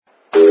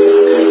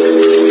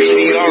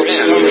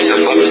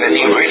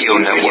Unbending Radio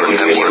Network.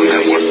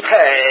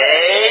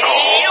 Hey!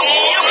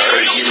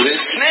 Are you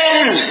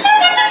listening?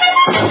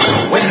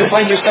 When you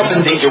find yourself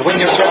in danger,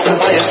 when you're threatened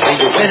by a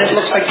stranger, when it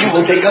looks like you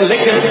will take a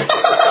licking,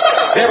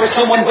 there is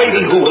someone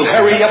waiting who will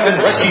hurry up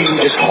and rescue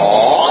you. Just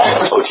call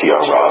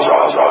OTR. And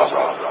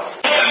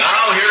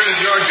now here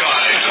is your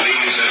guide to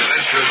these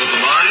adventures of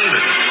the mind.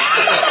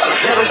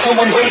 There is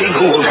someone waiting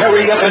who will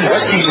hurry up and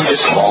rescue you.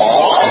 Just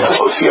call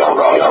OTR.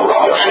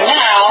 And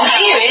now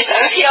here is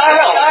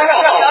OTR.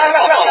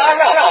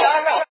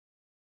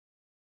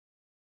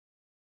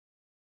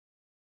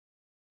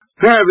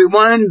 Hi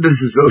everyone, this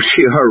is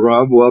OTR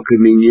Rob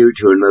welcoming you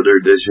to another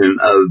edition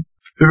of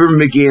Fibber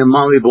McGee and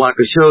Molly block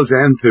of shows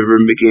and Fibber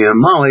McGee and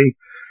Molly.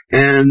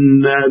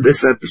 And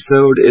this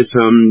episode is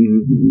from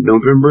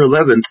November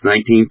 11th,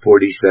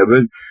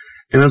 1947,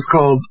 and it's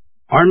called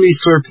Army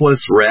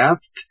Surplus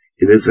Raft.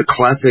 It is a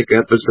classic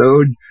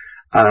episode,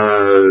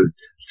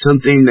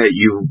 something that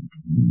you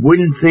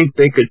wouldn't think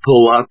they could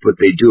pull off, but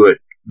they do it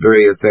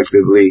very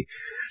effectively.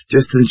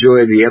 Just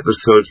enjoy the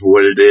episode for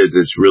what it is.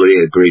 It's really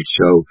a great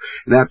show.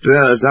 And after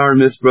that is Our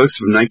Miss Brooks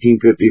from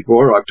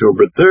 1954,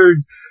 October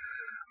 3rd.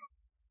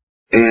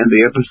 And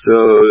the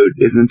episode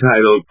is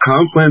entitled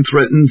Conklin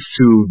Threatens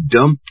to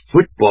Dump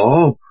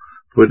Football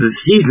for the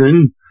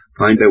Season.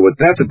 Find out what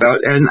that's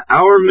about. And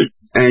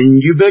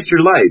You Bet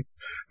Your Life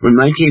from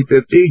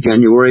 1950,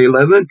 January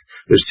 11th.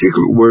 The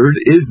secret word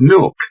is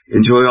milk.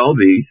 Enjoy all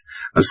these.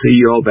 I'll see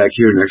you all back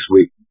here next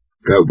week.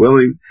 God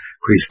willing,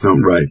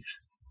 Keystone Rice.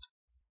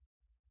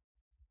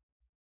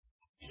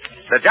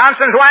 The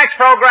Johnson's Wax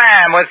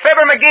Program with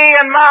Fibber McGee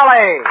and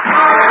Molly.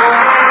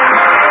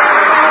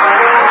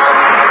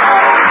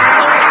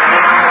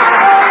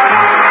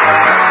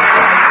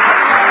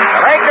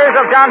 The makers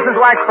of Johnson's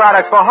Wax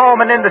products for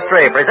home and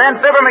industry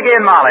present Fibber McGee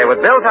and Molly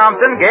with Bill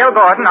Thompson, Gail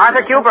Gordon,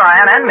 Arthur Q.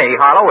 Bryan, and me,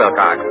 Harlow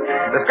Wilcox.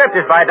 The script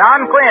is by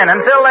Don Quinn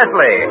and Phil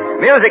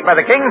Leslie. Music by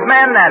the King's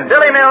Men and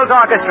Billy Mills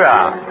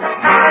Orchestra.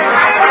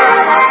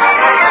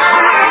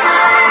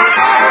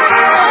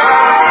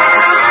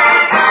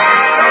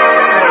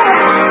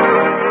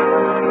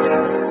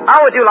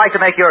 How would you like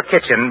to make your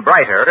kitchen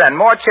brighter and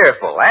more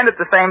cheerful, and at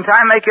the same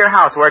time make your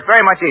housework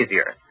very much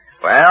easier?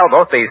 Well,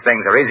 both these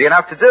things are easy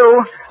enough to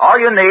do. All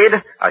you need,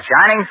 a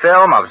shining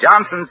film of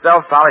Johnson's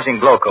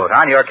self-polishing Glow Coat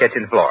on your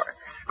kitchen floor.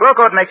 Glow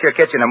Coat makes your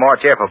kitchen a more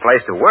cheerful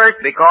place to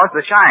work because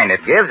the shine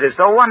it gives is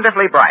so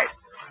wonderfully bright.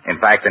 In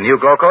fact, the new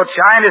Glow Coat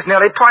shine is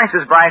nearly twice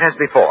as bright as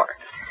before.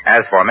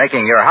 As for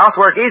making your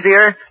housework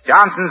easier,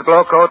 Johnson's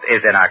Glow Coat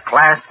is in a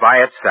class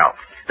by itself.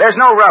 There's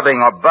no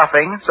rubbing or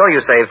buffing, so you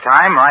save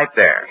time right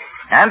there.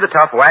 And the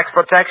tough wax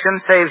protection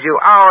saves you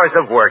hours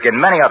of work in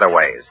many other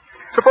ways.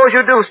 Suppose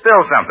you do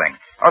spill something,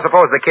 or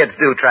suppose the kids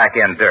do track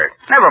in dirt.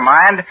 Never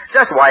mind,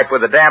 just wipe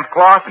with a damp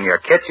cloth and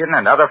your kitchen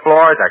and other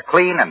floors are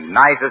clean and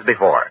nice as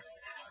before.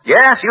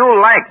 Yes,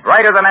 you'll like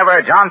brighter than ever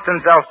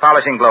Johnson's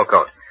self-polishing Glow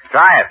Coat.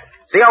 Try it.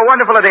 See how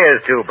wonderful it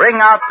is to bring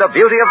out the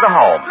beauty of the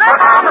home.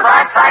 Look on the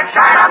bright side,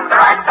 shine up the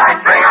right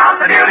side, bring out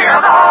the beauty of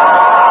the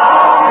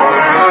home.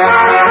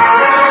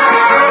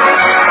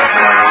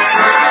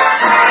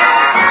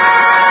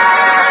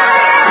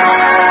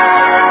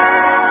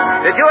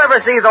 Did you ever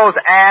see those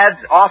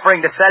ads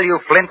offering to sell you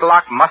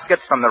flintlock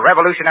muskets from the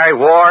Revolutionary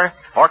War,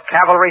 or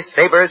cavalry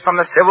sabers from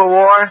the Civil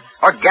War,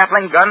 or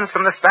Gatling guns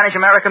from the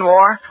Spanish-American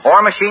War,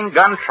 or machine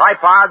gun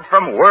tripods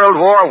from World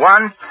War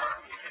I?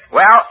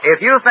 Well,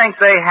 if you think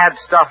they had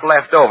stuff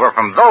left over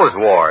from those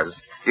wars,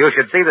 you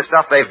should see the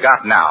stuff they've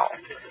got now.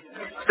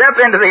 Step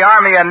into the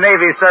Army and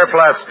Navy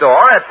Surplus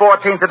store at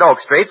 14th and Oak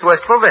Streets,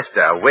 Wistful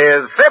Vista,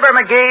 with Fibber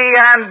McGee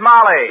and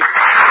Molly.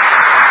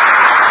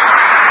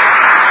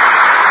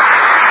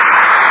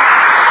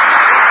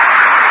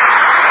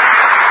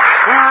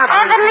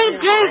 Heavenly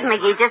days,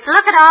 McGee. Just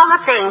look at all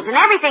the things, and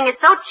everything is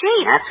so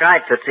cheap. That's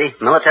right, Tootsie.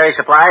 Military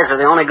supplies are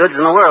the only goods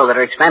in the world that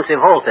are expensive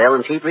wholesale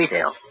and cheap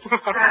retail.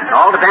 It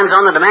all depends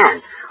on the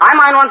demand. I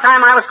mind one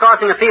time I was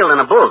crossing a field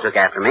and a bull took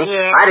after me.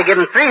 Yeah. I'd have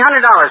given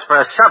 $300 for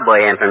a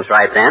subway entrance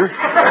right then.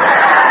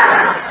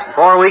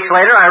 4 weeks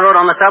later, I rode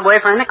on the subway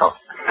for a nickel.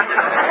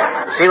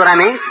 See what I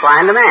mean?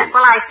 Supply and demand.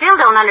 Well, I still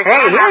don't understand.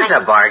 Hey, here's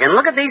a bargain.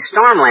 Look at these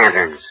storm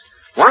lanterns.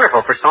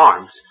 Wonderful for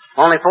storms.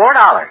 Only $4.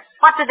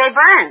 What did they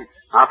burn?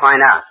 I'll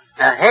find out.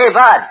 Hey,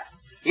 Bud,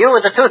 you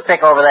with the toothpick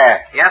over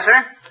there. Yes, sir?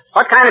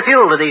 What kind of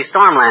fuel do these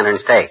storm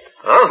lanterns take?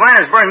 Those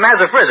lanterns burn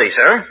Mazafrizzi,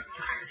 sir.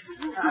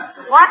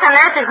 What on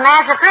earth is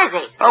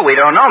Mazafrizzi? Oh, we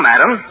don't know,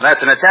 madam.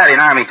 That's an Italian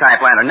Army-type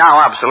lantern,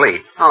 now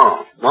obsolete.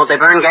 Oh, won't they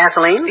burn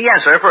gasoline?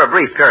 Yes, sir, for a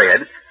brief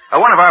period.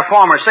 One of our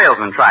former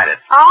salesmen tried it.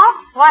 Oh?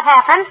 What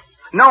happened?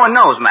 No one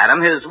knows,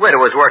 madam. His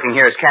widow was working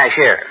here as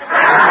cashier.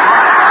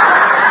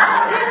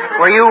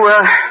 Were you,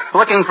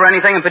 looking for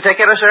anything in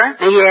particular, sir?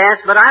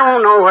 Yes, but I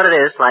won't know what it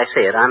is till I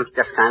see it. I'm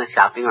just kind of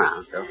shopping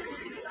around, so...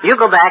 You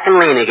go back and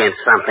lean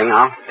against something,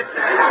 If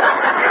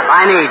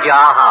I need you,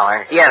 I'll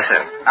holler. Yes,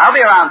 sir. I'll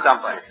be around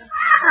someplace.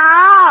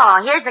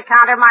 Oh, here's the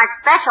counter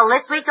marked special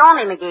this week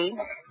only, McGee.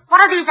 What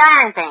are these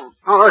iron things?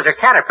 Oh, those are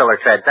caterpillar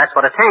treads. That's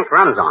what a tank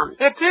runs on.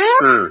 It is?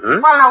 Mm-hmm.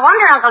 Well, no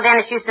wonder Uncle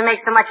Dennis used to make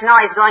so much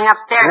noise going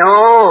upstairs.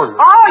 No.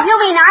 Oh, you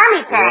mean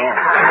army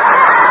tanks.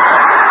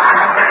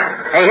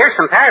 Yeah. Hey, here's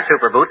some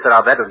paratrooper boots that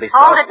I'll bet would be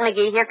Hold it,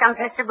 McGee. Here comes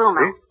Mr.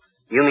 Boomer.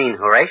 You mean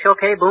Horatio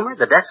K. Boomer,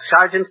 the desk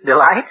sergeant's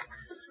delight?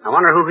 I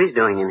wonder who he's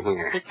doing in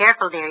here. Be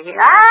careful, dear.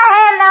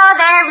 Hello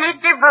there,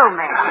 Mr.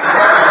 Boomer.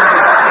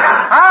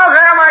 Oh,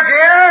 there, my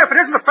dear. If it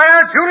isn't the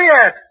fair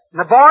Juliet,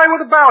 the boy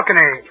with the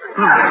balcony.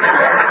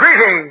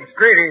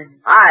 Greetings.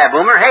 Hi,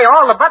 Boomer. Hey,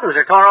 all the buttons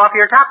are tore off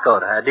your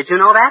topcoat. Did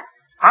you know that?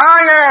 Ah,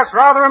 yes.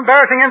 Rather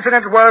embarrassing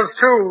incident it was,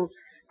 too.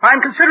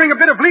 I'm considering a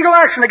bit of legal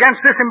action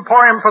against this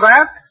emporium for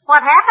that.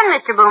 What happened,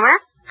 Mr.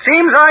 Boomer?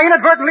 Seems I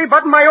inadvertently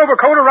buttoned my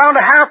overcoat around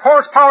a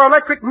half-horsepower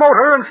electric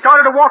motor and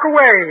started to walk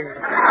away.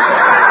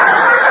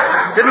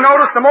 Didn't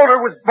notice the motor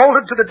was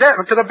bolted to the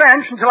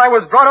bench until I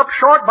was brought up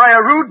short by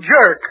a rude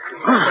jerk.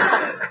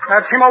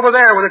 That's him over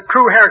there with a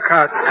crew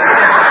haircut.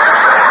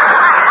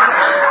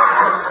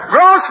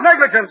 Gross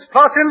negligence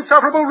plus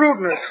insufferable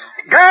rudeness.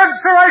 Gad,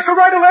 sir, I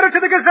shall write a letter to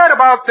the Gazette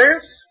about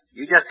this.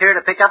 You just here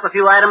to pick up a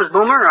few items,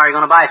 Boomer, or are you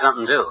going to buy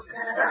something, too?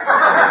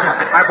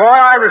 My boy,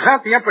 I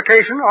resent the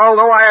implication,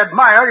 although I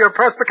admire your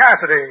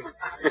perspicacity.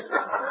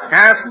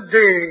 Yes,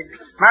 indeed.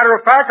 Matter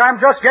of fact,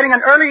 I'm just getting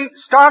an early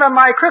start on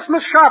my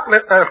Christmas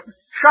shopping.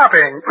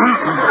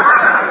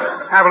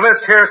 I have a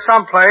list here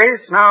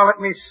someplace. Now, let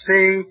me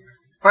see.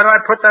 Where do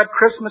I put that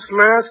Christmas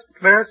list?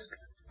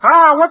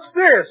 Ah, what's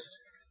this?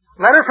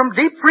 Letter from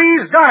Deep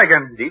Freeze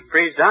Donegan. Deep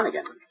Freeze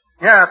Donegan?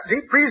 Yes,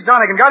 Deep Freeze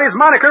Donegan got his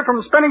moniker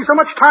from spending so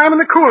much time in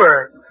the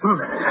cooler.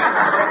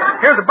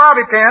 Here's a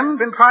bobby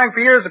pin. Been trying for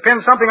years to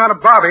pin something on a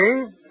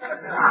bobby.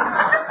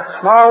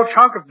 Small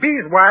chunk of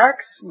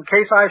beeswax, in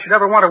case I should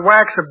ever want to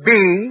wax a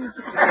bee. A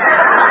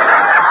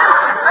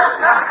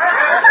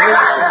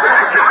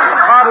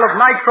bottle of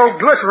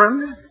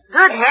nitroglycerin.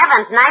 Good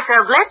heavens,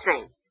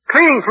 nitroglycerin.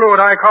 Cleaning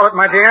fluid, I call it,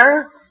 my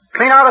dear.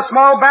 Clean out a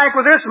small bank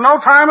with this in no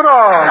time at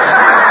all.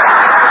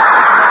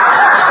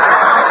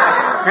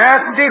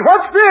 Yes, indeed.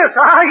 What's this?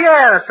 Ah,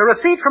 yes. A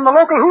receipt from the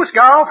local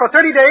hoosgow for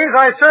 30 days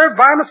I served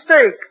by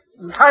mistake.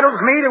 Entitles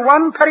me to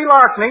one petty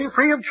larceny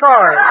free of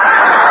charge.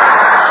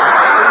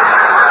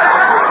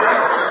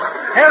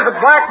 Here's a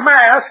black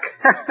mask.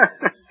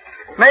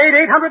 Made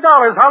 $800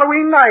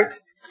 Halloween night.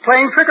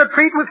 Playing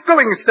trick-or-treat with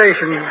filling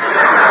station.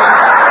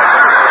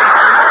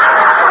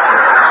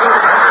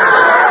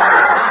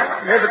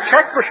 Here's a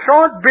check for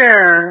short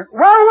beer.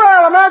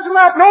 Well, imagine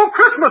that. No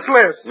Christmas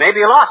list.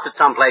 Maybe you lost it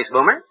someplace,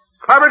 Boomer.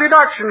 Clever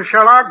deduction,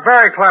 Sherlock.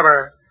 Very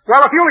clever. Well,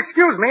 if you'll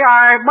excuse me,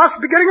 I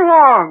must be getting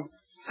along.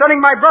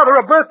 Sending my brother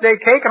a birthday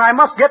cake, and I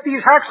must get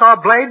these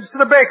hacksaw blades to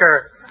the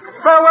baker.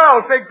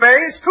 Farewell, Fig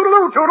Face.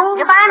 Toodaloo, toodle.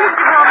 Goodbye,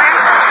 Mr. Boomer.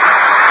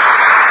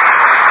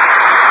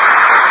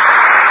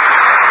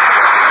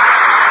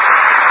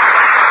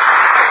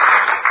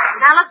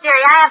 Now, look,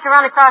 dearie, I have to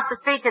run across the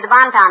street to the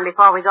Bonton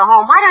before we go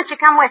home. Why don't you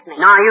come with me?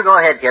 No, you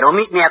go ahead, kiddo.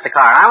 Meet me at the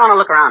car. I want to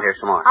look around here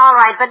some more. All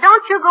right, but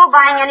don't you go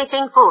buying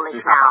anything foolish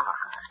now.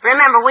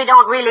 Remember, we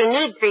don't really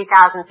need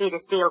 3,000 feet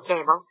of steel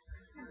cable.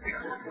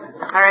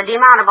 Or a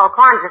demountable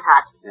Quonset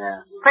hut.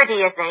 Yeah.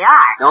 Pretty as they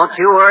are. Don't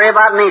you worry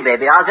about me,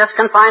 baby. I'll just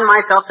confine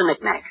myself to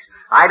knickknacks.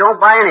 I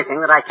don't buy anything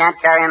that I can't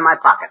carry in my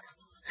pocket.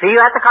 See you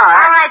at the car.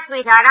 All right,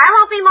 sweetheart. I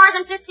won't be more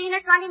than 15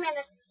 or 20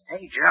 minutes.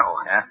 Hey, Joe.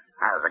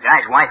 The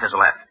guy's wife has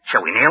left.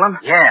 Shall we nail him?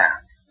 Yeah.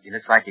 He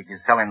looks like he could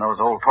sell him those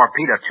old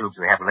torpedo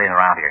tubes we have laying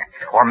around here.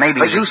 Or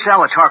maybe... But you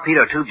sell the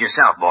torpedo tubes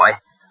yourself, boy.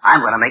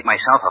 I'm going to make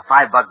myself a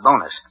 $5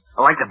 bonus.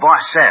 Like the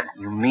boss said.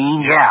 You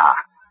mean? Yeah.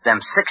 Them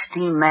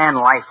 16-man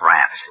life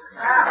rafts.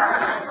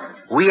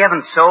 We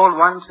haven't sold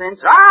one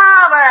since...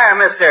 Ah, there,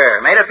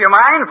 mister. Made up your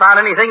mind?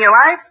 Found anything you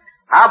like?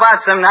 How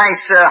about some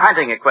nice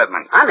hunting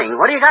equipment? Hunting?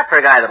 What do you got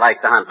for a guy that likes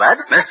to hunt, Bud?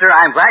 Mister,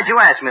 I'm glad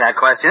you asked me that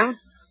question.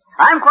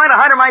 I'm quite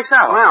a hunter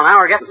myself. Well, now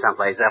we're getting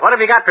someplace. What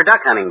have you got for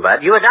duck hunting,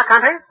 Bud? You a duck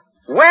hunter?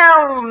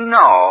 Well,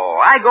 no.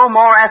 I go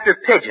more after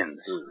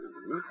pigeons.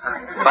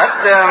 But,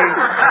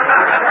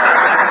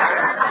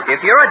 if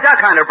you're a duck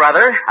hunter,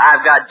 brother,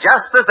 I've got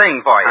just the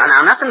thing for you.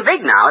 Now, nothing big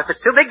now. If it's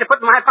too big to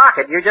put in my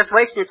pocket, you're just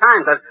wasting your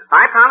time, because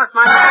I promised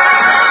my...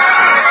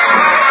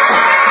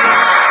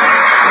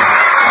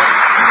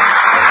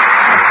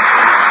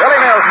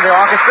 Billy Mills and the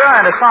orchestra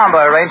and a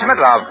samba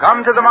arrangement of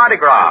Come to the Mardi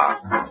Gras.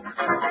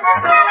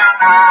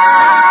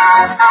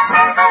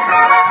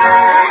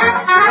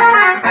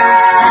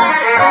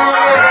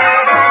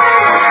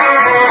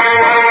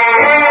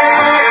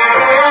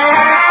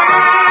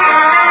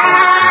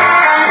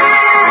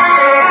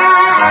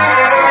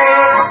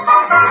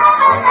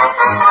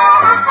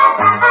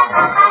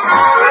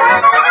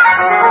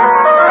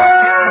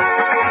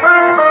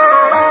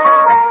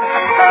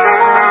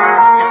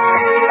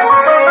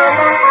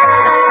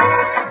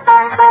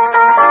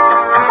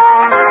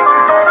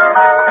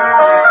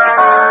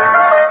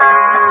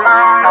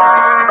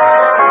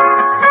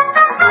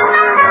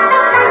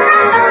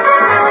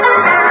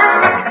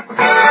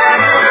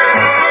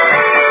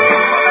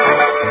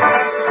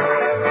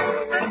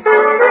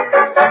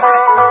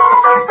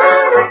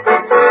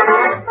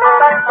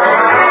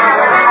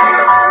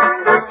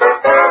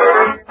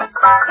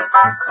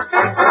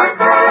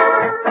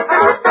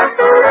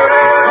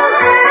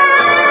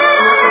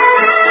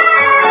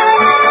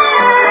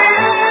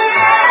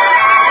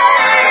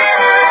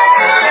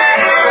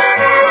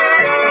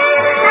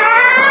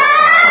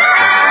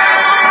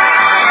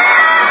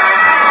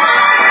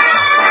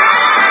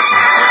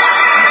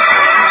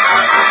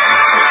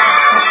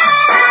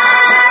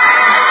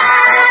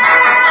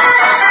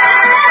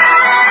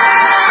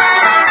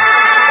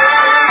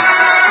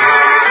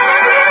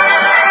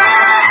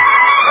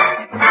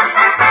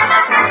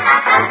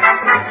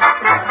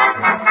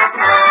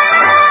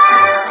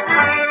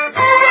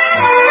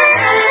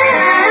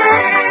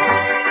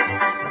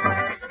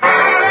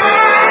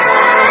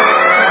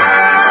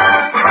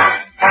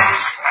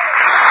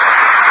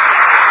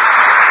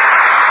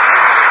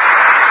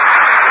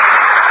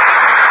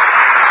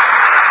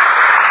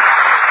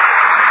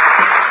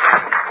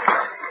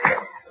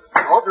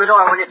 open the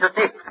door, will you,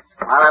 Tootsie?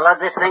 While I lug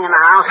this thing in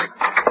the house.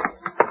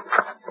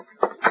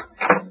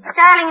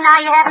 Darling, now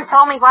you haven't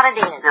told me what it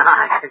is. No,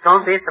 it's going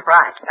to be a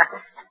surprise.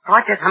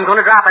 Watch it. I'm going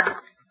to drop it.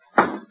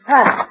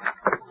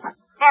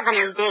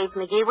 Heavenly days,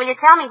 McGee. Will you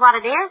tell me what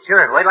it is?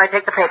 Sure. Wait till I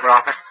take the paper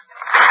off it.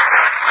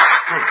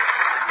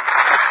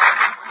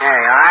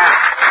 There you are.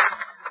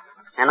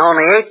 And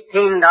only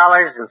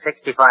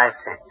 $18.65.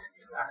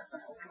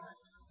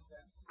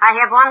 I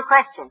have one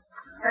question.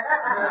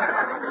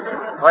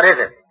 What is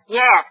it?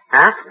 Yes.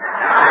 Huh?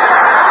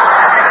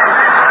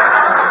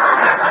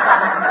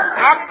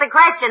 That's the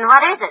question.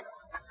 What is it?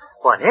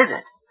 What is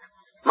it?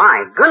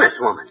 My goodness,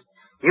 woman.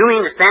 You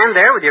mean to stand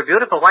there with your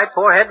beautiful white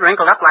forehead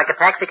wrinkled up like a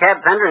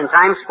taxicab fender in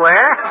Times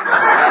Square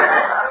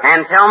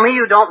and tell me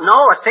you don't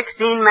know a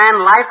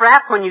 16-man life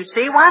raft when you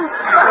see one?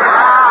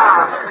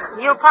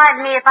 Oh, you'll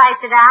pardon me if I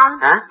sit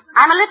down. Huh?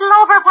 I'm a little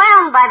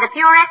overwhelmed by the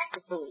pure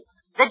ecstasy,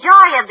 the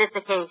joy of this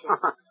occasion.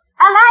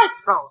 A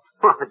lifeboat.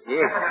 Oh,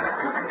 gee.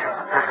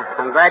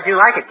 I'm glad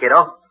you like it,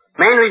 kiddo.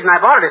 Main reason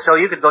I bought it is so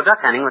you could go duck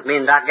hunting with me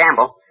and Doc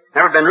Gamble.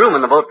 Never been room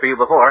in the boat for you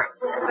before.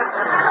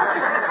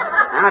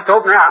 Now let's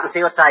open her out and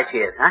see what size she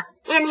is, huh?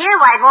 In here,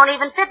 why, it won't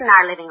even fit in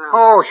our living room.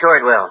 Oh,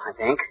 sure it will, I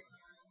think.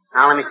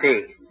 Now, let me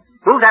see.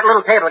 Move that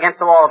little table against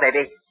the wall,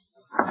 baby.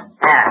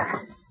 There.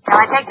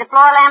 Shall I take the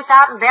floor lamps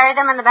out and bury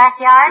them in the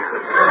backyard?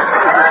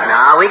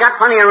 No, we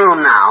got plenty of room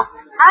now.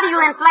 How do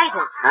you inflate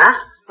it? Huh?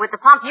 With the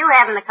pump you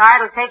have in the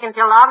car, it'll take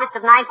until August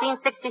of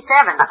 1967.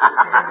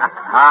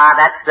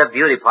 That's the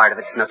beauty part of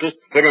it, Snooky.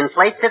 It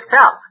inflates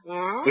itself.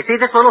 Yeah? You see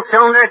this little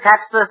cylinder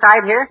attached to the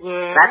side here?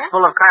 Yeah. That's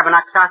full of carbon.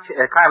 It's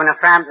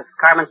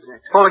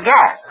full of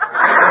gas.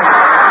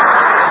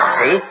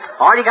 See?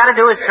 All you gotta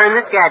do is turn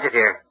this gadget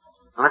here.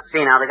 Well, let's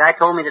see now. The guy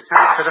told me to turn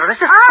it to the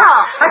wrist. Oh!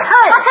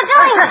 What's it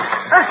doing?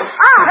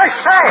 Oh!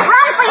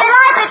 Run for your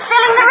life. It's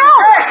filling the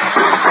room.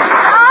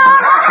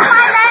 Oh,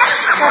 my leg.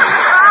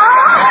 Oh!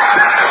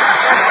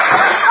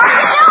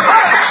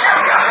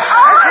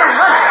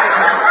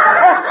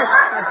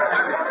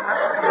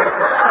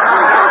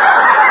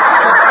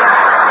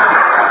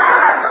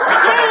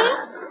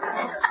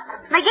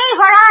 McGee,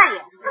 where are you?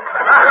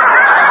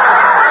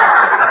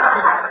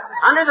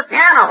 Under the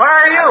piano. Where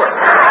are you?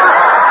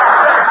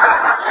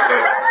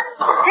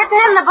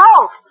 Sitting in the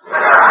boat.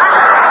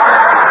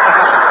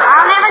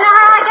 I'll never know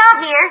how I got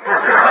here.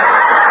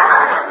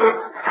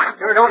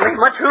 Sure don't leave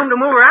much room to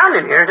move around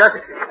in here, does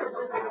it?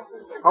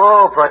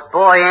 Oh, but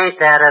boy, ain't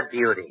that a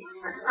beauty.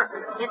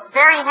 It's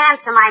very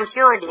handsome, I'm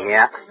sure, dear.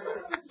 Yeah.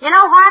 You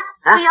know what?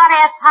 Huh? We ought to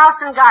ask House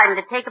and Garden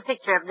to take a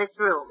picture of this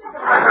room.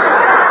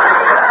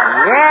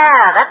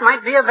 Yeah, that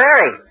might be a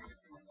very.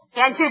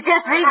 Can't you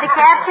just read the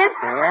caption?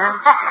 Yeah.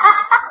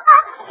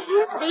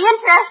 The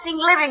interesting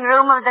living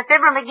room of the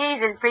Fibber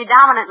McGee's is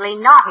predominantly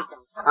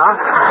nautical. Huh?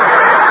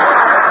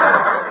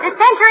 The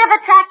center of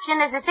attraction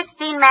is a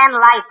 16-man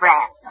life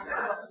raft,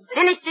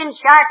 finished in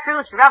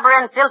chartreuse, rubber,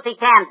 and filthy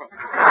canvas.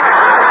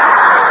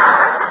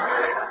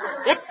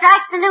 It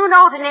strikes a new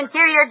note in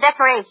interior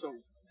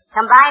decoration,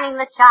 combining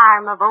the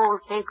charm of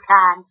old Cape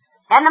Cod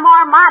and the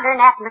more modern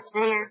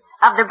atmosphere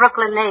of the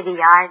Brooklyn Navy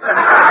Yard.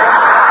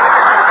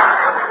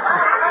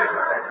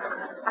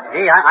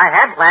 Gee, I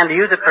had planned to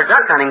use it for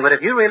duck hunting, but if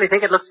you really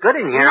think it looks good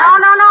in here... No.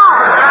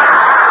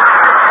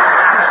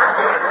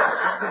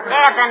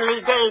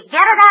 Heavenly days,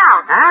 get it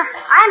out. Huh?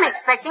 I'm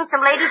expecting some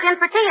ladies in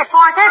for tea at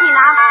 4:30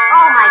 now.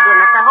 Oh, my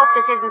goodness, I hope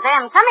this isn't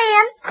them. Come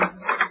in.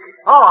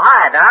 Oh,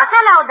 hi, Doc.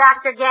 Hello,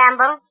 Dr.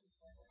 Gamble.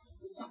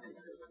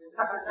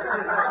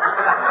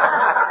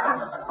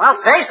 Well,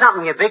 say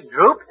something, you big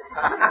droop.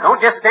 Don't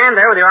just stand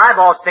there with your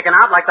eyeballs sticking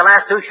out like the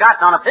last two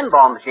shots on a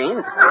pinball machine.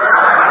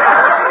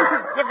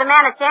 Give the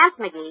man a chance,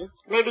 McGee.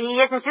 Maybe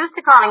he isn't used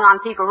to calling on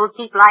people who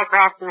keep life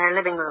rafts in their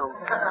living room.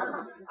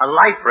 A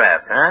life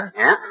raft, huh?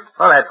 Yeah?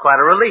 Well, that's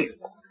quite a relief.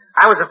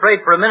 I was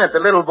afraid for a minute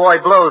the little boy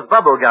Blow's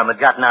bubble gum had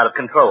gotten out of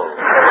control.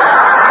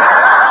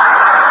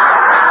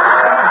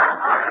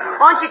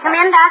 Won't you come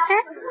in, Doctor?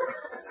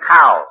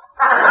 How?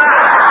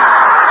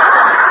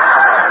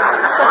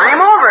 Climb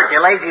over it,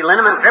 you lazy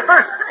liniment tripper.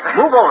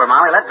 Move over,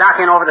 Molly. Let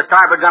Doc in over the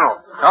starboard gunwale.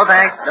 No,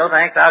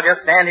 thanks. I'll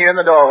just stand here in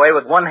the doorway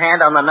with one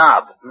hand on the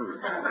knob.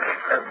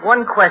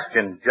 One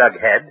question,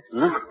 Jughead.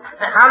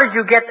 How did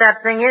you get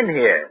that thing in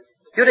here?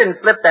 You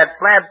didn't slip that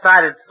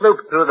slab-sided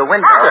sloop through the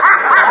window.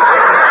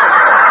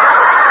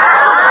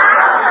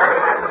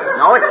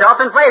 No, it's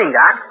self-inflating,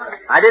 Doc.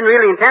 I didn't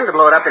really intend to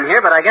blow it up in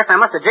here, but I guess I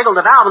must have jiggled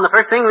the valve, and the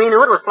first thing we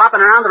knew it was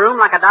flopping around the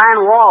room like a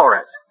dying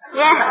walrus.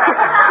 Yeah.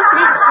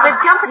 With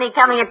company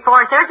coming at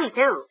 4:30,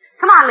 too.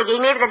 Come on, McGee.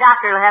 Maybe the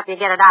doctor will help you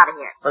get it out of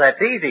here. Well, that's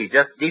easy.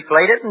 Just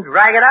deflate it and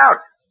drag it out.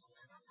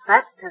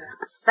 That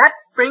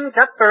brings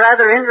up a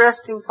rather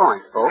interesting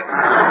point, folks.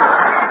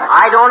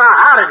 I don't know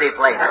how to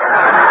deflate it.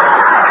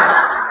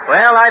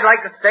 Well, I'd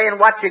like to stay and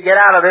watch you get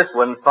out of this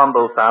one,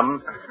 Fumble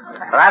Thumb.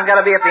 But I've got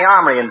to be at the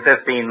armory in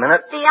 15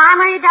 minutes. The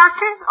armory,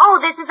 Doctor? Oh,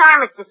 this is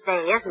Armistice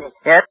Day, isn't it?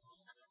 Yes.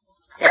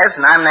 Yes,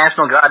 and I'm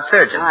National Guard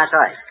surgeon. Oh, that's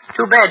right.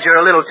 Too bad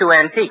you're a little too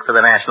antique for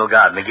the National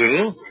Guard,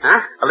 McGee. Huh?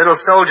 A little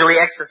soldierly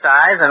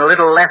exercise and a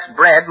little less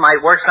bread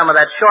might work some of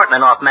that shortening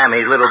off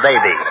Mammy's little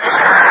baby.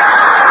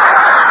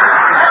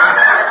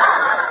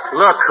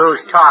 Look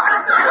who's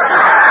talking.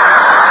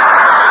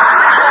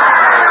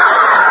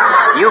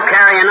 You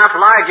carry enough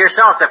lard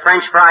yourself to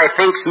French fry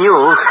Fink's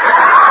mules.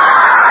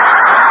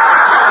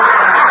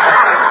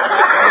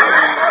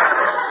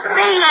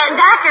 Say,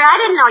 Doctor, I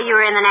didn't know you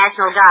were in the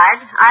National Guard.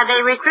 Are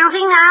they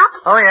recruiting now?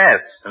 Oh, yes.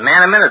 A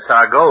man a minute's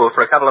our goal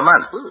for a couple of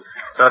months.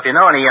 So if you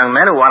know any young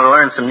men who want to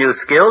learn some new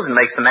skills and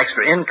make some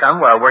extra income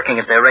while working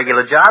at their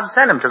regular job,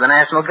 send them to the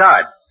National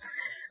Guard.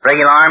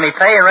 Regular Army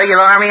pay and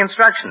regular Army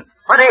instruction.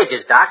 What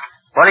ages, Doc?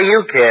 What do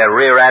you care,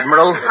 Rear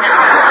Admiral?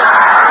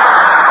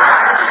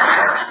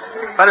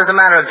 But as a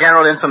matter of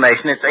general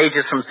information, it's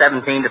ages from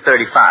 17 to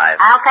 35.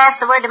 I'll pass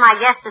the word to my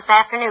guest this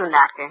afternoon,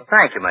 Doctor.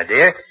 Thank you, my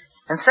dear.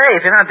 And say,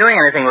 if you're not doing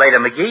anything later,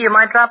 McGee, you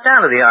might drop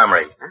down to the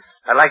armory.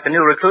 I'd like the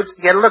new recruits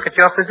to get a look at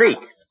your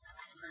physique.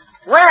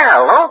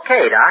 Well,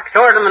 okay, Doc.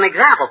 Sort of an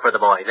example for the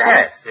boys, eh?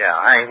 Yes, yeah.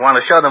 I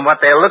want to show them what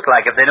they'll look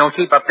like if they don't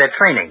keep up their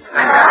training.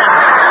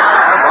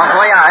 Bon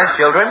voyage,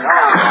 children. Come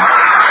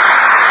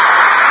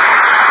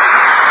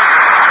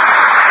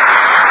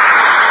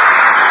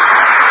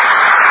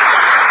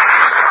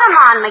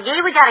on,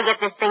 McGee. We got to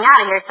get this thing out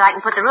of here so I can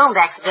put the room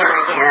back together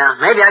again.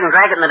 Yeah, maybe I can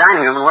drag it in the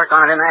dining room and work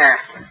on it in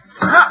there.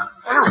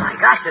 Oh, my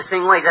gosh, this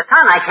thing weighs a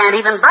ton. I can't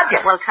even budge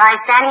it. Well, try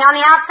standing on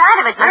the outside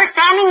of it. You're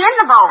standing in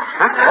the boat.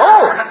 Huh?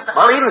 Oh,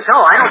 well, even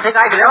so, I don't think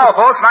I can... Hello,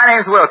 folks. My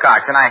name's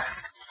Wilcox, and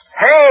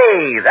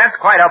Hey, that's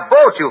quite a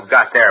boat you've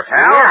got there,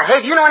 pal. Yeah.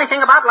 Hey, do you know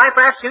anything about life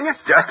rafts, Junior?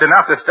 Just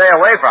enough to stay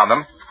away from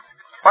them.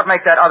 What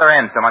makes that other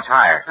end so much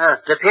higher?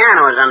 The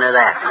piano is under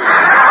that.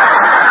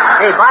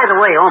 Hey, by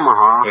the way,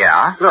 Omaha.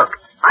 Yeah? Look,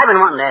 I've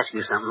been wanting to ask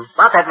you something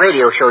about that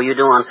radio show you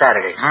do on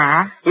Saturdays.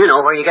 Mm-hmm. You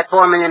know, where you get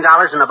 $4 million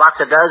in a box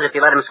of does if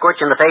you let him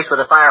scorch in the face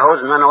with a fire hose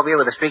and run over you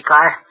with a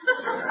streetcar?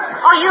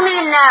 Oh, you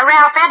mean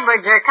Ralph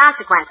Edwards or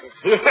Consequences?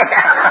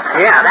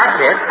 Yeah, that's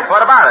it.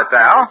 What about it,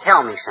 pal?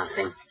 Tell me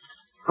something.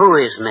 Who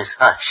is Miss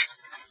Hush?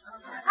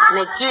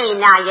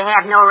 McGee, now you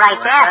have no right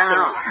to ask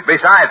him.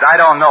 Besides, I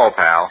don't know,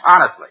 pal.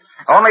 Honestly.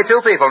 Only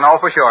 2 people know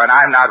for sure, and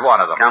I'm not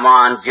one of them. Come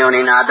on,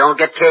 Junie, now. Don't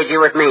get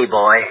cagey with me,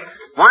 boy.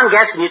 One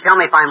guess and you tell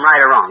me if I'm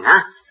right or wrong,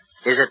 huh?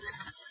 Is it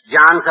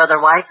John's other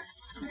wife?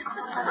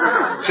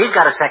 She's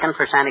got a second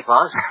for Santa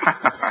Claus.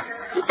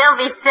 Don't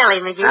be silly,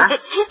 McGee. Huh?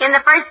 In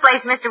the first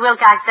place, Mr.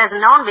 Wilcox doesn't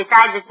know, and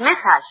besides, it's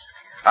Miss Hush.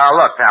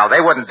 Look, pal,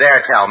 they wouldn't dare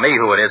tell me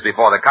who it is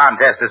before the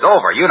contest is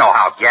over. You know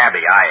how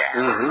gabby I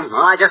am. Mm-hmm.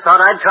 Well, I just thought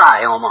I'd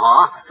try,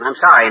 Omaha. I'm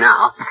sorry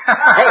now.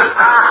 Hey,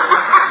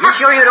 you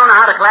sure you don't know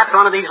how to collapse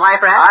one of these life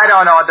rafts? I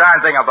don't know a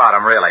darn thing about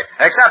them, really.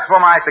 Except for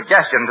my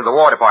suggestion to the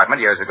War Department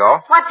years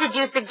ago. What did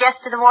you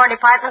suggest to the War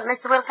Department,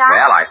 Mr. Wilcox?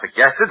 Well, I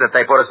suggested that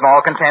they put a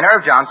small container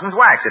of Johnson's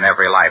wax in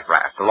every life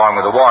raft, along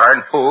with the water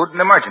and food and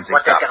emergency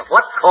stuff.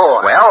 What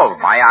for? Well,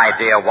 my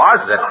idea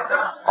was that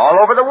all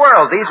over the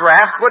world, these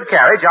rafts would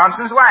carry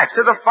Johnson's wax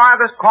to the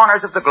farthest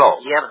corners of the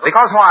globe. Yeah, but...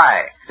 Because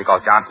why? Because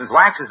Johnson's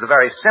wax is the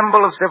very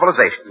symbol of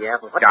civilization. Yeah,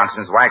 but what...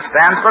 Johnson's wax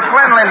stands for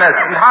cleanliness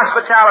and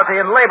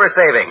hospitality and labor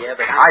saving. Yeah,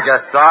 but... I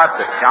just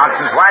thought that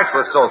Johnson's wax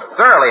was so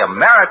thoroughly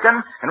American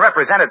and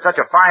represented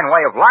such a fine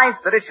way of life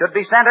that it should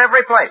be sent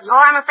every place. Oh,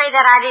 I'm afraid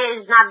that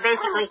idea is not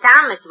basically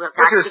sound, Mr. Wilcox.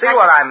 But you see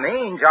what I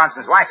mean?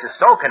 Johnson's wax is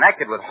so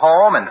connected with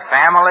home and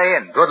family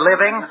and good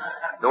living.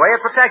 The way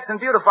it protects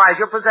and beautifies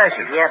your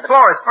possessions. Yeah, but...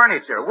 Floors,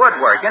 furniture,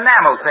 woodwork,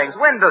 enamel things,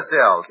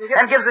 windowsills,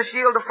 and gives a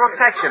shield of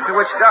protection to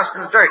which dust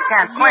and dirt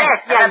can't cling.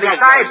 And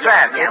besides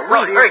that... Yeah,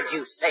 we heard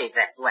you say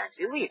that,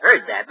 Waxy. We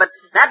heard that. But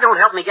that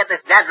don't help me get this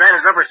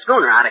dad-ratted rubber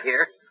schooner out of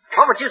here.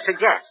 What would you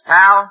suggest?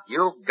 Pal,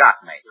 you've got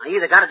me. I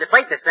either got to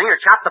deflate this thing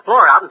or chop the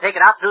floor out and take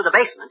it out through the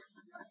basement.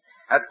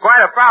 That's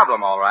quite a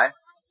problem, all right.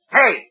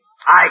 Hey,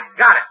 I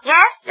got it.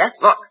 Yes? Yes?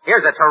 Look,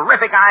 here's a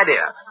terrific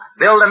idea.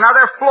 Build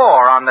another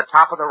floor on the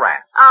top of the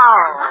raft.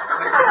 Oh.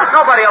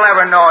 Nobody will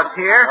ever know it's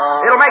here.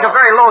 Oh. It'll make a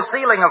very low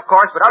ceiling, of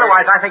course, but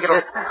otherwise I think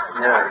it'll...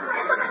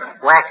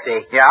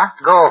 Waxy. Yeah?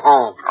 Go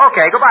home.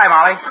 Okay, goodbye,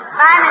 Molly.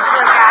 Bye, Mr.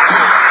 Wilcox.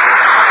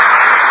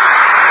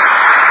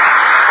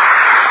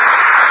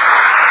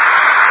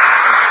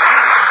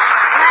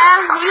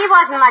 Well, he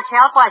wasn't much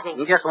help, was he?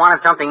 He just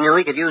wanted something new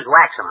he could use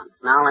wax on.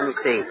 Now, let me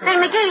see. Say,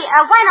 McGee,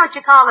 why don't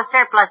you call the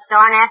surplus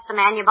store and ask the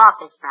man you bought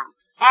this from?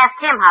 Ask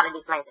him how to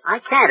deflate it. I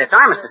can't. It's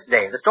Armistice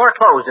Day. The store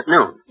closed at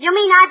noon. You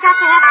mean I've got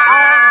to have... Oh,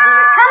 dear.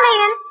 Come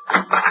in.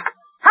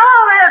 Hello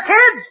there,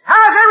 kids.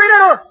 How's every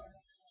little...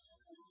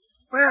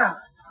 Well,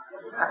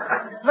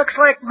 looks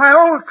like my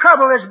old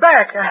trouble is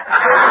back.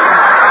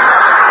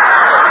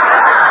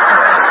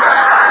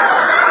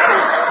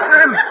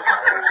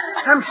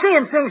 I'm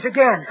seeing things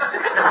again.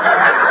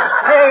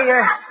 Hey,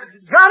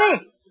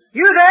 Johnny,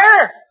 you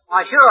there?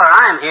 Why, sure,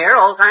 I'm here,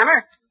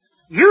 old-timer.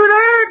 You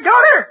there,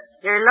 daughter?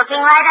 You're looking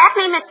right at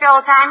me, Mr.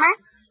 Oldtimer.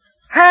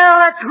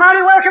 Hell, that's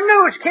mighty welcome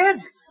news, kids.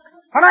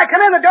 When I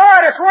come in the door,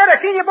 I'd have sworn I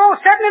seen you both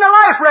sitting in a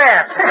life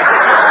raft.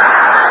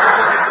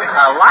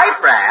 A life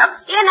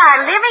raft? In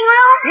our living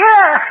room?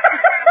 Yeah.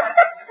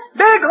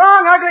 Big,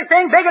 long, ugly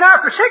thing big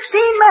enough for 16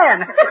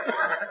 men.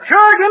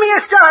 Sure, give me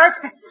a start.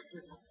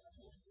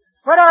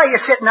 What are you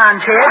sitting on,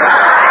 kid?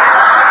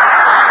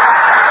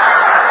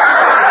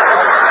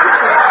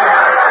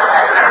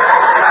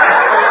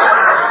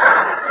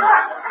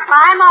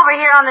 I'm over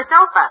here on the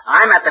sofa.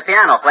 I'm at the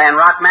piano playing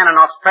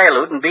Rachmaninoff's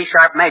Prelude in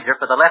B-sharp major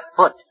for the left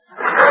foot.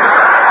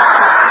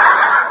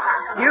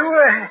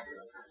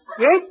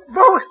 You ain't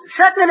both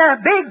sitting in a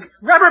big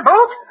rubber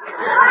boat?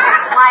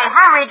 Why,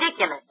 how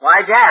ridiculous.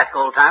 Why'd you ask,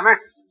 old-timer?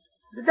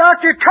 The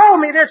doctor told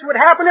me this would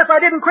happen if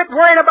I didn't quit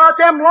worrying about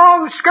them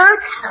long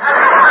skirts.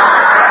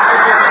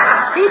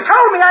 He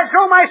told me I'd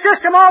throw my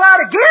system all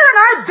out of gear, and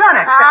I've done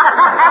it.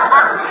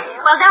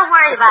 Well, don't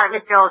worry about it,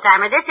 Mr.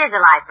 Oldtimer. This is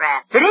a life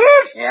raft. It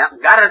is? Yeah,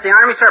 got it at the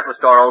Army Surplus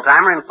Store,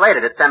 old-timer,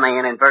 inflated it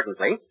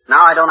semi-inadvertently.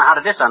 Now I don't know how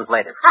to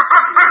disinflate it.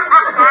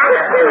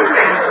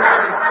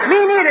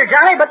 Me neither,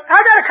 Johnny, but I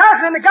got a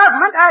cousin in the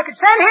government. I could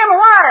send him a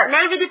wire.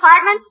 Navy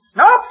Department?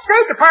 Nope,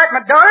 State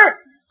Department, daughter.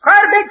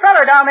 Quite a big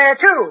feller down there,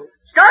 too.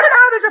 Started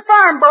out as a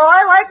farm boy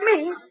like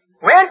me.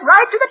 Went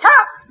right to the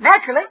top,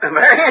 naturally. Very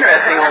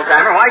interesting,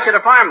 old-timer. Why should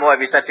a farm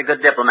boy be such a good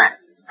diplomat?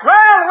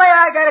 Well, the way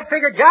I got it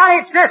figured,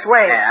 Johnny, it's this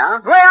way.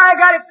 Yeah? The way I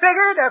got it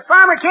figured, a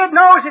farmer kid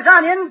knows his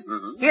onions.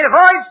 Mm-hmm. He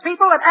avoids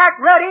people that act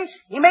reddish.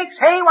 He makes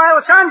hay while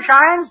the sun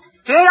shines.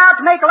 He ain't out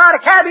to make a lot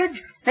of cabbage.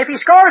 If he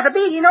scores a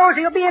bee, he knows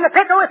he'll be in a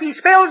pickle if he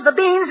spills the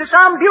beans of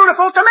some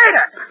beautiful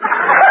tomato.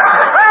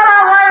 Well,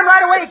 I'll wire him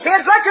right away,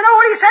 kids. Let you know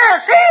what he says.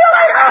 See you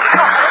later.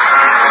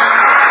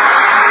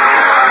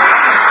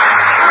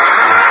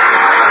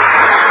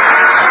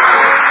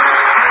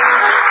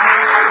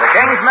 The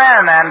King's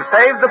Men and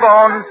Save the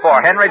Bones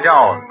for Henry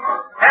Jones.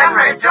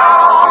 Henry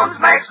Jones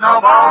makes no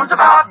bones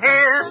about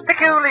his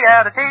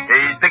peculiarity.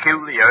 He's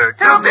peculiar.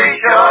 To be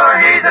sure,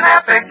 he's an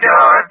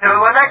epicure to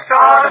an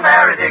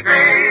extraordinary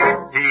degree.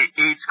 He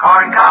eats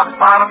corn cobs,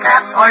 bottle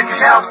caps, oyster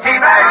shells,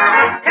 tea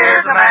bags.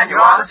 Here's a man you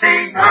ought to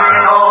see.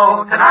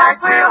 So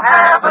tonight we'll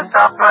have a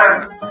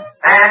supper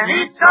and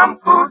eat some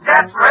food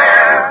that's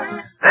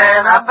rare.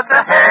 Then up at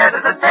the head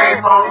of the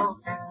table,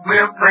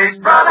 we'll place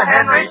Brother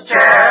Henry's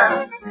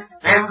chair.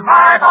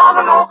 Invite all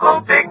the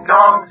local big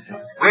dogs.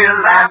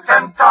 We'll laugh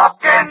and talk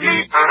and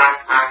eat.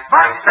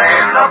 But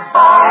save the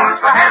bones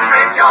for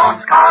Henry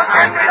Jones, 'cause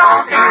Henry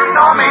don't eat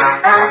no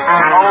meat.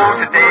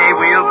 Oh, today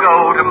we'll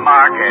go to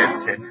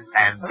market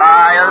and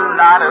buy a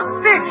lot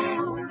of fish.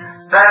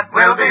 That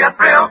will be a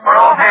thrill for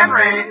old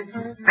Henry,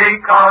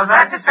 because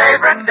that's his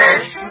favorite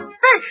dish.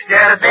 Fish,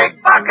 get a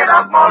big bucket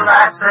of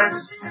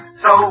molasses,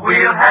 so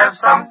we'll have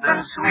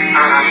something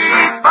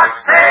sweet. But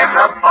save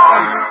the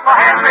bones for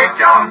Henry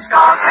Jones,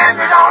 'cause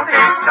Henry don't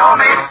eat no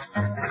meat.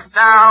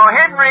 Now,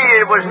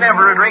 Henry was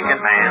never a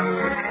drinking man.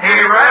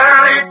 He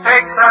rarely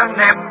takes a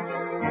nip,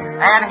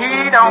 And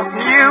he don't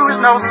use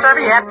no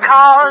serviette,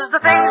 'cause the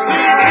things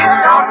he eats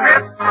don't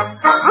rip.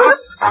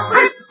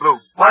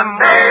 One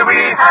day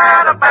we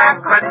had a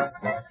banquet.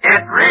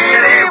 It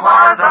really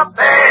was a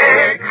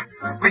bake.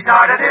 We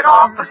started it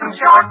off with some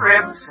short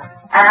ribs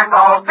and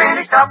all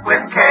finished up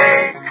with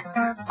cake.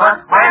 But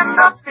when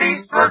the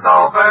feast was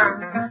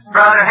over,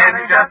 Brother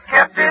Henry just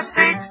kept his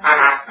seat.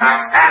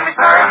 And we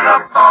served the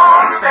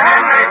bones to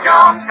Henry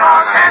Jones,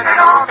 'cause Henry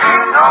don't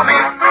eat no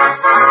meat.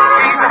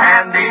 He's a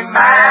handy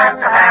man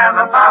to have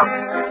about.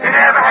 You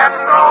never have to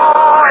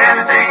throw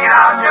anything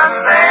out. Just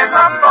save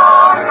the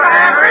bones for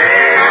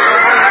Henry.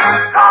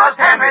 'Cause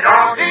Henry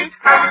don't eat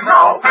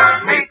no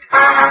meat.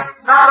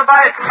 Not a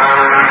bite.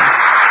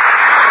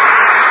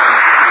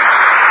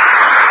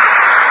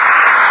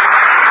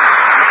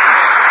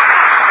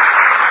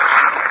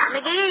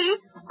 McGee?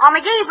 Oh,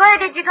 McGee, where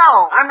did you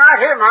go? I'm right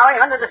here, Molly,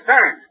 under the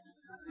stern.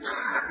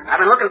 I've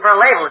been looking for a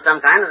label of some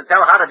kind to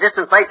tell how to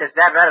disinflate this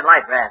dad-ratted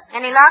life raft.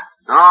 Any luck?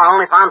 No, I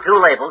only found 2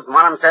 labels.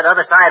 One of them said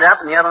other side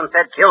up, and the other one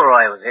said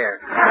Kilroy was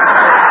here.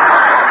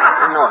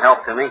 No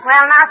help to me.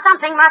 Well, now,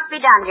 something must be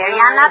done, dearie.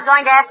 I'm not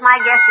going to ask my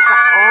guests to come.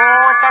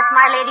 Oh, if that's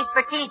my ladies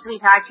for tea,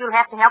 sweetheart, you'll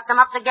have to help them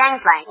up the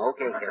gangplank.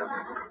 Okay, kiddo.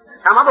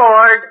 Come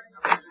aboard.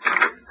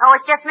 Oh,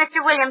 it's just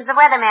Mr. Williams, the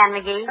weatherman,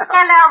 McGee.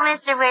 Hello,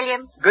 Mr.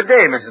 Williams. Good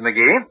day, Mrs.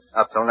 McGee.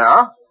 Up till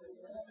now.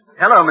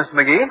 Hello, Mr.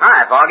 McGee.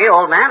 Hi, Foggy,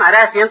 old man. I'd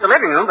ask you into the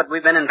living room, but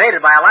we've been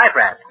invaded by a life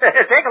raft.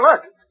 Take a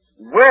look.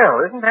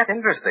 Well, isn't that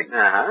interesting?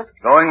 Uh-huh.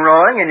 Going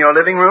rowing in your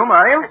living room,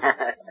 are you?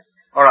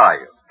 Or are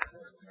you?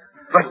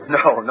 But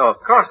no, of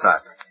course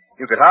not.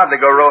 You could hardly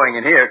go rowing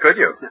in here, could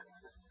you?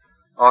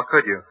 Or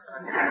could you?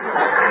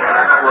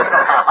 Well,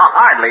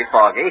 hardly,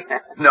 Foggy.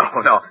 No.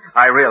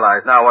 I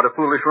realize now what a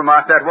foolish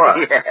remark that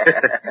was. Yeah.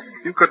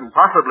 You couldn't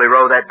possibly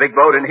row that big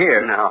boat in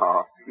here.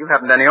 No. You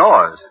haven't any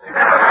oars.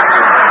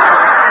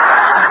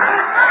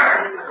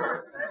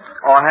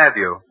 Or have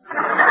you?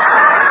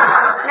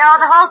 No,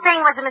 the whole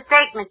thing was a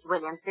mistake, Mr.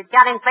 Williams. It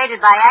got inflated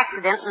by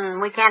accident,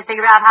 and we can't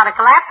figure out how to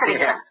collapse it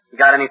again. Yeah. You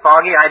got any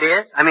Foggy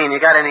ideas? You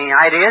got any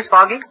ideas,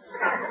 Foggy?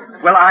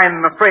 Well,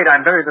 I'm afraid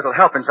I'm very little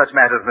help in such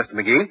matters, Mr.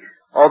 McGee.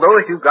 Although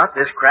if you got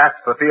this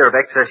craft for fear of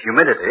excess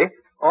humidity,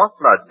 or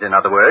floods, in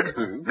other words,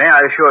 may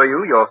I assure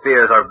you your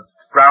fears are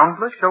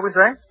groundless, shall we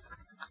say?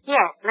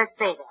 Yes, let's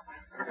say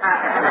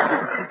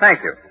that.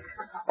 Thank you.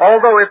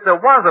 Although if there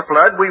was a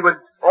flood, we would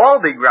all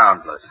be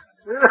groundless.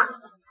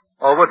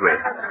 Or would we?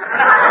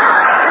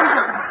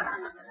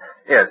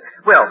 Yes.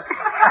 Well,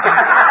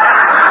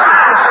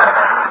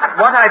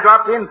 what I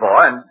dropped in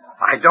for, and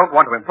I don't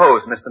want to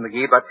impose, Mr.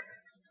 McGee, but,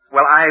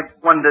 well, I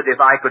wondered if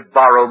I could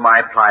borrow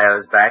my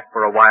pliers back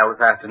for a while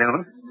this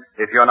afternoon.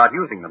 If you're not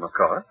using them, of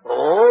course.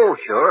 Oh,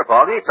 sure,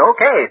 Foggy. It's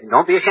okay.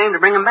 Don't be ashamed to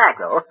bring them back,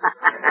 though.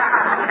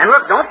 And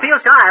look, don't feel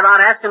shy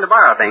about asking to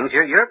borrow things.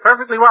 You're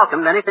perfectly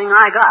welcome to anything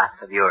I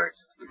got of yours.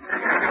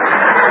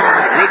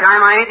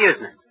 Anytime I ain't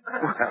using it.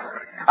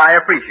 I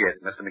appreciate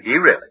it, Mr.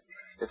 McGee, really.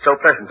 It's so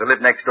pleasant to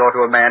live next door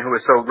to a man who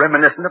is so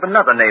reminiscent of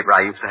another neighbor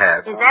I used to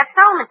have. Is that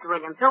so, Mr.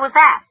 Williams? Who was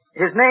that?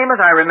 His name, as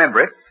I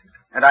remember it,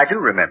 and I do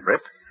remember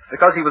it,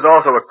 because he was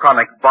also a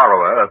chronic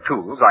borrower of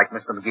tools like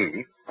Mr.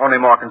 McGee, only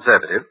more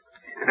conservative,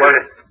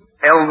 was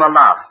Elmer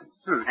Larson.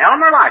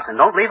 Elmer Larson.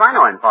 Don't believe I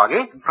know him,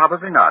 Foggy.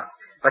 Probably not.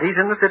 But he's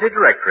in the city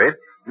directory.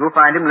 You'll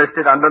find him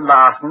listed under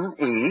Larson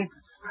E.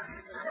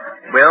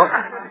 Well,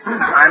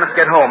 I must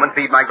get home and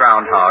feed my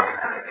groundhog.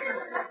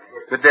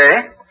 Good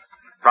day.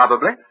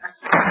 Probably.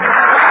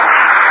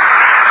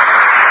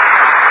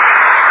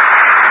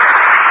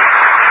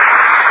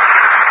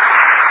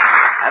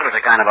 That was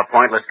a kind of a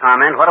pointless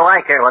comment. What do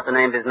I care what the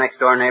name of his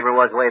next-door neighbor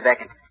was way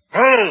back in...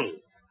 Hey,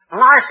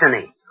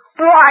 larceny.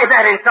 Why,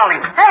 that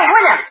insulting... Hey,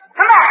 Williams!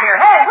 Come back here!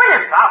 Hey,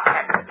 Williams!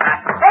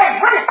 Hey,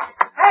 Williams!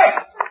 Hey!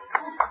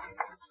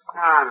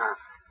 Oh, no.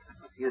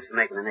 What's the use of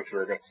making an issue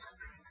of this?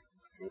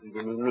 Maybe he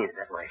didn't even mean it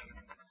that way.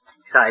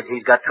 Besides,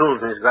 he's got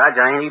tools in his garage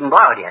I ain't even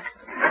borrowed yet.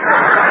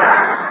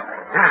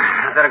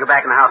 I better go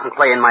back in the house and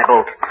play in my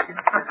boat.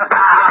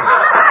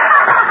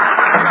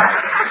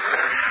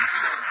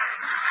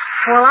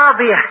 Well, I'll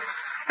be a...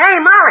 Hey,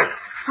 Molly!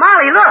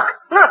 Molly, look!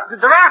 Look,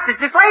 the raft is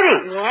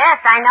deflating.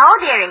 Yes, I know,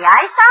 dearie.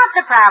 I solved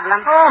the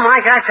problem. Oh,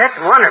 my gosh, that's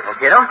wonderful,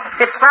 kiddo.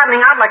 It's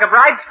flattening out like a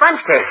bride's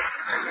sponge cake.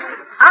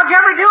 How'd you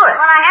ever do it?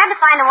 Well, I had to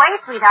find a way,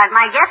 sweetheart.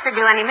 My guests are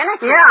due any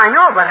minute. Yeah, I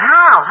know, but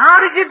how? How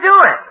did you do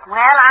it?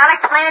 Well, I'll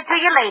explain it to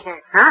you later.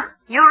 Huh?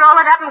 You roll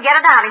it up and get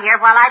it out of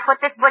here while I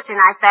put this butcher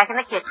knife back in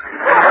the kitchen.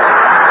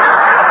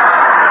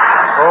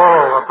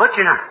 Oh, a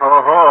butcher knife. Oh,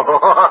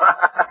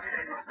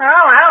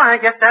 well, I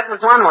guess that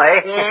was one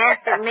way.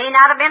 Yes, it may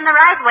not have been the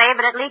right way,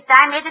 but at least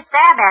I made a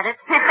stab at it.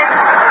 Come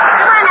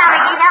on now,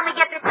 McGee, help me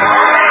get this...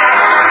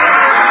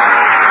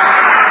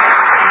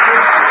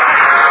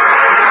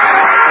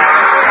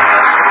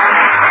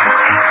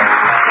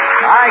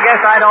 I guess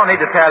I don't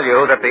need to tell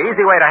you that the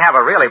easy way to have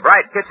a really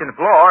bright kitchen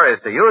floor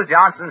is to use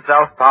Johnson's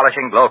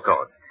self-polishing Glow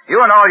Coat. You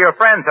and all your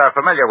friends are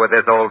familiar with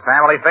this old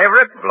family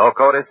favorite. Glow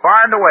Coat is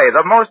far and away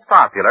the most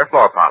popular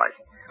floor polish.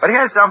 But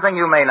here's something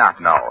you may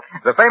not know.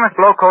 The famous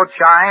Glow Coat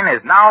shine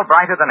is now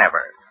brighter than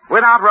ever.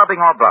 Without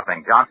rubbing or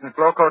buffing, Johnson's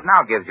Glow Coat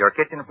now gives your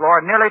kitchen floor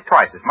nearly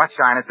twice as much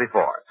shine as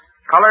before.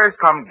 Colors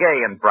come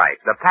gay and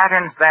bright. The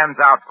pattern stands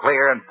out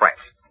clear and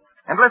fresh.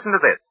 And listen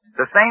to this.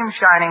 The same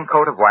shining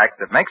coat of wax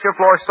that makes your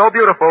floor so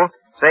beautiful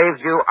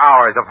saves you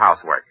hours of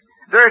housework.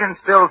 Dirt and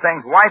spilled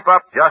things wipe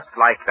up just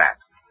like that.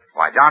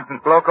 Why,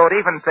 Johnson's Glow Coat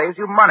even saves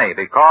you money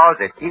because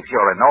it keeps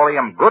your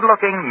linoleum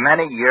good-looking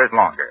many years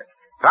longer.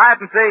 Try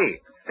it and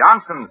see.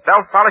 Johnson's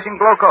self-polishing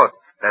Glow Coat.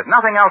 There's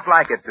nothing else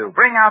like it to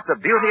bring out the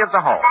beauty of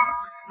the home.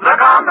 Look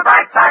on the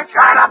bright side,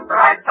 shine up the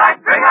right side,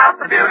 bring out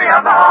the beauty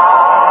of the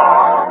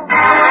home.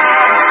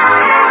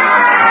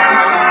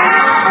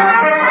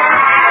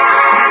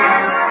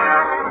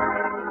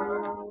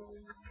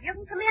 You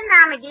can come in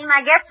now, McGee.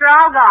 My guests are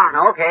all gone.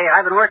 Okay,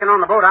 I've been working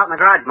on the boat out in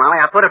the garage,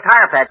 Molly. I put a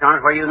tire patch on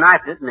it where you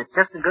knifed it, and it's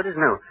just as good as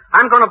new.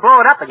 I'm going to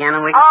blow it up again,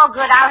 and we... Oh,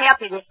 good. I'll help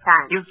you this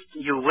time.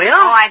 You will?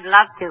 Oh, I'd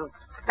love to.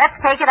 Let's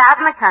take it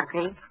out in the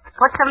country,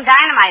 put some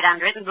dynamite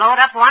under it, and blow it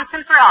up once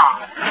and for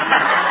all.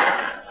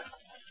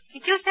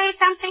 Did you say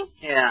something?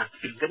 Yeah.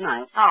 Good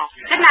night. Oh,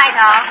 good night,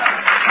 all.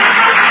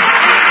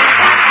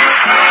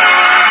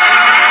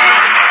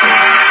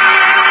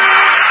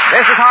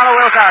 This is Harlow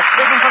Wilcox,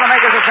 speaking for the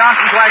makers of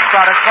Johnson's Wax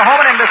Products for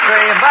Home and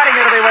Industry, inviting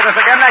you to be with us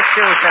again next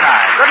Tuesday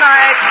night. Good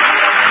night.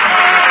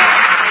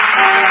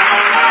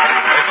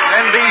 This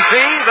is NBC,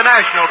 the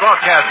National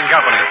Broadcasting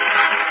Company.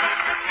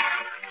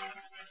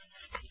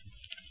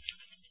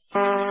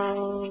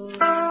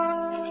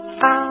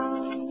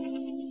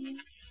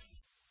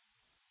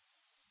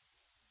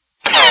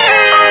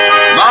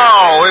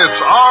 Now it's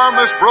Our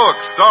Miss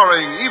Brooks,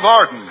 starring Eve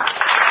Arden.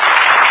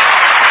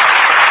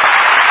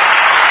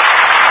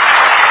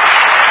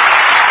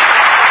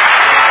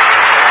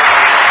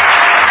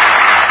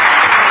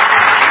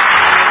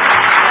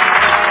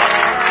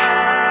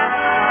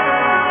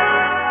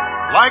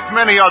 Like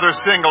many other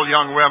single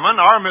young women,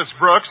 our Miss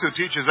Brooks, who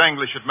teaches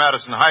English at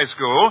Madison High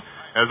School,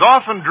 has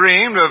often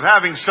dreamed of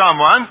having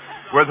someone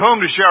with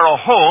whom to share a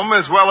home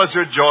as well as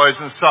her joys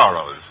and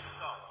sorrows.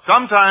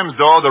 Sometimes,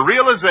 though, the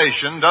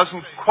realization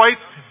doesn't quite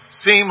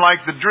seem like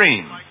the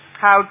dream.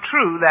 How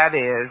true that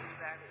is.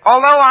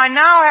 Although I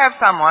now have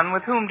someone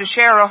with whom to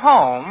share a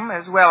home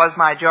as well as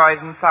my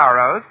joys and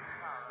sorrows,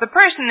 the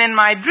person in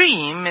my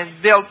dream is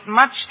built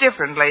much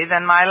differently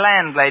than my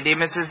landlady,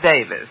 Mrs.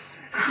 Davis.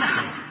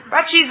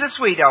 But she's a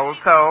sweet old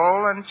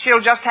soul, and she'll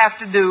just have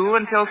to do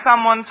until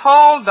someone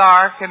tall,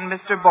 dark, and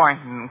Mr.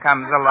 Boynton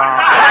comes along.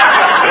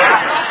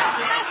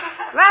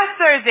 Last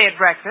Thursday at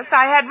breakfast,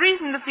 I had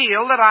reason to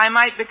feel that I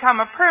might become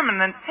a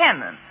permanent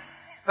tenant.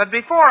 But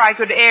before I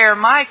could air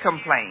my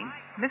complaints,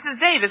 Mrs.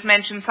 Davis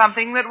mentioned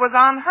something that was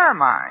on her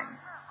mind.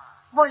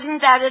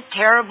 Wasn't that a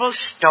terrible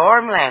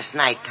storm last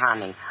night,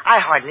 Connie? I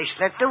hardly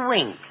slept a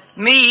wink.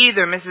 Me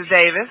either, Mrs.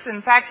 Davis.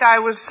 In fact, I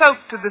was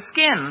soaked to the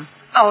skin.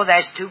 Oh,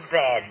 that's too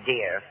bad,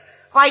 dear.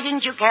 Why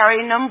didn't you carry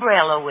an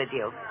umbrella with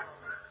you?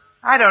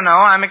 I don't know.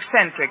 I'm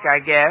eccentric, I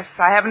guess.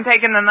 I haven't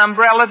taken an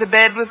umbrella to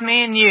bed with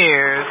me in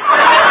years.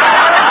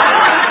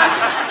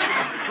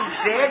 To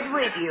bed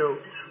with you?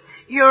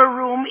 Your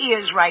room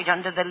is right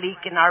under the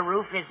leak in our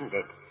roof, isn't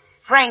it?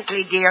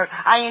 Frankly, dear,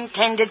 I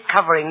intended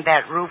covering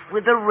that roof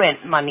with the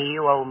rent money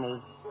you owe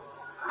me.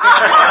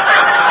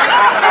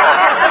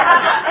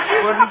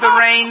 Wouldn't the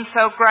rain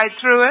soak right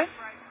through it?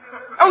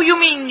 Oh, you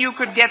mean you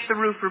could get the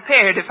roof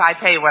repaired if I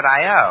pay what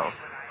I owe?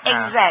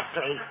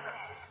 Exactly.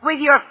 With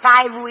your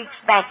 5 weeks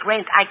back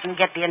rent, I can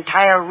get the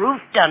entire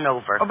roof done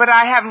over. Oh, but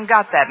I haven't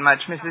got that much,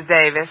 Mrs.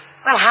 Davis.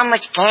 Well, how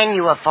much can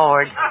you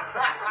afford?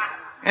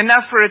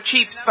 Enough for a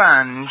cheap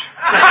sponge.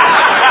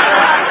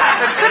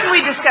 But couldn't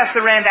we discuss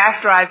the rent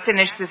after I've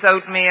finished this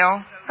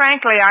oatmeal?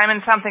 Frankly, I'm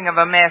in something of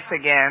a mess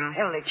again.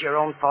 Well, it's your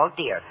own fault,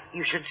 dear.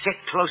 You should sit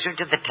closer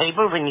to the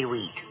table when you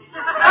eat.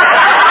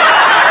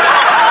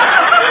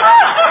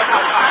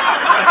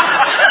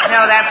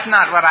 No, that's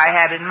not what I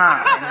had in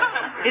mind.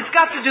 It's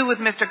got to do with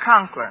Mr.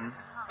 Conklin.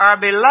 Our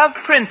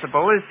beloved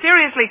principal is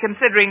seriously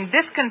considering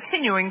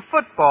discontinuing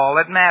football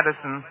at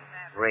Madison.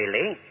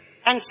 Really?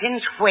 And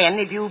since when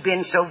have you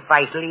been so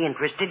vitally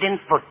interested in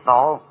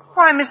football?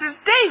 Why, Mrs.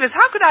 Davis,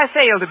 how could I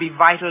fail to be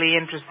vitally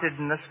interested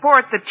in a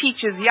sport that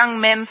teaches young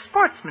men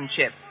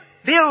sportsmanship,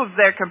 builds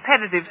their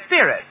competitive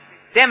spirit,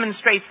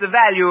 demonstrates the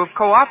value of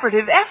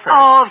cooperative effort?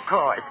 Oh, of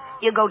course.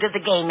 You go to the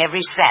game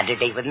every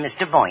Saturday with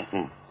Mr.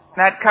 Boynton.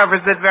 That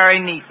covers it very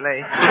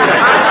neatly.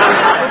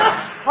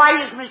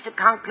 Why is Mr.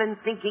 Conklin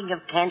thinking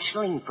of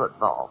canceling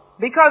football?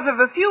 Because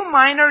of a few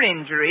minor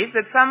injuries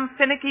that some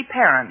finicky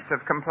parents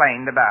have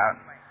complained about.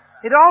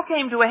 It all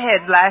came to a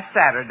head last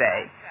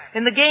Saturday.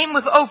 In the game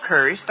with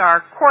Oakhurst,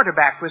 our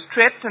quarterback was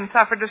tripped and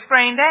suffered a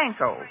sprained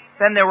ankle.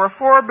 Then there were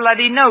 4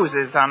 bloody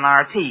noses on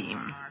our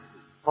team.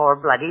 4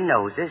 bloody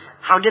noses?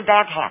 How did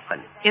that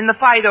happen? In the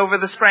fight over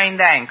the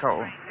sprained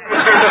ankle.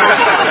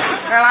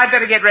 Well, I'd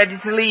better get ready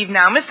to leave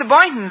now. Mr.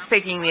 Boynton's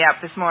picking me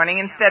up this morning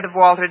instead of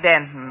Walter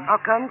Denton. How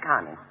come,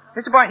 Connie?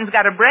 Mr. Boynton's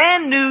got a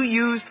brand new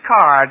used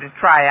car to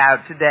try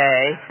out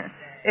today.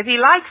 If he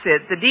likes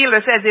it, the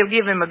dealer says he'll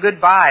give him a good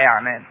buy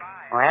on it.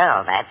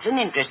 Well, that's an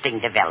interesting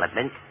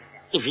development.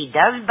 If he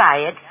does buy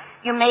it,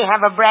 you may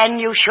have a brand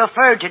new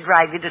chauffeur to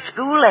drive you to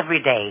school every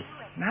day.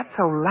 Not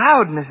so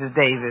loud, Mrs.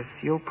 Davis.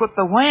 You'll put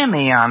the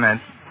whammy on it.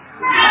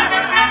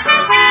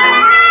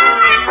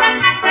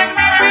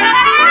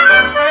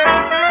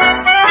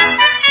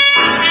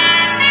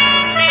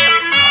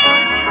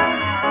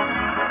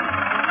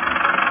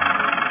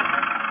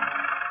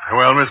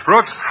 Well, Miss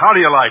Brooks, how do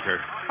you like her?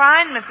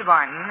 Fine, Mr.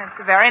 Boynton. It's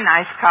a very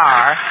nice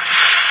car.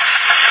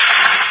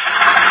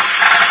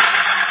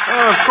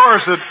 Well, of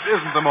course, it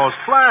isn't the most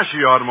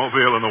flashy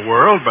automobile in the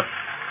world, but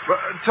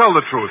tell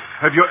the truth.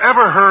 Have you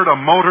ever heard a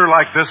motor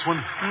like this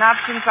one? Not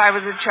since I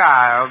was a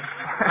child.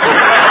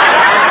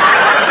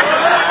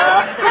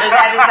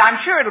 That is, I'm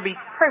sure it'll be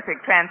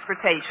perfect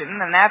transportation,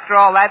 and after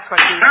all, that's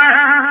what you...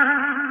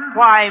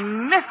 Why,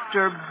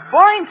 Mr.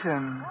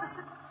 Boynton.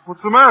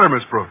 What's the matter,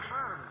 Miss Brooks?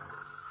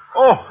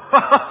 Oh,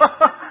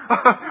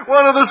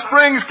 one of the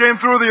springs came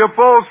through the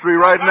upholstery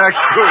right next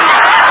to it.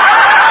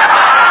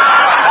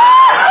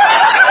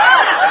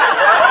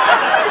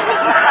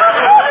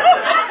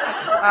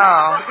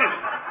 Oh.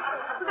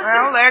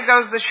 Well, there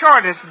goes the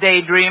shortest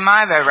daydream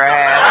I've ever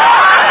had.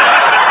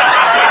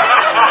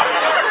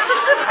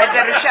 I'd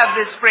better shove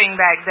this spring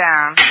back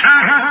down.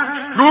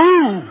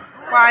 Ooh!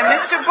 Why,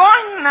 Mr.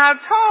 Boynton, how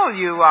tall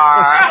you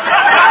are.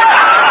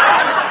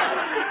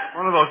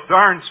 One of those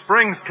darn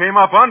springs came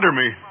up under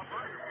me.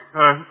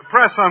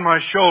 Press on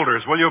my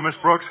shoulders, will you, Miss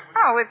Brooks?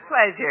 Oh, with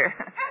pleasure.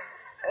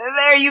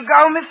 There you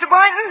go, Mr.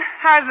 Boynton.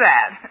 How's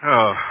that?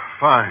 Oh,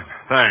 fine.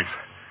 Thanks.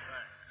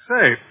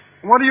 Say,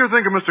 what do you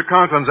think of Mr.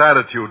 Conklin's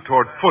attitude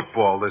toward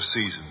football this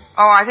season?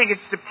 Oh, I think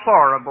it's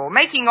deplorable.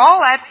 Making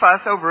all that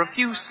fuss over a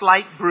few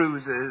slight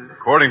bruises.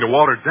 According to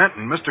Walter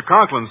Denton, Mr.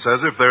 Conklin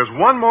says if there's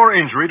one more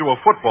injury to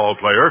a football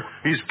player,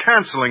 he's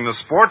canceling the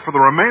sport for the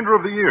remainder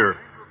of the year.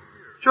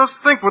 Just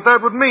think what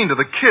that would mean to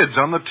the kids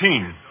on the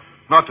team.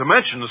 Not to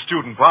mention the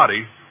student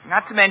body.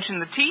 Not to mention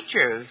the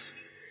teachers.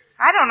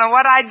 I don't know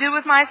what I'd do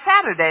with my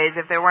Saturdays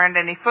if there weren't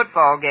any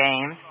football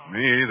games.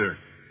 Me either.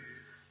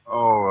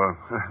 Oh,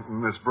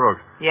 Miss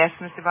Brooks. Yes,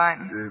 Mr.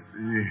 Boynton?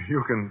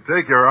 You can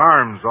take your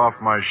arms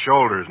off my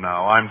shoulders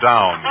now. I'm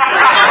down.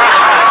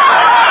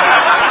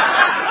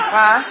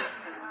 What?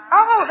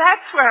 Oh,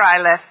 that's where I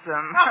left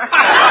them.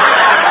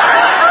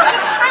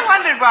 I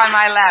wondered why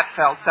my lap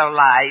felt so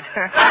light.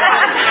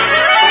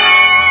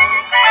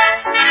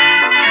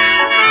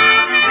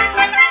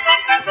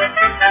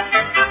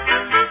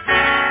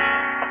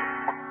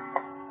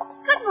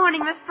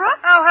 morning, Miss Brooks.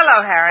 Oh,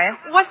 hello, Harriet.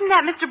 Wasn't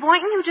that Mr.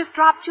 Boynton who just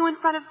dropped you in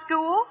front of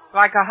school?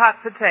 Like a hot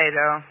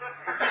potato.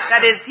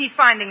 That is, he's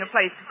finding a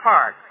place to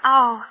park.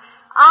 Oh,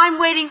 I'm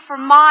waiting for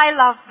my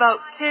love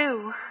boat,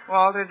 too.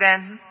 Walter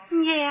Denton?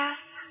 Yes.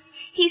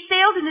 He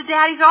sailed into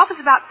Daddy's office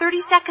about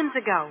 30 seconds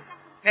ago.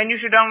 Then you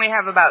should only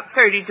have about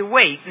 30 to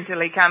wait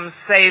until he comes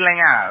sailing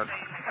out.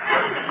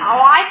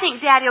 Oh, I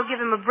think Daddy'll give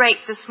him a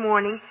break this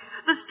morning.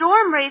 The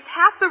storm raised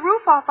half the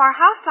roof off our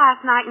house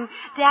last night, and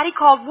Daddy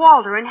called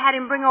Walter and had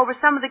him bring over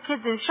some of the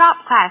kids in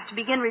shop class to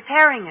begin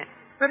repairing it.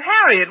 But,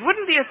 Harriet,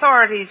 wouldn't the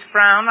authorities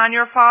frown on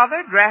your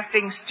father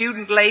drafting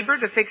student labor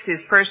to fix his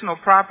personal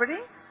property?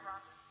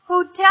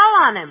 Who'd tell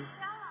on him?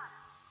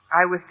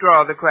 I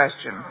withdraw the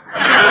question.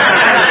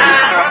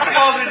 What's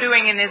Walter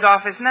doing in his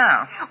office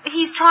now?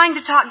 He's trying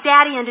to talk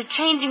Daddy into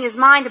changing his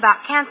mind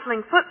about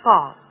canceling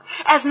football.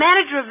 As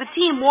manager of the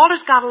team,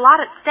 Walter's got a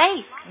lot at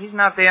stake. He's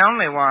not the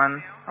only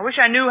one. I wish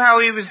I knew how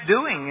he was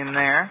doing in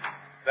there.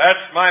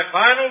 That's my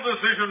final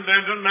decision,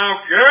 Denton. Now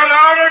get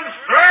out and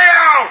stay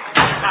out!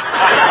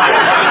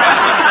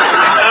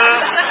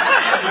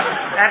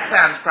 That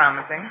sounds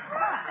promising.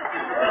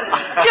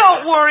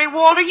 Don't worry,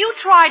 Walter. You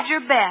tried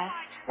your best.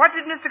 What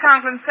did Mr.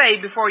 Conklin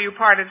say before you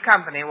parted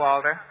company,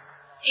 Walter?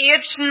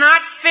 It's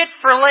not fit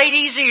for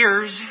ladies'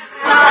 ears.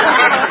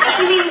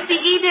 You mean the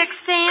edict,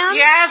 Sam?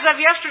 Yeah, as of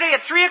yesterday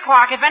at 3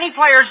 o'clock, if any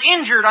player's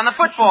injured on the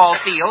football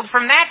field,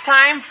 from that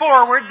time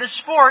forward, the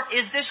sport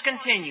is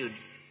discontinued.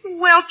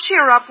 Well,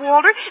 cheer up,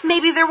 Walter.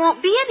 Maybe there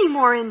won't be any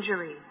more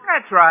injuries.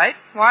 That's right.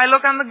 Why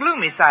look on the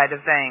gloomy side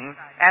of things?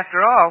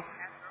 After all,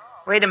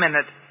 wait a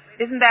minute.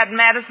 Isn't that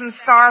Madison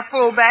star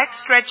fullback,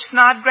 Stretch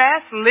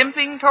Snodgrass,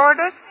 limping toward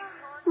us?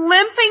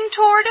 Limping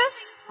toward us?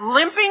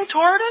 Limping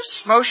toward us?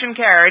 Motion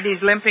carried,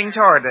 he's limping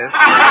toward us.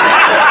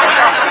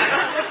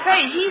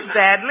 Say, he's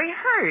badly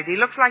hurt. He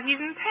looks like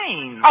he's in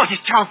pain. Oh,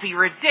 just don't be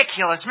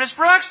ridiculous, Miss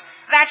Brooks.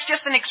 That's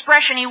just an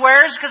expression he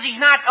wears because he's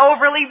not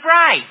overly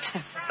bright.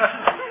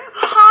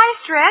 Hi,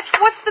 Stretch.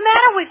 What's the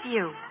matter with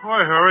you?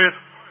 Hi, Harriet.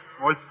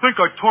 I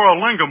think I tore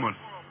a ligament.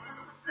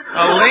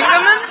 A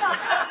ligament?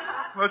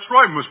 That's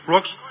right, Miss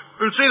Brooks.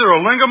 It's either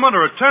a ligament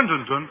or a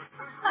tendon. Tendon.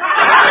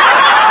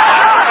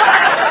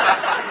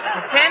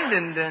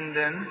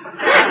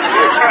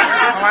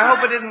 Oh, I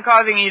hope it isn't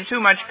causing you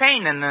too much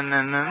pain. Hey,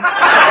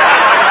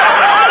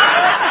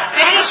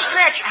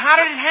 Stretch, how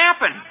did it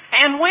happen?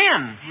 And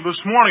when?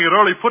 This morning at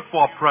early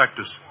football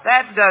practice.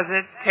 That does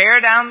it.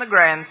 Tear down the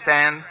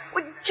grandstand.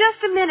 Well,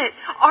 just a minute.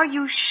 Are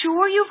you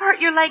sure you've hurt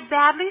your leg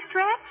badly,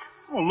 Stretch?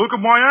 Oh, look at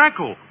my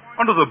ankle.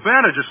 Under the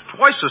bandage, it's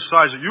twice the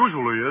size it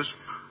usually is.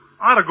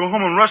 I ought to go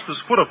home and rest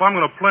this foot if I'm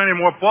going to play any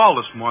more ball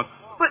this month.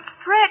 But,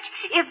 Stretch,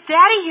 if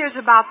Daddy hears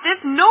about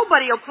this,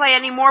 nobody will play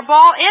any more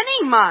ball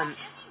any month.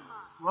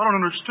 I don't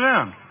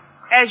understand.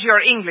 As your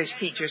English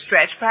teacher,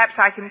 Stretch, perhaps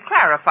I can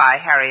clarify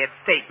Harriet's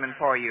statement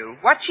for you.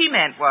 What she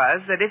meant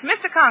was that if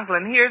Mr.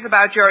 Conklin hears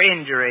about your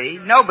injury,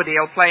 nobody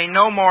will play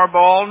no more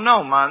ball,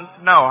 no month,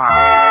 no how.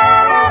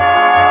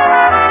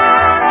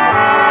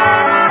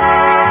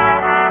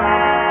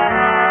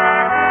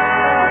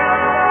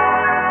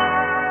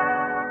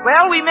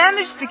 Well, we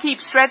managed to keep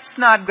Stretch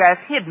Snodgrass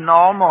hidden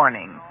all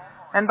morning.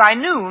 And by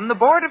noon, the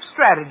Board of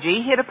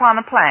Strategy hit upon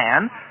a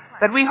plan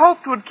that we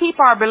hoped would keep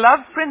our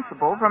beloved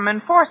principal from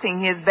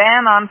enforcing his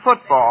ban on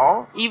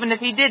football, even if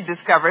he did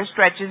discover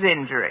Stretch's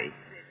injury.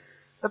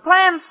 The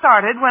plan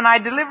started when I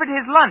delivered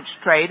his lunch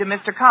tray to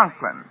Mr.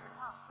 Conklin.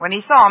 When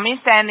he saw me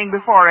standing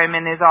before him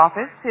in his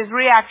office, his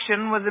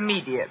reaction was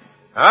immediate.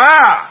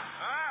 Ah!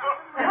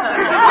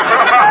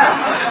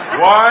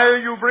 Why are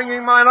you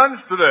bringing my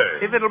lunch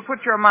today? If it'll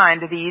put your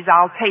mind at ease,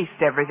 I'll taste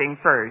everything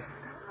first.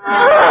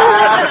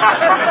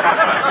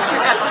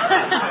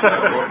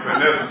 Won't be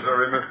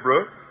necessary, Miss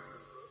Brooks.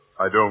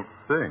 I don't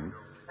think.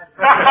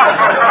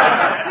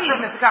 Please,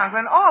 Mr.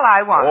 Conklin, all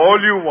I want... All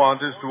you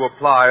want is to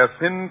apply a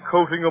thin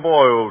coating of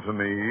oil to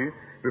me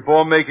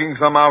before making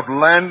some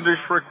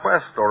outlandish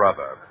request or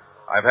other.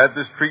 I've had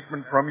this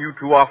treatment from you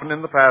too often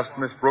in the past,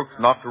 Miss Brooks,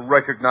 not to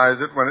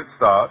recognize it when it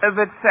starts.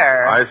 But,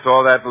 sir... I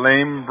saw that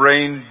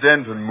lame-brained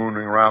Denton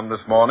mooning around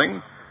this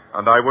morning,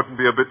 and I wouldn't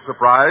be a bit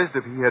surprised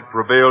if he had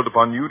prevailed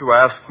upon you to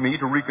ask me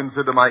to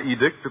reconsider my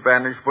edict to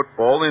banish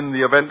football in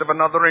the event of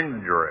another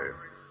injury.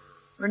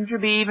 Wouldn't you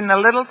be even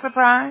a little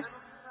surprised?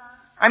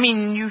 I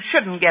mean, you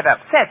shouldn't get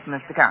upset,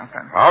 Mr.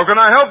 Conklin. How can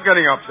I help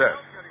getting upset?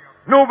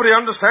 Nobody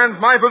understands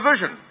my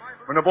position.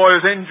 When a boy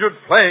is injured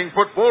playing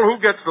football, who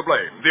gets the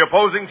blame? The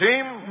opposing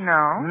team?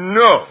 No.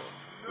 No.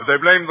 Do they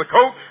blame the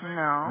coach?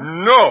 No.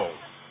 No.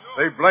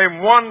 They blame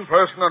one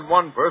person and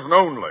one person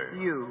only.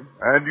 You.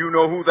 And you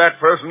know who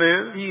that person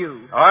is?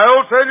 You.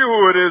 I'll tell you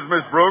who it is,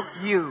 Miss Brooks.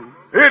 You.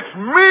 It's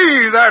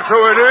me, that's who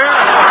it is.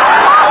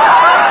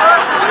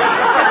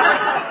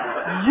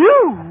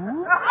 You?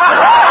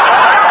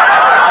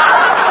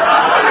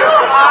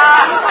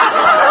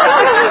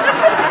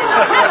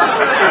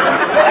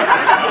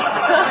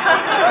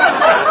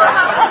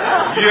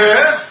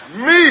 Yes,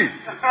 me.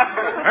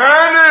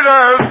 And it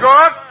has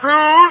got to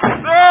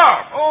stop.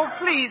 Oh,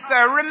 please,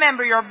 sir,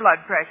 remember your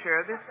blood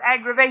pressure. This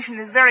aggravation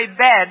is very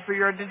bad for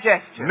your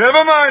digestion.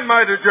 Never mind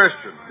my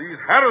digestion. These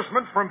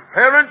harassments from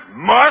parents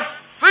must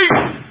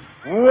cease.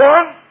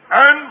 One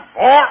and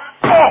for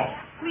all.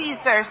 Please,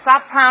 sir,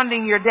 stop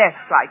pounding your desk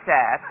like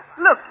that.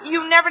 Look,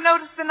 you never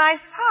noticed the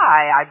nice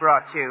pie I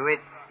brought you.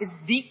 It's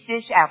deep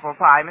dish apple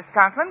pie, Miss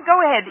Conklin.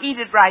 Go ahead, eat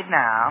it right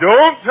now.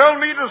 Don't tell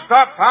me to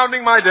stop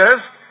pounding my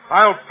desk.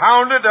 I'll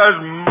pound it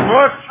as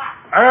much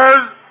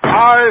as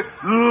I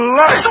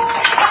like.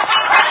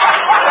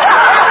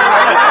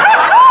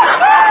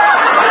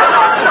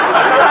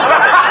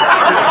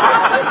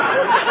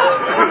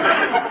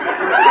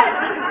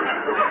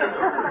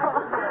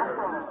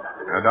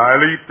 And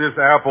I'll eat this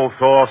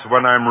applesauce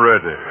when I'm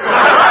ready.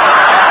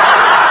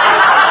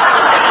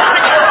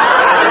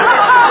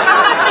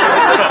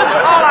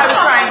 All I was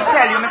trying to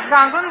tell you, Miss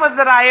Conklin, was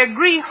that I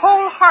agree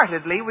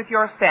wholeheartedly with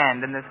your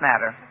stand in this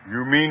matter.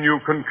 You mean you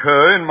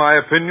concur in my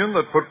opinion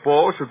that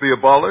football should be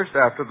abolished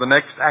after the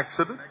next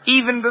accident?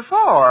 Even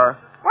before.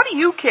 What do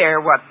you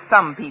care what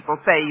some people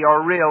say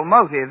your real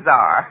motives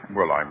are?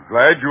 Well, I'm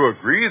glad you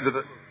agree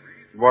that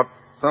what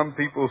some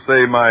people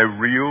say my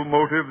real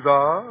motives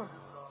are.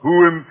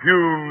 Who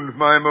impugns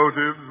my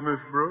motives, Miss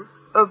Brooks?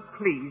 Oh,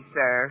 please,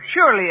 sir.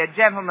 Surely a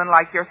gentleman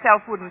like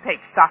yourself wouldn't take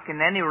stock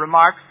in any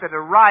remarks that a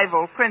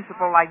rival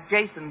principal like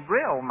Jason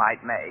Brill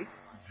might make.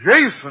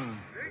 Jason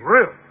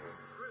Brill?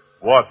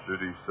 What did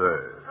he say?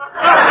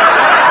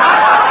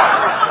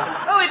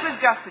 Oh, it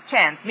was just a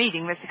chance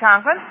meeting, Mr.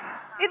 Conklin.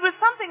 It was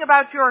something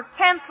about your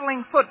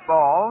canceling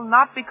football,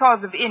 not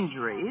because of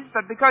injuries,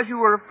 but because you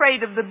were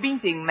afraid of the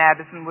beating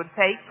Madison would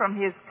take from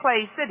his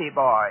Clay City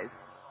boys.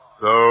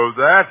 So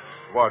that's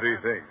what he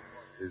thinks.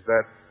 Is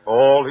that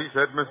all he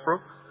said, Miss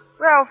Brooks?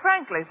 Well,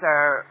 frankly,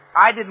 sir,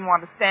 I didn't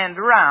want to stand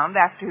around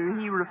after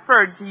he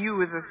referred to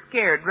you as a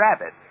scared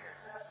rabbit.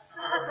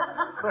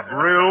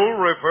 Brill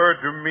referred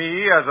to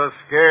me as a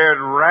scared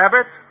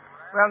rabbit?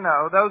 Well,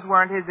 no, those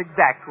weren't his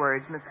exact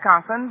words, Miss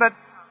Conklin, but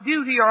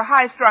due to your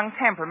high-strung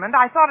temperament,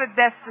 I thought it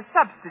best to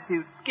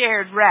substitute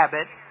scared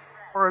rabbit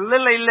for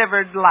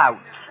lily-livered lout.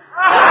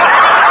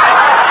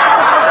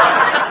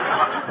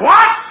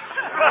 What?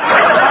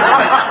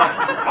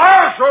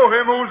 I'll show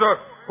him who's a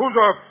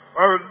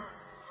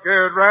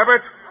scared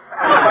rabbit.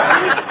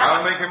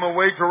 I'll make him a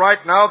wager right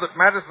now that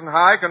Madison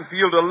High can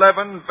field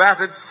 11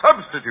 batted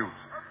substitutes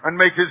and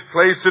make his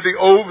Clay City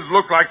Oves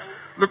look like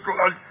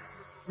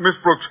Miss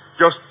Brooks.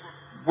 Just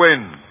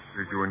when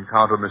did you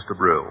encounter Mr.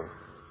 Brill?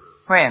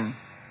 When?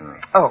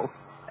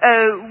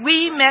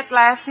 We met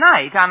last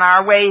night on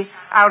our way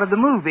out of the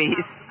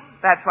movies.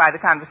 That's why the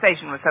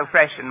conversation was so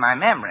fresh in my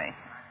memory.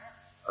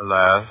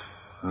 Last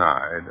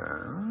night,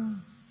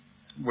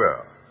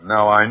 Well,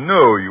 now I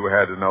know you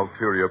had an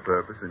ulterior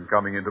purpose in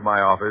coming into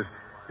my office.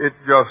 It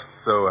just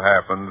so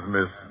happens,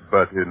 Miss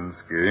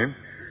Buttinsky,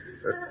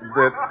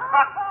 that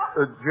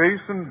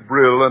Jason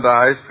Brill and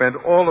I spent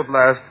all of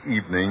last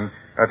evening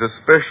at a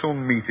special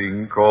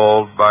meeting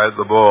called by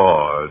the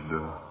board.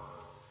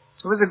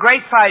 It was a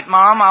great fight,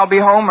 Mom. I'll be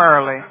home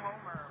early.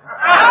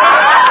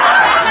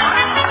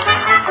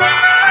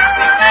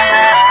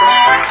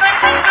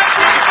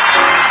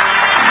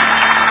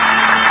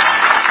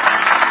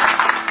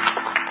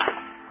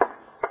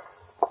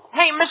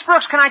 Hey, Miss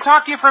Brooks, can I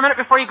talk to you for a minute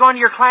before you go into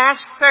your class?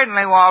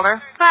 Certainly,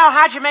 Walter. Well,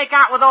 how'd you make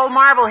out with old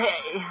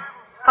Marblehead?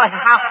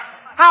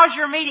 How's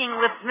your meeting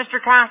with Mr.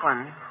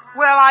 Conklin?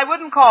 Well, I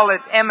wouldn't call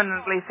it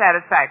eminently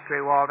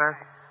satisfactory, Walter.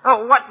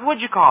 Oh, what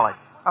would you call it?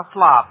 A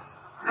flop.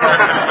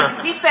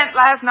 He spent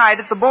last night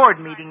at the board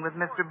meeting with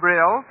Mr.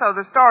 Brill, so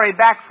the story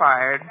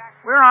backfired.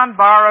 We're on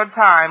borrowed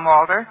time,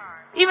 Walter.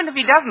 Even if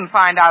he doesn't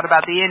find out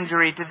about the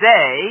injury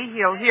today,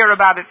 he'll hear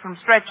about it from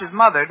Stretch's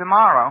mother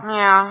tomorrow.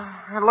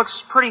 Yeah, it looks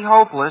pretty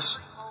hopeless.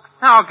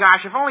 Oh,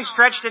 gosh, if only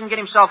Stretch didn't get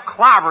himself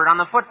clobbered on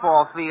the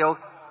football field.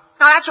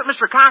 Now, that's what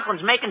Mr.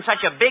 Conklin's making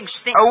such a big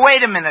stink. Oh,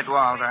 wait a minute,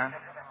 Walter.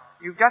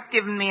 You've just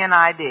given me an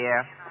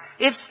idea.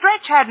 If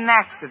Stretch had an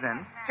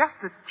accident, just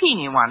a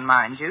teeny one,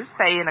 mind you,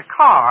 say in a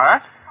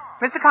car,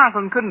 Mr.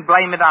 Conklin couldn't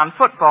blame it on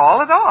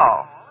football at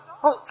all.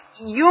 Oh,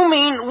 you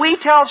mean we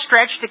tell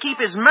Stretch to keep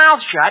his mouth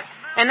shut,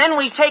 and then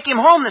we take him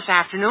home this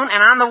afternoon,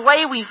 and on the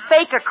way we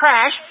fake a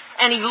crash,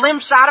 and he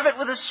limps out of it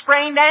with a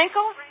sprained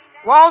ankle?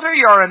 Walter,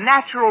 you're a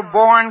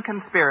natural-born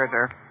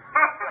conspirator.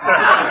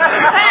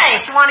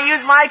 Thanks. You want to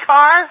use my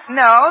car?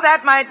 No,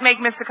 that might make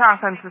Mr.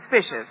 Conklin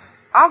suspicious.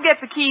 I'll get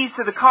the keys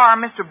to the car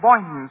Mr.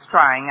 Boynton's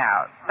trying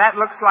out. That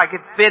looks like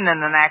it's been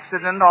in an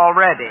accident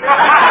already. Of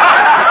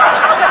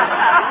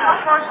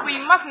course, we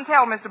mustn't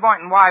tell Mr.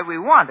 Boynton why we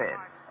want it.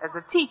 As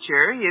a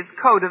teacher, his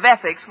code of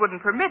ethics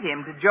wouldn't permit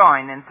him to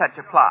join in such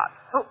a plot.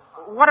 Oh,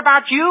 what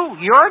about you?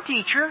 You're a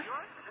teacher.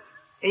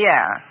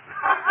 Yeah.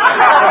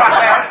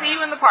 Well, see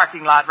you in the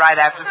parking lot right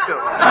after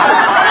school.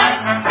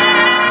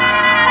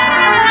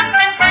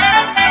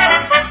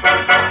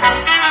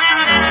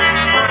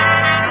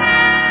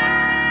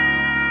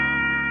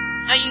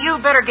 You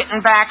better get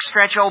in back,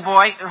 Stretch, old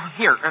boy.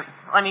 Here,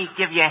 Let me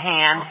give you a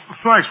hand.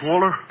 Thanks,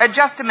 Walter.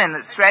 Just a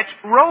minute, Stretch.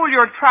 Roll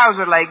your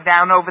trouser leg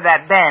down over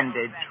that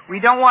bandage. We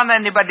don't want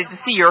anybody to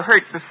see you're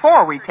hurt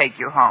before we take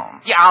you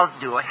home. Yeah, I'll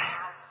do it.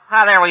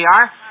 Ah, there we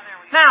are.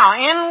 Now,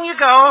 in you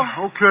go.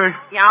 Okay.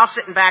 Yeah, I'll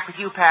sit in back with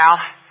you, pal.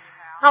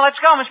 Now, let's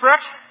go, Miss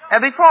Brooks.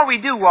 Before we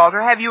do,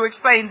 Walter, have you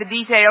explained the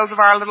details of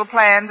our little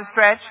plan to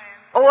Stretch?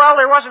 Oh, well,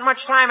 there wasn't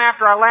much time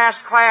after our last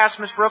class,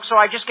 Miss Brooks, so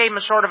I just gave him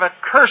a sort of a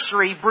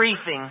cursory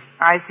briefing.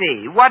 I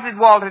see. What did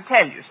Walter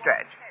tell you,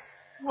 Stretch?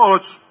 Well,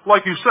 it's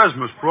like he says,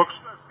 Miss Brooks.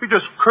 He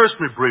just cursed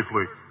me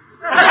briefly.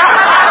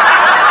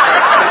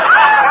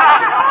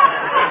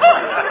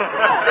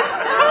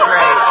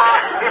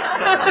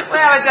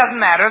 Well, it doesn't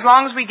matter, as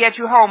long as we get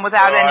you home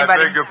without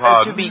anybody I beg your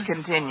pardon. to be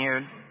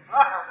continued.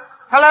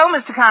 Hello,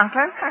 Mr.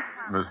 Conklin.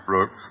 Miss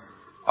Brooks,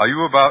 are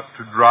you about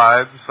to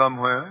drive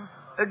somewhere?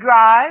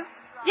 Drive?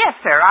 Yes,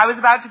 sir. I was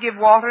about to give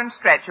Walter and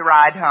Stretch a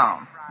ride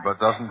home. But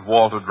doesn't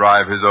Walter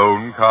drive his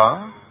own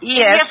car?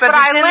 Yes, but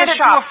I it's in lent the it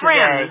to shop a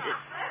friend. today.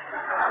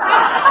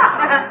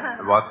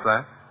 What's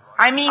that?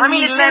 I mean,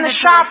 he it's in lent the it to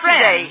shop a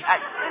friend. today.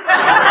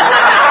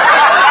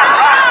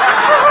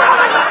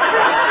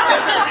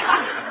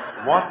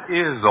 What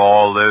is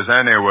all this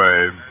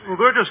anyway? Well,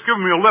 they're just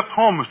giving me a lift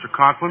home, Mr.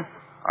 Conklin.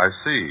 I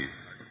see.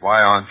 Why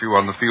aren't you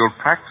on the field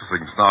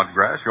practicing,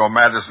 Snodgrass? You're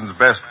Madison's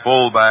best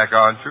fullback,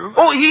 aren't you?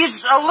 Oh, he's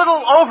a little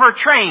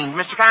overtrained,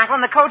 Mr.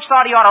 Conklin. The coach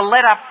thought he ought to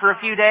let up for a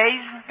few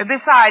days.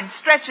 Besides,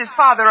 Stretch's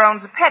father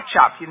owns a pet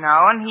shop, you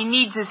know, and he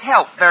needs his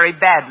help very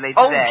badly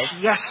today.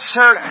 Oh, yes,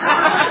 sir.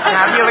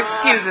 Now, you'll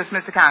excuse us,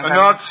 Mr. Conklin.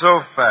 Not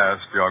so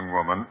fast, young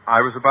woman. I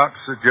was about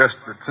to suggest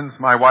that since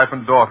my wife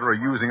and daughter are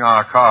using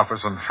our car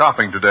for some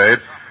shopping today,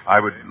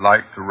 I would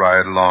like to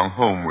ride along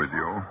home with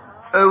you.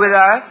 With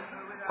us?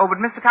 Oh, but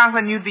Mr.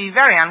 Conklin, you'd be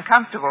very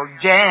uncomfortable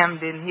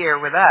jammed in here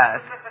with us.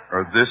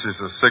 This is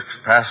a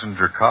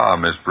 6-passenger car,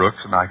 Miss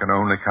Brooks, and I can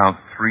only count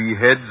 3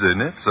 heads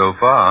in it so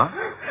far.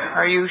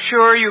 Are you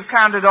sure you've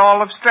counted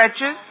all of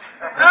Stretch's?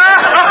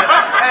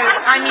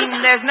 I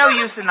mean, there's no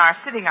use in our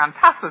sitting on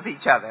top of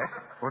each other.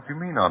 What do you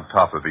mean on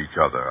top of each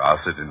other?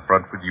 I'll sit in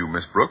front with you,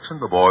 Miss Brooks,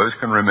 and the boys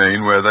can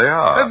remain where they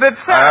are. But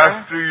sir...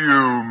 After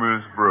you,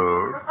 Miss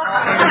Brooks.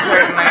 They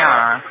certainly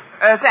are.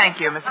 Thank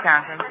you, Mr.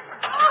 Conklin.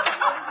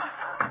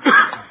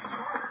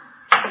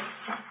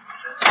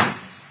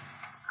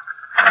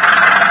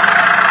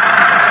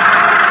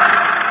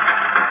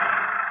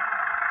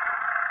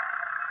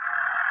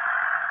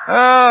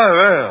 Ah,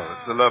 well,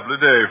 it's a lovely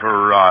day for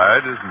a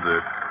ride, isn't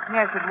it?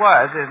 Yes, it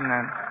was, isn't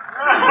it?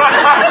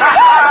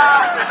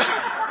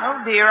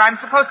 Oh, dear, I'm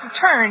supposed to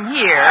turn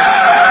here.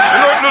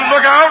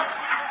 Look out!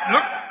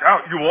 Look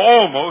out! You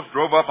almost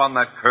drove up on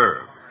that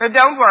curve.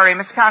 Don't worry,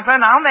 Mr.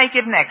 Conklin. I'll make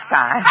it next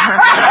time.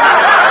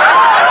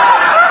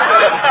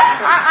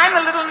 I'm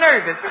a little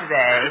nervous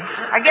today.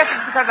 I guess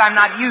it's because I'm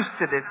not used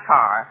to this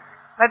car.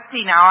 Let's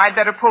see now. I'd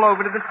better pull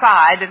over to the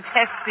side and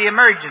test the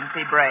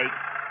emergency brake.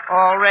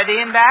 All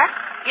ready and back?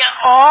 Yeah,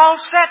 all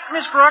set,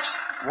 Miss Brooks.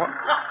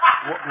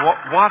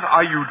 What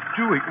are you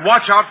doing?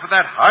 Watch out for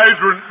that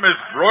hydrant, Miss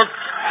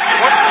Brooks.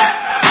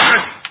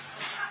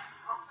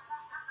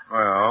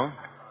 Well,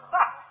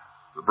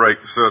 the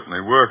brakes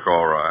certainly work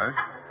all right.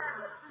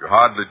 You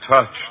hardly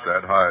touched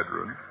that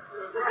hydrant.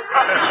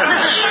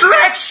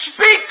 Stretch,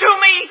 speak to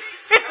me.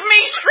 It's me,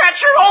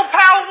 Stretch, your old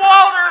pal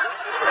Walter.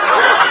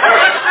 Are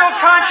you still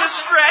conscious,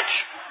 Stretch?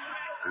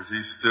 Is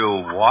he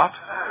still what?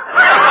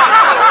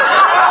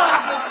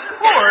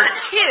 Poor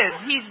kid.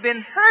 He's been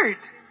hurt.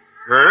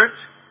 Hurt?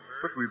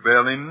 But we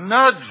barely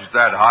nudged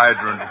that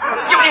hydrant.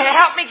 You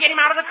help me get him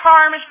out of the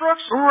car, Miss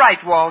Brooks?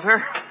 Right,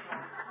 Walter.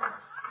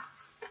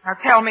 Now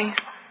tell me,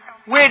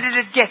 where did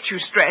it get you,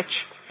 Stretch?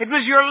 It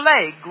was your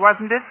leg,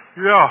 wasn't it?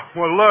 Yeah,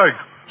 my leg.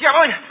 Yeah,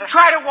 well,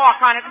 try to walk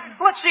on it.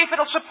 Let's see if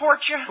it'll support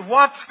you.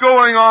 What's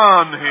going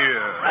on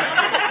here?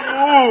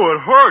 Oh,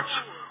 it hurts.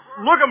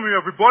 Look at me,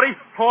 everybody.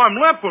 Oh, I'm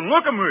limping.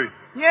 Look at me.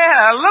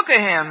 Yeah, look at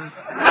him.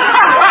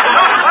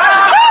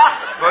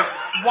 But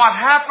what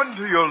happened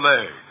to your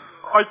leg?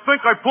 I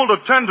think I pulled a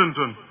tendon.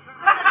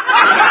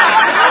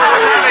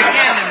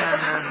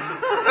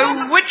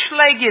 Which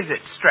leg is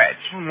it, Stretch?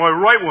 My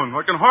right one.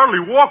 I can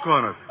hardly walk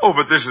on it. Oh,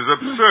 but this is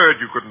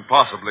absurd. You couldn't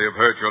possibly have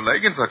hurt your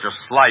leg in such a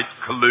slight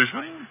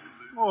collision.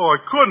 Oh, I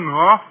couldn't,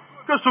 huh?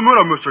 Just a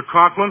minute, Mr.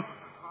 Conklin.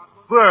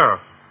 There.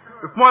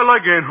 If my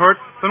leg ain't hurt,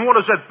 then what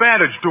is that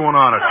bandage doing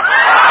on it?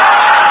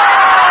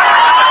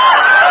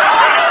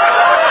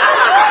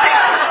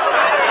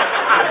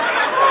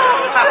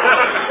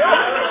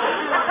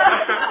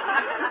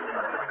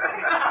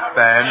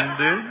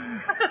 Bandage?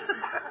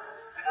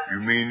 You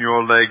mean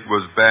your leg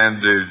was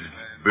bandaged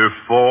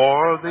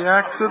before the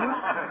accident?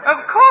 Of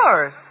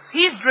course.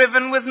 He's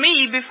driven with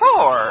me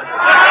before.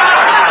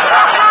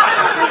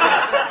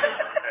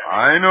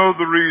 I know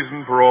the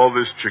reason for all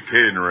this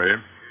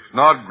chicanery.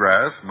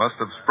 Snodgrass must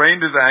have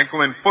sprained his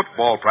ankle in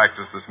football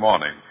practice this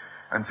morning.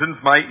 And since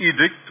my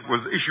edict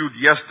was issued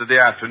yesterday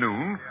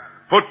afternoon,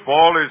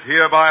 Football is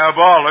hereby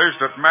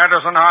abolished at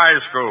Madison High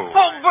School.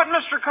 Oh, but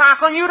Mr.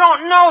 Conklin, you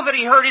don't know that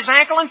he hurt his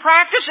ankle in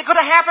practice. It could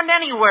have happened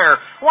anywhere.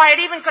 Why,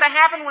 it even could have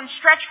happened when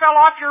Stretch fell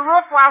off your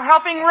roof while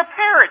helping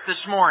repair it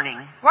this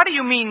morning. What do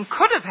you mean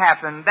could have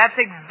happened? That's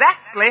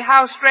exactly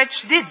how Stretch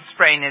did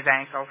sprain his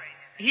ankle.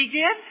 He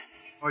did?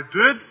 I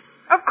did?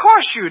 Of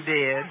course you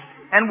did.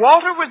 And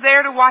Walter was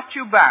there to watch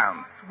you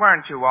bounce,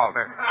 weren't you,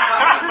 Walter?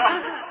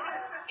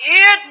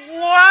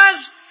 It was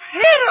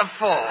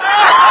pitiful.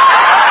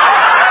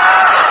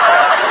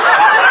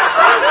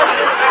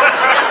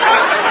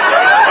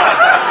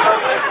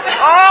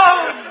 Oh,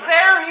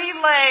 there he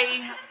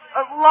lay.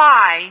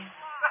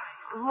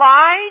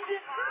 Lied?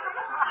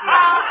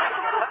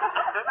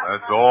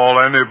 That's all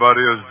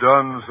anybody has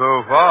done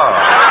so far.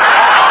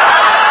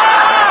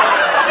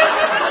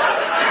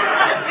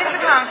 Mr.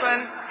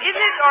 Conklin, is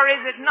it or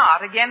is it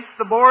not against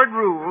the board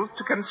rules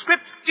to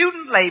conscript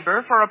student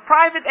labor for a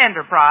private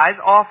enterprise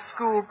off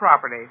school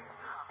property?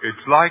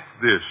 It's like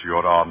this,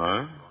 Your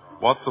Honor.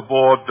 What the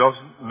board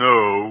doesn't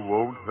know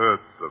won't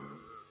hurt them.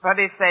 But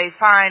if they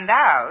find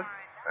out...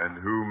 And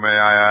who, may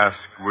I ask,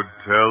 would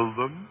tell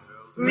them?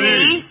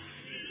 Me?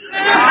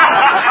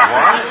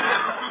 What?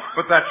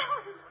 But that's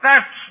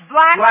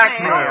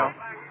blackmail.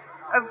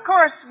 Of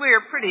course,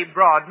 we're pretty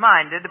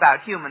broad-minded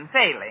about human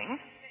failings.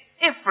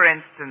 If, for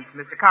instance,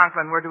 Mr.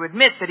 Conklin were to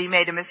admit that he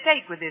made a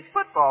mistake with his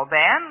football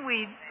ban,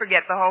 we'd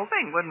forget the whole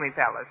thing, wouldn't we,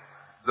 fellas?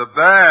 The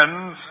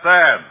ban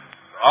stands.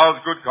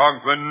 Osgood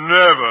Conklin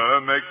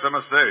never makes a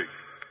mistake.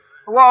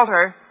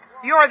 Walter,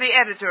 you're the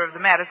editor of the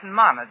Madison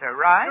Monitor,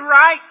 right?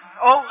 Right.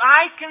 Oh,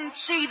 I can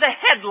see the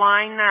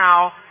headline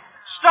now.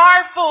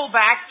 Star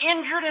fullback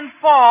injured in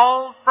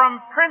fall from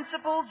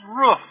principal's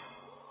roof.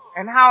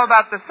 And how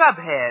about the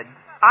subhead?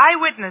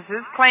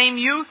 Eyewitnesses claim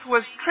youth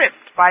was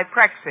tripped by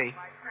Prexy.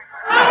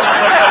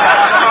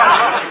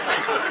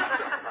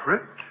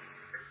 Tripped?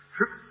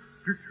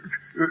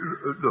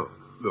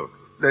 Look,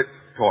 let's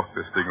talk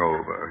this thing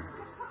over.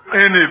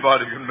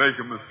 Anybody can make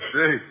a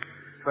mistake.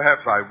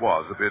 Perhaps I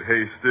was a bit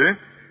hasty.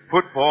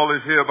 Football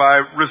is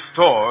hereby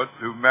restored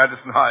to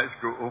Madison High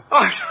School.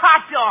 Oh,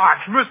 hot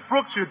dog! Miss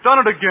Brooks, you've done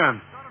it again.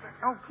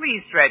 Oh,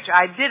 please, Stretch,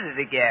 I did it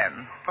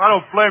again. I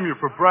don't blame you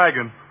for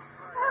bragging.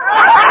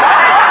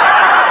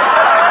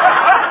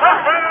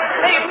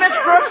 Hey, Miss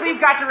Brooks,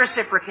 we've got to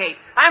reciprocate.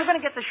 I'm going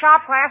to get the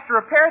shop class to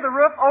repair the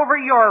roof over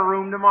your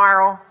room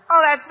tomorrow.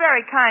 Oh, that's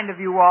very kind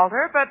of you,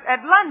 Walter, but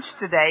at lunch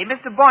today,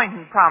 Mr.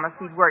 Boynton promised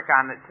he'd work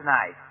on it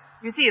tonight.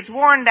 You see, it's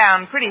worn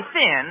down pretty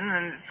thin,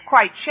 and it's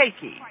quite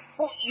shaky.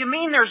 Oh, you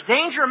mean there's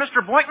danger of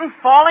Mr. Boynton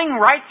falling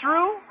right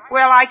through?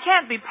 Well, I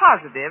can't be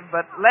positive,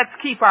 but let's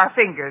keep our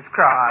fingers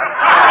crossed.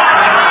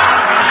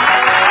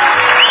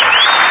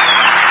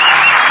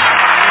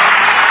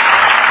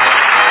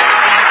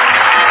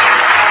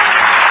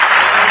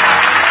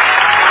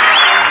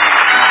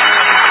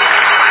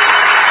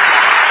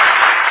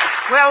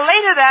 Well,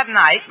 later that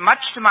night,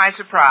 much to my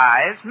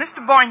surprise, Mr.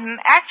 Boynton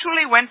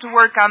actually went to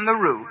work on the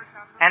roof.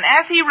 And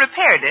as he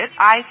repaired it,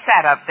 I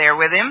sat up there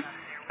with him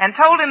and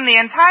told him the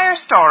entire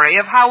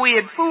story of how we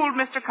had fooled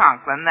Mr.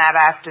 Conklin that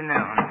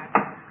afternoon.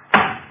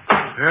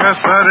 Yes,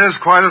 that is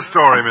quite a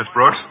story, Miss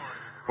Brooks.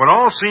 When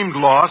all seemed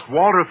lost,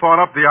 Walter thought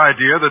up the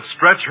idea that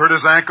Stretch hurt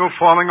his ankle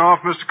falling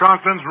off Mr.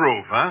 Conklin's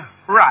roof, huh?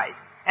 Right.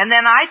 And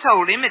then I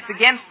told him it's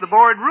against the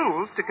board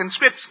rules to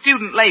conscript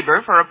student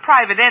labor for a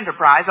private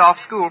enterprise off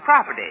school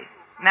property.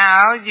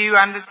 Now, do you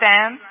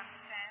understand?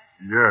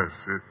 Yes,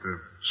 it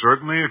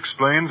certainly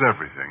explains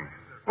everything.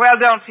 Well,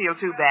 don't feel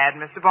too bad,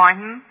 Mr.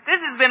 Boynton.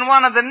 This has been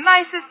one of the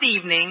nicest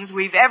evenings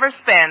we've ever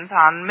spent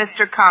on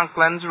Mr.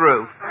 Conklin's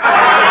roof.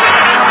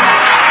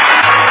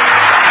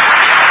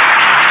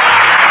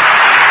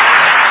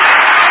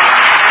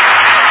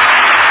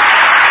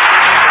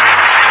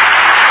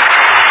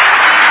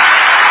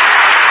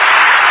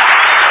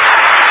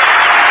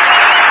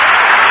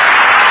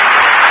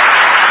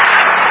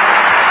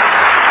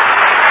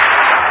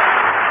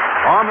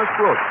 Miss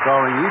Brooks,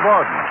 starring Eve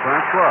Arden,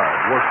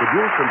 transcribed, was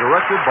produced and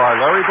directed by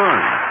Larry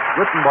Burns,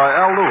 written by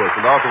Al Lewis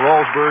and Arthur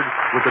Alsberg,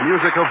 with the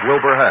music of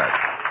Wilbur Hatch.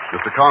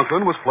 Mr.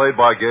 Conklin was played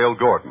by Gail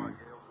Gordon.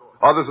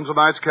 Others in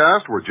tonight's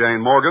cast were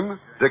Jane Morgan,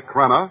 Dick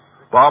Crenna,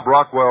 Bob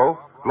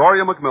Rockwell,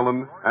 Gloria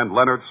McMillan, and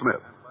Leonard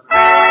Smith.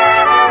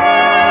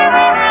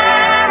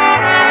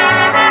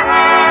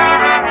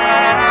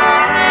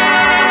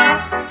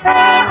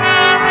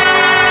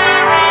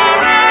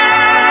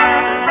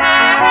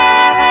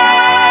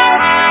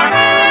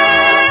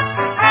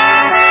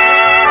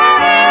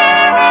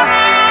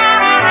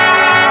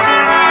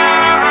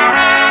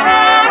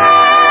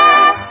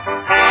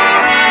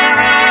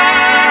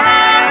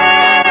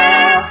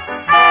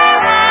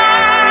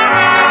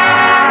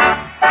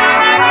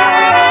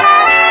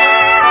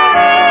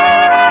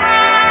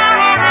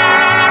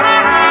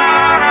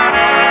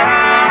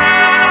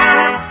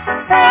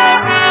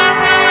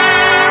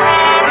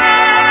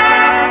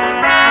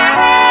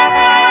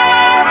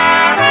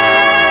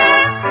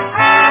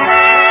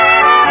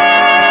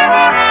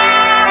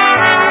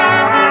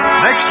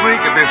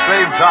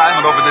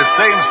 segment over this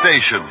same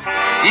station.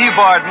 Eve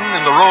Arden,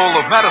 in the role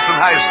of Madison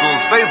High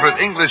School's favorite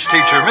English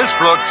teacher, Miss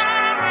Brooks,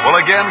 will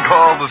again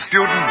call the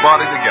student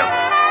body together.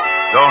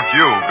 Don't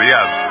you be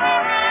absent.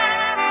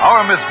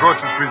 Our Miss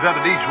Brooks is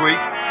presented each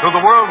week through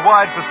the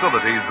worldwide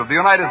facilities of the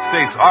United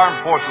States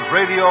Armed Forces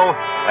Radio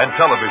and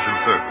Television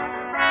Service.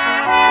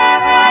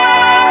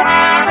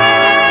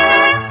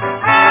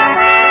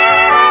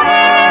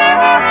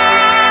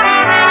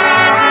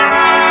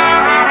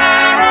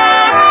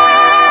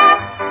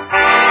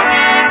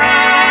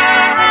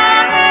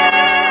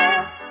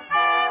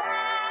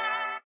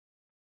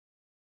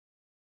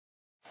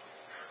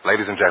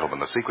 Ladies and gentlemen,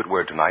 the secret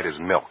word tonight is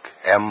milk.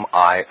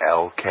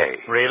 M-I-L-K.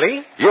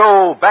 Really?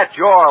 You bet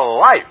your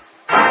life!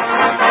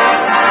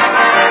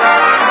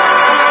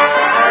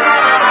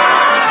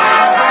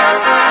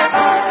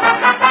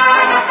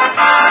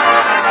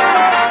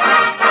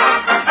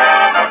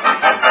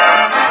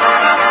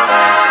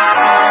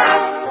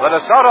 The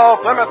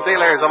DeSoto Plymouth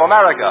Dealers of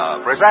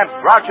America present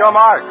Groucho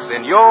Marx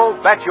in You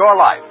Bet Your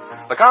Life,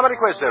 the comedy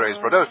quiz series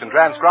produced and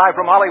transcribed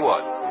from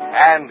Hollywood.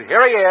 And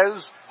here he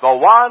is, the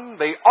one,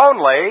 the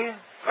only...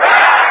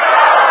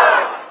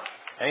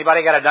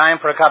 Anybody got a dime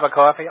for a cup of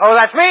coffee? Oh,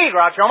 that's me,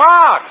 Groucho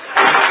Marx!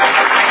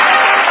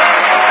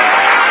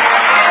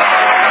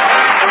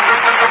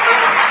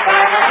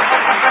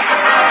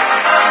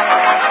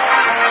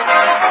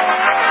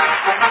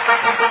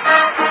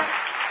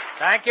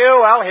 Thank you.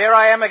 Well, here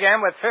I am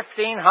again with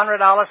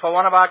 $1,500 for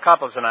one of our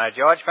couples tonight.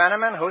 George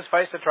Fenneman, who's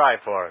first to try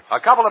for it? A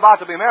couple about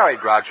to be married,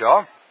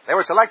 Groucho. They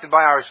were selected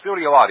by our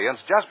studio audience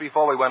just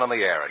before we went on the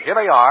air. And here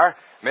they are,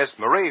 Miss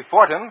Marie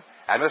Fortin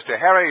and Mr.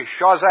 Harry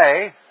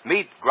Chauzet.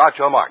 Meet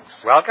Groucho Marx.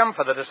 Welcome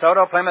for the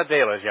DeSoto Plymouth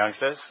Dealers,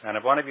 youngsters. And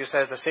if one of you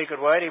says the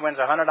secret word, he wins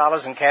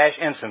 $100 in cash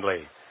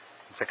instantly.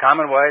 It's a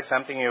common word,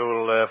 something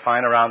you'll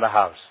find around the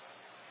house.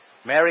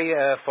 Mary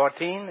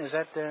 14, is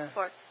that...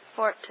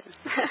 14.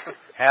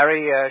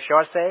 Harry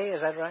Chauzet,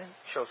 is that right?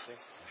 Chauzet.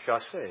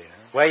 Chauzet.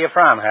 Where are you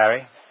from,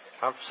 Harry?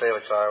 I'm from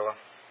Salix, Iowa.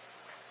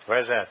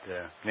 Where's that?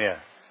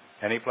 Near?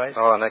 Any place?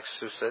 Oh, next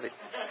to Sioux City.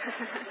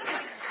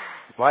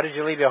 Why did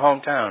you leave your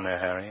hometown there,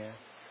 Harry?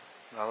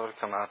 I would have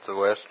come out to the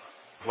west.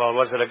 Well,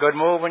 was it a good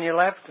move when you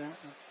left?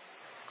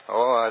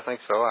 Oh, I think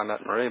so. I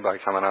met Marie by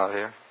coming out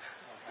here.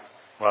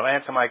 Well,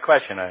 answer my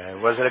question.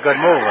 Was it a good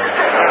move when you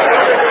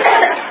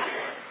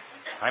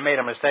I made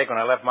a mistake when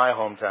I left my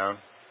hometown.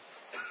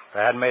 If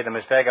I hadn't made the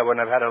mistake, I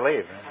wouldn't have had to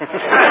leave.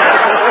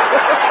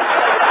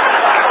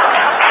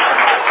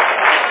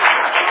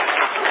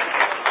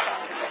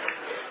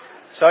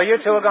 So you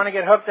two are going to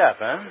get hooked up,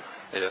 huh?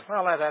 Yeah.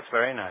 Well, that's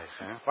very nice,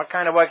 huh? What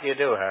kind of work do you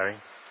do, Harry?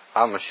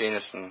 I'm a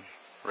machinist in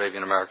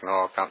Arabian American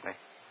Oil Company,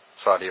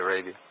 Saudi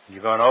Arabia. You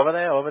going over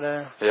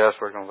there? Yes,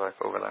 we're going back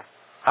over there.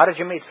 How did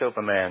you meet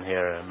Superman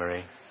here,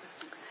 Marie?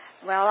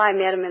 Well, I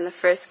met him in the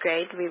first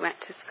grade. We went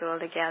to school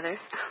together.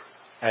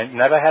 And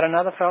never had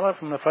another fellow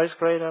from the first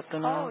grade up to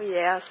now? Oh,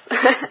 yes.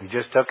 You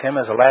just took him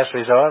as a last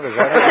resort, is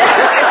that it?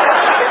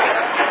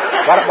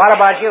 What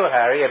about you,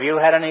 Harry? Have you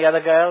had any other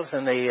girls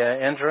in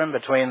the interim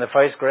between the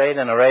first grade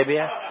and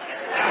Arabia?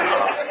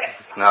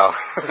 No.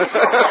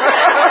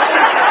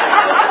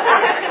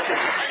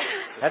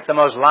 That's the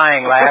most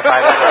lying laugh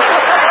I've ever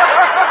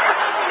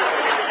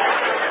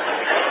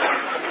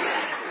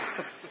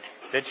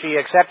seen. Did she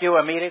accept you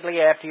immediately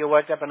after you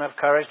worked up enough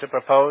courage to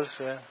propose,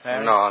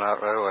 Harry? No,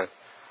 not right away.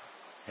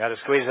 You had to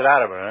squeeze it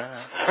out of her,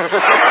 huh?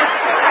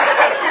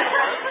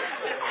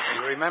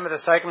 You remember the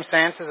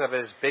circumstances of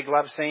his big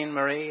love scene,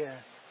 Marie?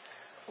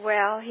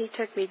 Well, he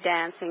took me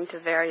dancing to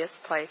various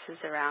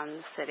places around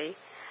the city.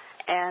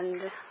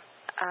 And,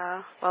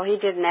 well, he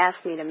didn't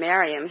ask me to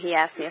marry him. He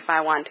asked me if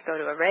I wanted to go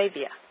to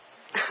Arabia.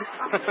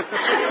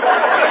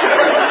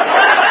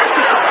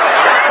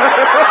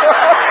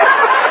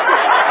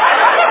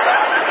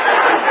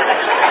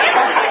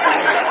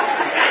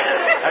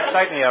 That's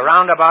certainly a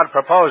roundabout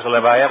proposal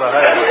if I ever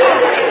heard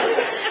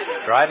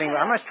it. Driving,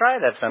 I must try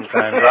that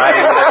sometime.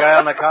 Driving with a girl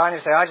in the car and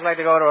you say, how'd you like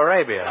to go to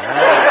Arabia?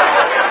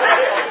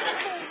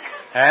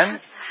 And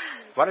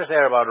what is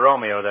there about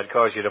Romeo that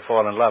caused you to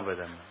fall in love with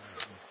him?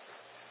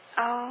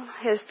 Oh,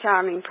 his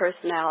charming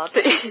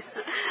personality.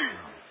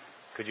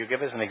 Could you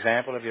give us an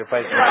example of your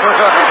personality?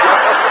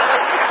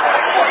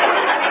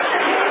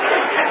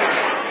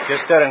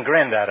 Just stood and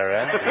grinned at her,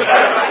 eh?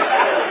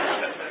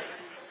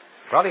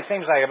 Well, he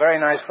seems like a very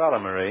nice fellow,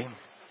 Marie.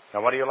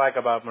 Now, what do you like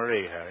about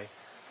Marie, Harry?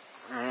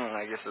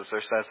 I guess it's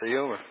her sense of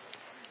humor.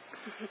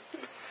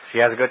 She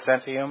has a good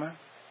sense of humor?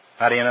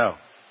 How do you know?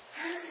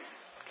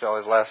 She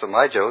always laughs at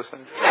my jokes.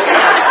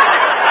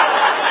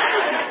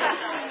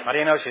 How do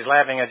you know she's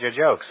laughing at your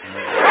jokes?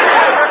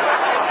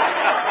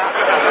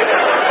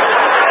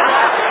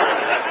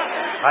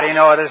 How do you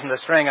know it isn't the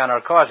string on her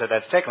corset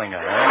that's tickling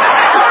her? Huh?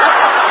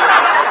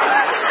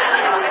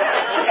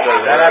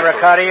 Does that ever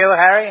occur to you,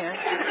 Harry?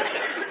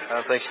 I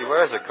don't think she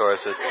wears a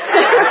corset.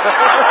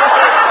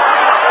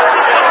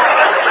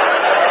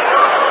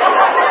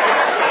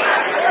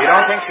 You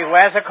don't think she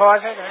wears a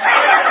corset?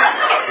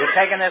 Huh? You're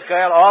taking this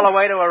girl all the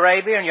way to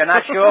Arabia and you're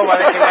not sure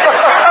whether she wears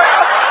a corset?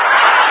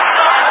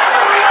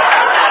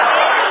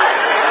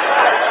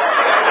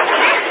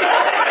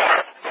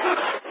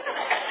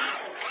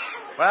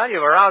 Well,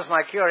 you've aroused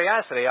my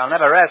curiosity. I'll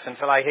never rest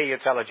until I hear you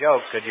tell a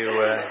joke. Could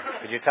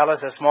you tell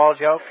us a small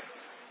joke?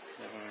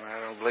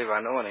 I don't believe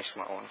I know any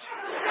small ones.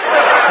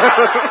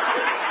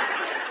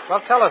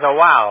 Well, tell us a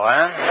wow,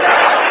 huh?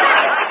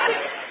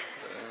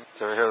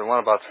 Did you ever hear the one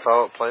about the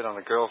fellow that played on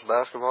the girls'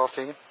 basketball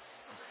team?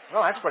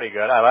 Well, that's pretty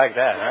good. I like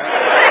that, huh?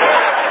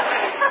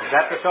 Is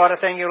that the sort of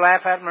thing you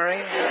laugh at,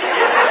 Marie?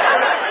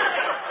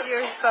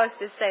 You're supposed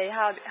to say,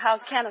 how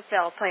can a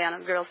fellow play on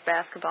a girls'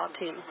 basketball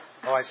team?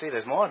 Oh, I see.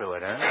 There's more to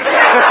it, huh?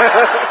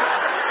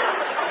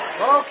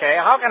 Okay,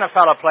 how can a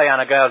fellow play on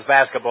a girls'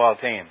 basketball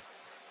team?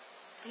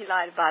 He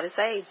lied about his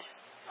age.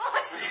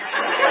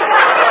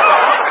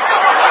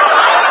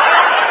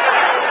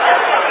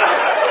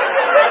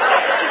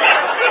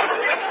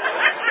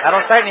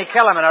 That'll certainly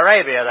kill him in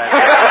Arabia, then.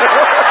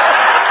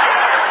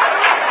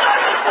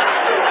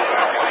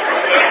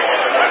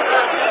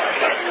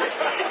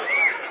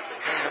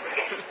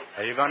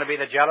 Are you going to be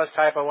the jealous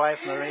type of wife,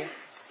 Marie?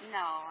 No,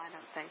 I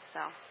don't think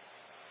so.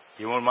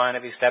 You won't mind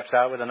if he steps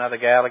out with another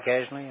gal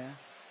occasionally, huh?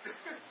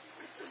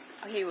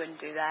 Oh, he wouldn't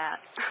do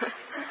that.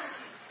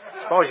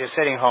 Suppose you're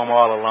sitting home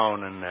all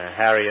alone and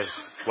Harry is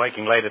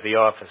waking late at the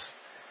office.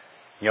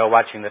 You're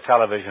watching the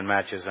television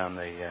matches on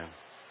the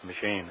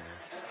machine.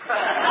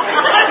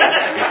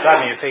 And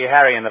suddenly you see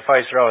Harry in the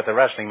first row at the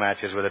wrestling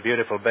matches with a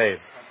beautiful babe.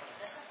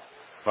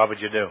 What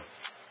would you do?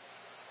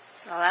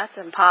 Well, that's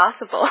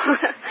impossible.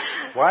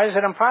 Why is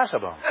it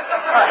impossible?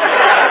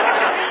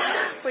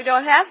 We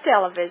don't have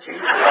television.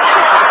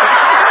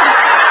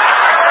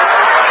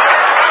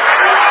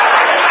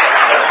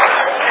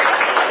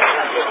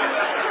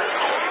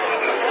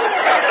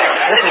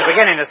 This is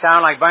beginning to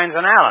sound like Burns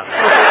and Allen.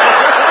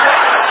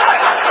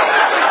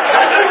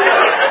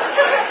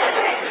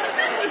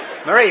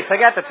 Marie,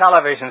 forget the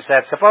television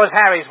set. Suppose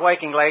Harry's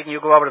waking late and you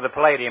go over to the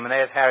Palladium and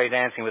there's Harry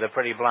dancing with a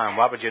pretty blonde.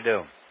 What would you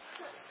do?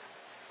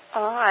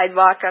 Oh, I'd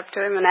walk up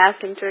to him and ask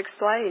him to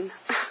explain.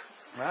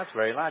 Well, that's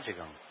very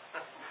logical.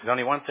 There's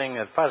only one thing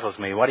that puzzles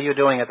me. What are you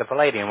doing at the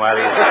Palladium while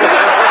he's...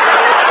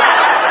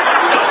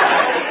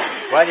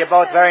 Well, you're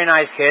both very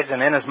nice kids,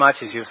 and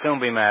inasmuch as you'll soon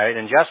be married,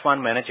 in just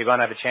 1 minute you're going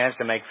to have a chance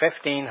to make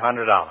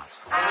 $1,500.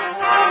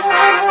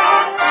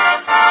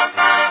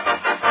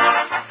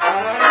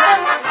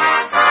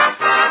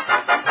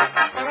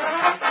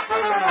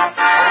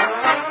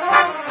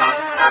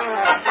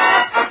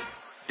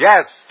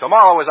 Yes,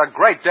 tomorrow is a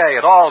great day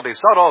at all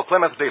DeSoto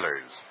Plymouth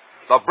dealers.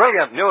 The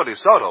brilliant new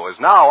DeSoto is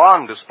now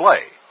on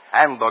display,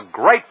 and the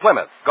great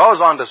Plymouth goes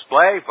on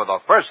display for the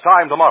first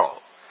time tomorrow.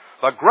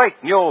 The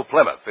great new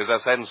Plymouth is a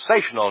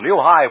sensational new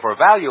high for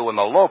value in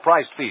the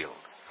low-priced field.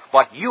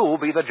 But you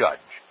be the judge.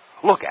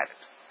 Look at it.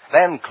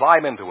 Then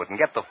climb into it and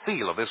get the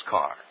feel of this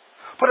car.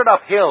 Put it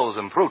up hills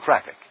and through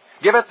traffic.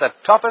 Give it the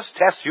toughest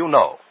test you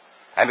know.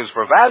 And as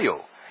for value,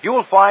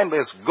 you'll find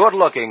this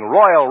good-looking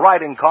royal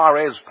riding car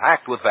is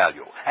packed with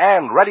value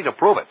and ready to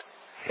prove it.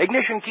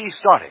 Ignition key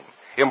starting,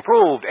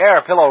 improved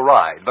air pillow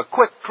ride, the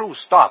quick true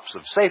stops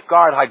of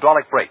Safeguard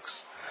hydraulic brakes,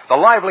 the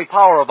lively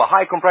power of the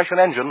high-compression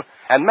engine,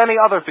 and many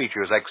other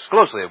features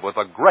exclusive with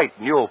the great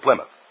new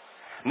Plymouth.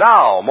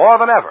 Now, more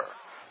than ever,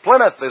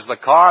 Plymouth is the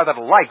car that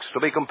likes to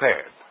be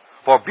compared.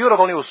 For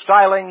beautiful new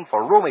styling,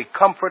 for roomy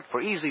comfort,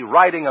 for easy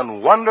riding,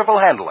 and wonderful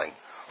handling,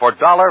 for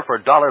dollar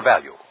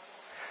value.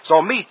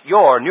 So meet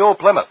your new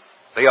Plymouth,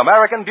 the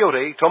American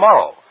beauty,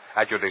 tomorrow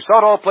at your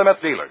DeSoto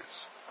Plymouth dealers.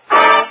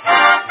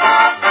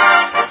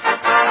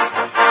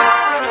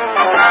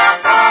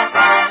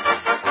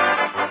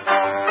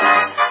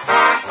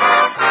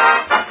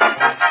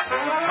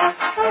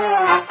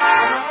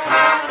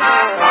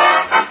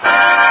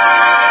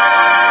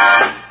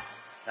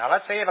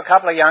 Let's see if a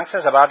couple of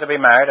youngsters about to be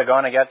married are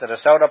going to get the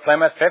DeSoto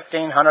Plymouth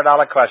 $1,500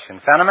 question.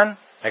 Fenneman,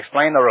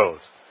 explain the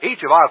rules. Each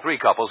of our three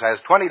couples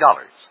has $20.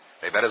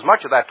 They bet as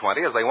much of that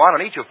 20 as they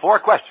want on each of 4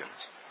 questions.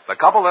 The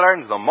couple that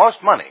earns the most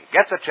money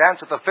gets a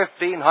chance at the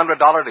 $1,500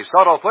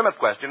 DeSoto Plymouth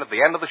question at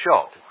the end of the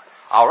show.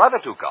 Our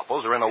other 2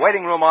 couples are in the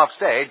waiting room off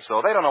stage,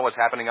 so they don't know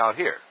what's happening out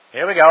here.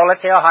 Here we go.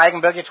 Let's see how high I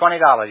can build you $20.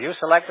 You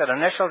selected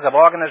initials of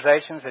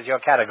organizations as your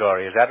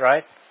category. Is that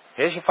right?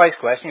 Here's your first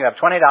question. You have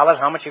 $20.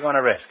 How much are you going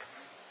to risk?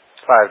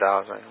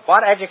 $5.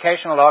 What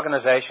educational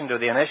organization do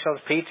the initials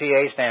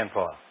PTA stand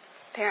for?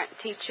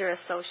 Parent-Teacher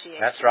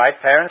Association. That's right,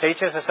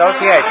 Parent-Teachers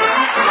Association.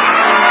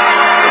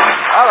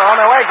 Well, they're on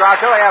their way,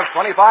 Groucho. They have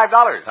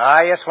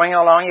 $25. You're swinging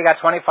along. You got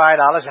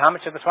 $25. How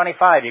much of the 25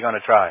 are you going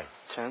to try?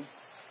 10.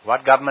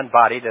 What government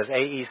body does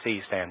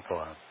AEC stand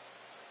for?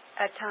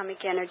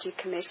 Atomic Energy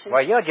Commission.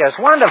 Well, you're just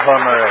wonderful,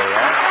 Marie.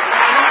 Huh?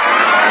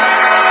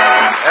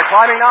 They're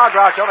climbing now,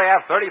 Groucho. They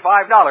have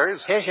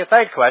 $35. Here's your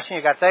third question.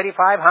 You got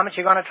 35. How much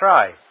are you going to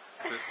try?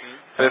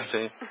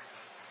 15.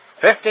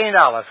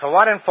 $15. For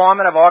what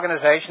informative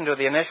organization do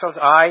the initials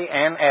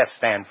INS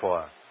stand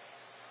for?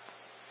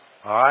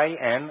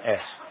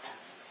 INS.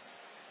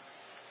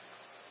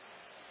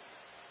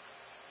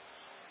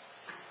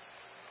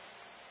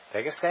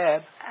 Take a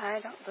stab. I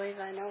don't believe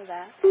I know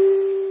that.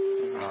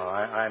 Oh,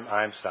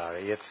 I'm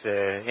sorry. It's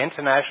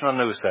International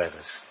News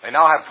Service. They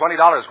now have $20,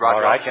 Groucho.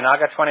 All right, you now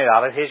got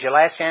 $20. Here's your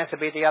last chance to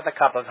beat the other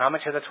couples. How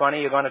much of the 20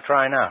 are you going to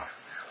try now?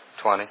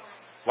 20.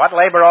 What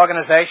labor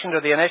organization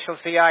do the initial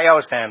CIO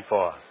stand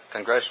for?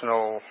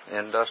 Congressional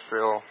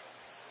Industrial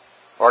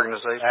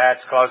Organization.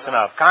 That's close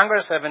enough.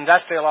 Congress of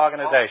Industrial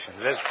Organizations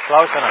is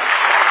close enough.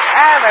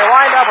 And they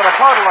wind up with a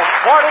total of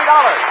 $40.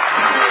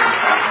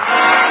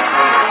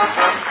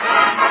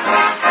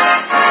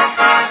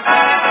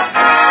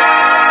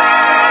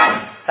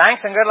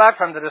 Thanks and good luck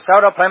from the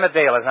DeSoto Plymouth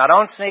dealers. Now,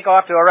 don't sneak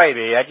off to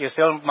Arabia yet. You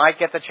still might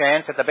get the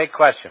chance at the big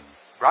question.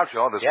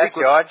 Groucho, Yes,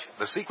 George?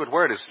 The secret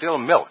word is still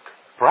milk.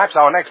 Perhaps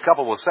our next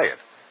couple will say it.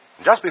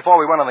 Just before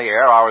we went on the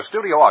air, our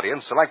studio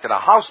audience selected a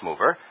house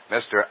mover,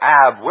 Mr.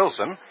 Ab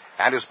Wilson,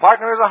 and his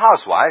partner is a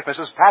housewife,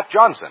 Mrs. Pat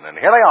Johnson. And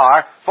here they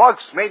are.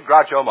 Folks, meet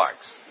Groucho Marx.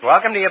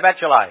 Welcome to You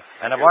Bet Your Life.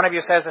 And if one of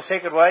you says the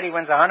secret word, he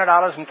wins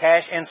 $100 in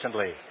cash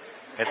instantly.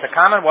 It's a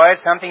common word,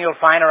 something you'll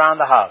find around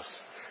the house.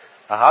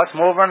 A house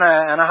mover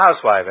and a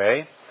housewife,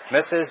 eh?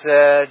 Mrs.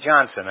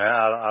 Johnson,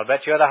 I'll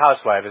bet you're the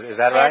housewife. Is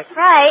that right? That's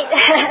right.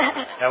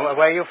 Now,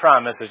 where are you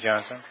from, Mrs.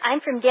 Johnson? I'm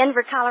from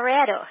Denver,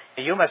 Colorado.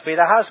 You must be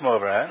the house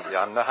mover, eh? Yeah,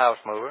 I'm the house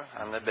mover.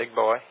 I'm the big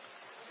boy.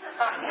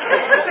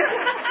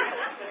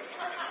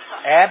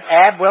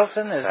 Ab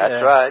Wilson? That's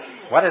right.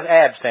 What does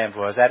Ab stand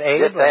for? Is that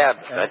Abe? Just Ab.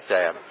 That's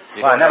Ab.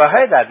 Well, I never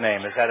heard that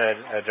name. Is that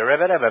a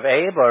derivative of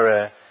Abe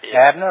or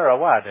Abner or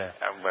what?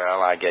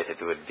 Well, I guess it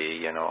would be,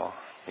 you know.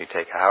 You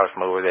take a house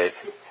mover,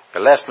 the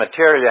less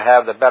material you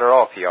have, the better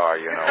off you are,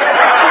 you know.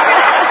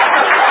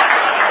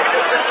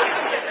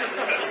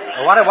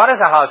 What is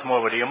a house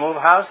mover? Do you move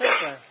houses?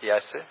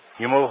 Yes, sir.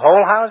 You move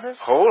whole houses?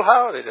 Whole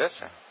houses, yes,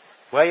 sir.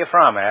 Where are you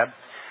from, Ab?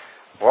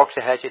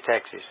 Waxahachie,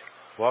 Texas.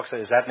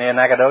 Is that near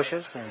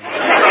Nacogdoches?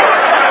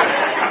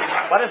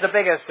 What is the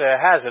biggest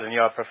hazard in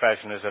your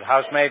profession? Is it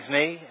housemaid's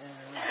knee?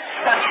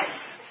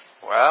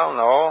 Well,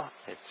 no.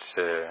 It's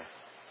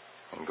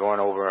going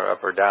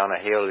up or down a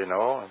hill, you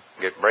know, and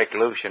break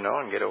loose, you know,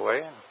 and get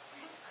away.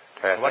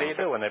 What do you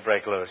do when they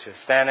break loose? You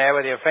stand there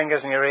with your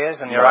fingers in your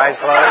ears and your eyes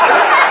closed?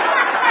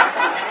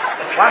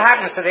 What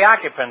happens to the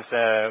occupants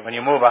when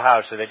you move a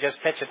house? Do they just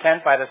pitch a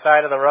tent by the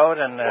side of the road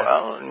and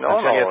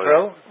until you're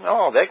through?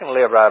 No, they can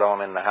live right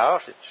on in the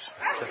house.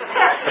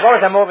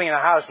 Suppose they're moving in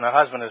a house and the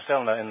husband is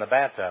still in the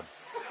bathtub.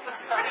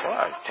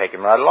 Well, take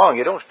him right along.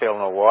 You don't spill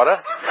no water.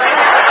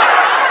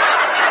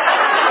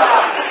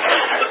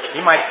 He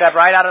might step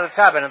right out of the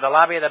tub into the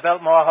lobby of the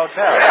Biltmore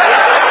Hotel.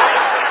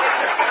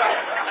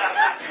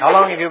 How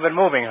long have you been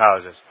moving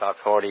houses? About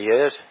 40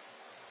 years.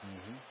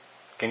 Mm-hmm.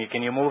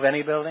 Can you move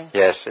any building?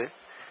 Yes, sir.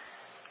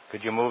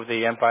 Could you move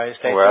the Empire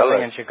State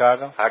Building in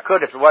Chicago? I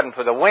could if it wasn't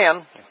for the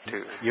wind.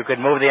 You could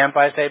move the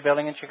Empire State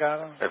Building in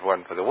Chicago? If it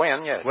wasn't for the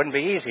wind, yes. Wouldn't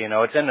be easy, you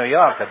know. It's in New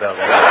York, the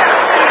building.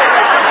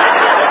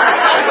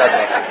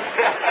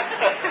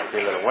 It's a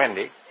little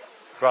windy.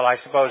 Well, I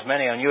suppose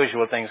many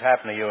unusual things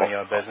happen to you in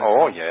your business.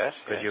 Oh, yes.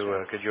 Could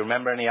you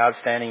remember any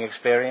outstanding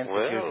experience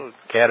that you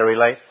care to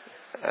relate?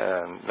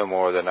 No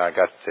more than I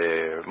got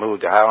to move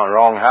the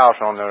wrong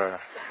house on the right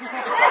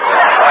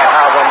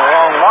house on the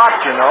wrong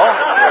lot, you know.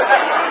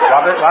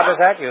 What was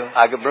that, you?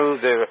 I could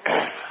move the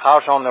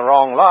house on the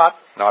wrong lot.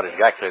 Not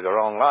exactly the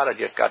wrong lot. I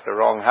just got the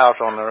wrong house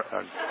on the right house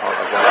on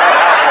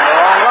the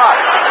wrong lot.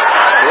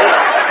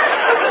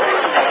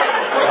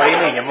 What do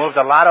you mean? You moved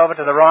the lot over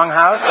to the wrong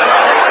house?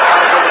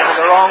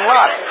 The wrong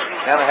lot.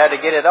 Then I had to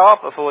get it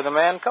off before the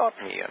man caught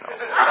me, you know.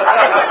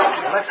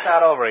 Let's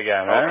start over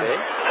again, huh? Okay.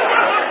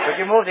 Could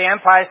you move the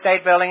Empire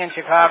State Building in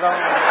Chicago?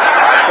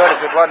 I could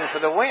if it wasn't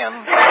for the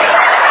wind.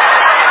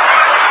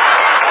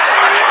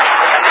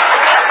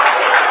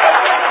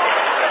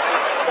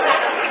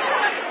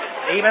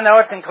 Even though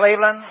it's in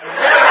Cleveland? What's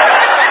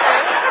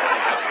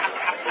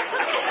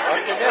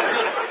the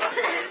difference?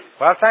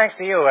 Well, thanks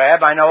to you,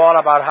 Ab, I know all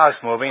about house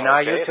moving. Now,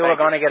 you two are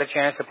going to get a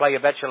chance to play You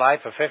Bet Your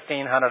Life for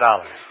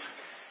 $1,500.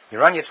 You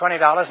run your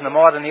 $20 no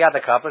more than the other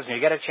couples, and you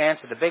get a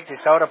chance at the big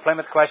DeSoto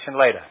Plymouth question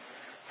later.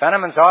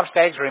 Fenneman's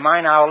offstage to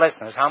remind our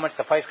listeners how much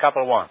the first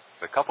couple won.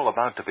 The couple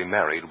about to be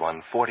married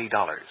won $40.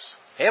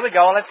 Here we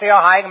go. Let's see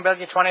how high I can build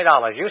you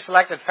 $20. You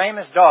selected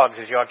famous dogs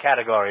as your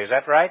category. Is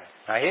that right?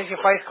 Now, here's your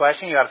first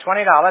question. You have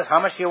 $20. How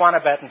much do you want to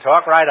bet? And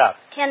talk right up.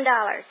 $10.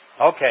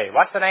 Okay.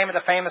 What's the name of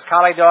the famous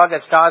collie dog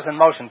that stars in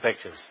motion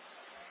pictures?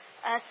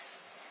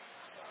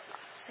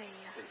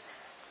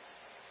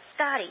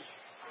 Scotty.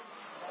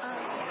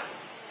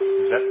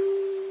 Is that?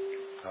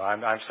 Oh,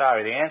 I'm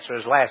sorry. The answer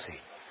is Lassie.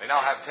 They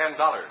now have $10.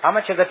 How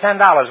much of the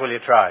 $10 will you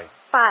try?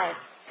 5.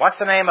 What's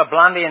the name of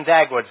Blondie and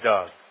Dagwood's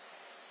dog?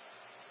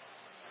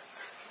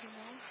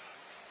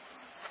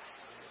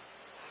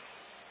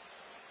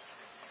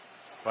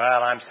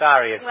 Well, I'm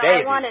sorry. It's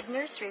Daisy. I wanted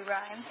nursery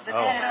rhymes, but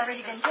that had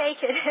already been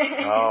taken.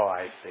 Oh,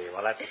 I see.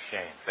 Well, that's a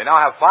shame. They now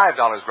have $5,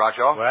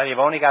 Groucho. Well, you've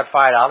only got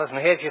 $5, and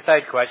here's your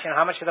third question.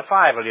 How much of the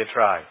 5 will you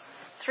try?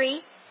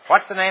 3.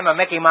 What's the name of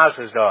Mickey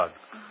Mouse's dog?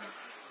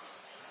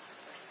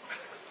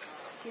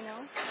 Do you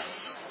know?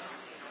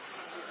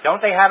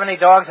 Don't they have any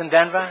dogs in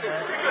Denver?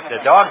 The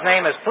dog's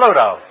name is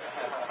Pluto.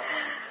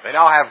 They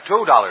now have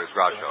 $2,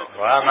 Groucho.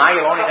 Well, now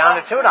you're only down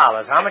to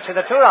 $2. How much of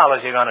the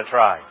 $2 you going to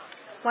try?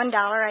 $1,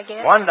 I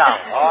guess. $1.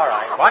 All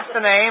right. What's the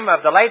name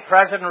of the late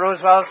President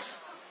Roosevelt's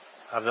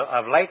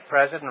late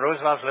President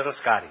Roosevelt's little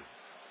Scotty?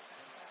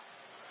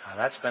 Now,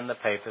 that's been in the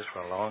papers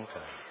for a long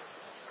time.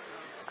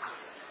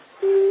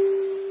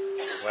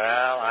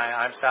 Well,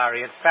 I'm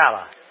sorry, it's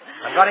Fella.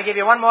 I'm going to give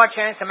you one more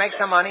chance to make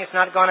some money. It's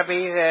not going to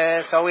be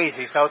so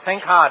easy, so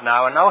think hard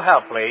now, and no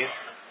help, please.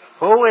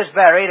 Who is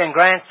buried in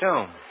Grant's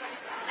tomb?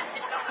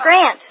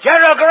 Grant.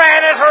 General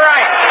Grant is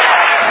right.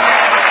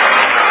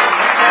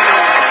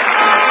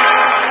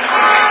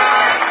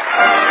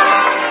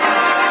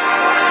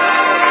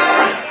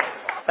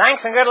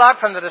 Thanks and good luck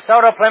from the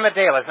DeSoto Plymouth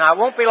dealers. Now, it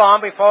won't be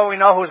long before we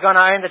know who's going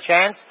to earn the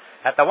chance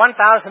at the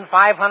 $1,500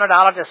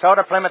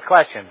 DeSoto Plymouth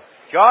question.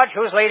 George,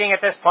 who's leading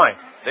at this point?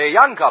 The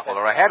young couple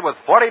are ahead with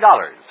 $40,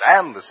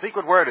 and the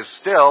secret word is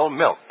still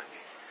milk.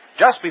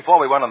 Just before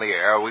we went on the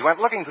air, we went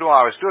looking through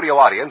our studio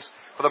audience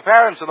for the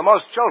parents of the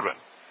most children.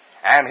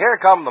 And here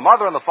come the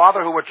mother and the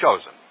father who were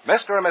chosen.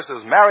 Mr. and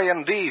Mrs.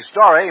 Marion D.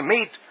 Story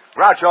meet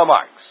Groucho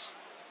Marx.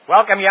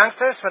 Welcome,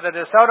 youngsters, for the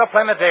DeSoto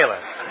Plymouth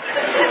dealers.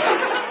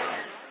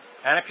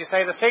 And if you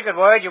say the secret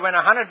word, you win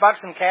 $100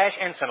 in cash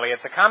instantly.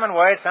 It's a common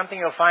word, something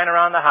you'll find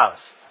around the house.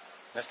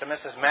 Mr. and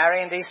Mrs.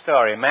 Marion D.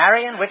 Story.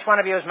 Marion? Which one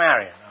of you is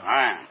Marion? Oh.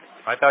 I am.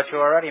 I thought you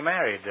were already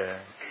married. Well,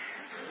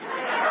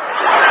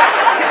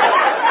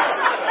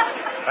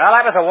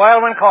 that was a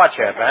whirlwind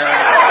courtship.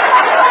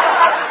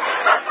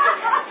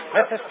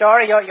 Mr.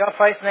 Story, your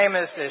first name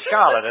is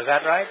Charlotte, is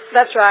that right?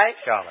 That's right.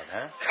 Charlotte,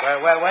 huh?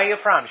 Where are you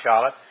from,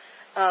 Charlotte?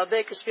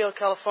 Bakersfield,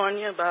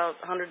 California, about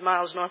 100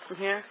 miles north from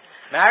here.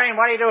 Marion,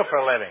 what do you do for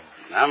a living?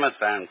 I'm a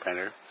sign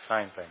painter.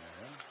 Sign painter,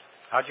 huh?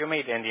 How'd you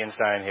meet Indian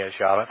Sign here,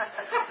 Charlotte?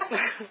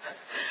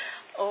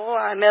 Oh,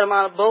 I met him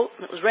on a boat,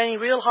 and it was raining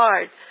real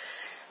hard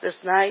this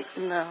night,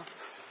 and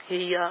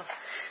he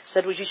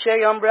said, would you share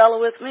your umbrella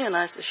with me? And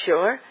I said,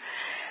 sure.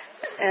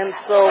 And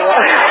so...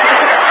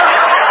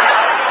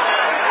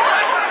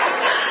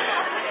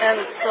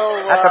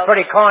 That's a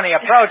pretty corny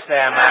approach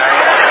there, Marion.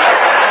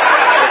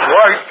 It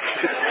worked.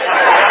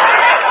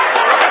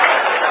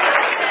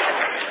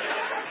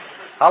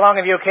 How long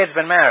have you kids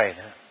been married?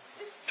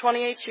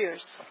 28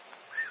 years.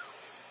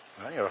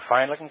 Well, you're a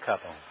fine-looking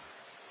couple.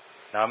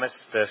 Now,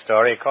 Mr.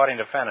 Story, according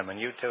to Fenneman,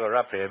 you two are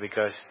up here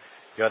because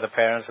you're the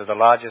parents of the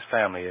largest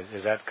family.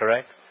 Is that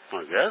correct?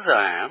 I guess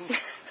I am.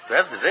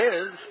 Yes, it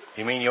is.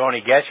 You mean you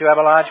only guess you have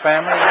a large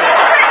family?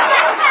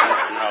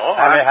 No.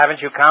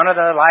 Haven't you counted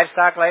the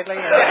livestock lately?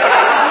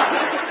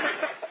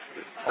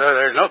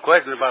 There's no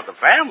question about the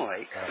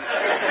family.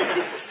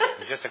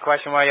 It's just a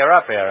question why you're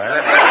up here,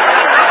 huh?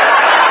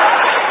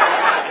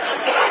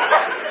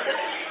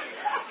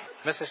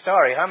 Mr.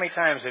 Story, how many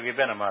times have you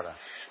been a mother?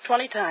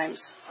 20 times.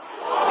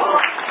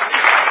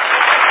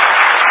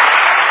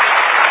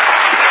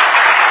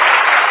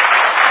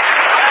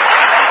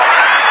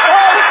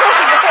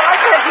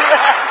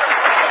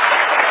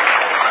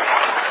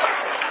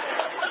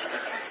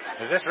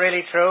 Is this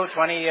really true?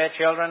 20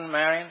 children,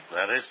 Marion?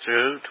 That is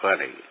true,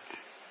 20.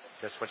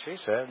 Just what she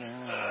said.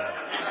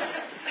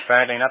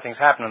 Apparently nothing's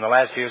happened in the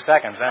last few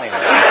seconds, anyway.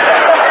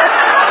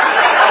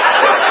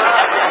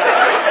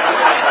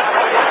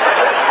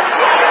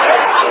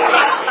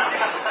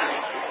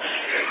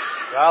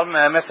 Well,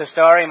 Mr.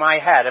 Story, my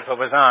hat, if it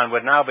was on,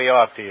 would now be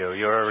off to you.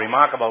 You're a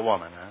remarkable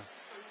woman, huh?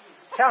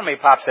 Tell me,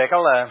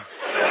 Popsicle,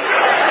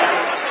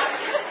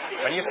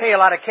 when you see a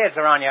lot of kids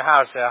around your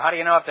house, how do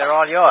you know if they're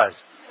all yours?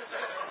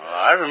 Well,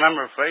 I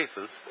remember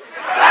faces.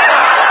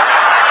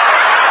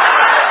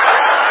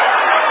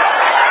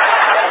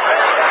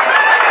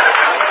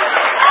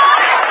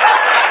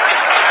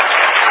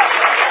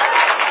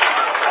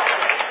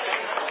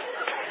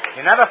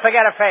 You never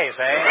forget a face,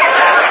 eh?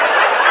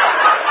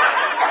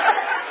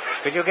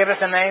 Could you give us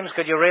the names?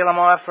 Could you reel them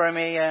off for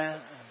me? Well,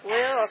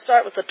 I'll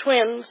start with the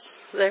twins.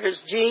 There's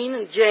Jean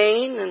and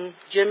Jane and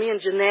Jimmy and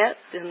Jeanette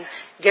and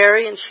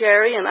Gary and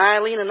Sherry and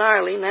Eileen and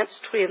Arlene. That's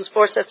twins,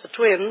 4 sets of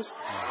twins.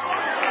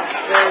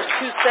 There's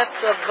 2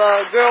 sets of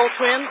girl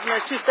twins, and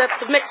there's 2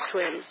 sets of mixed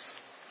twins.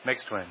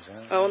 Mixed twins,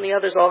 huh? Oh, and the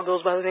others all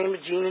goes by the name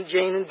of Jean and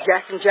Jane and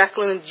Jack and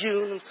Jacqueline and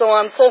June and so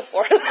on and so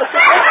forth.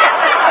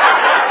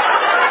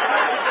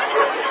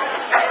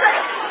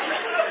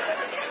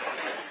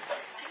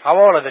 How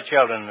old are the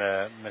children,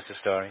 Mrs.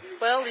 Story?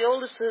 Well, the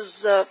oldest is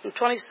from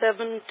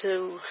 27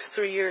 to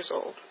 3 years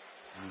old.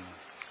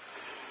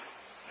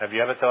 Have you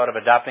ever thought of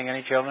adopting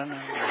any children? No, it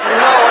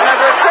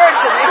never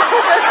occurred to me.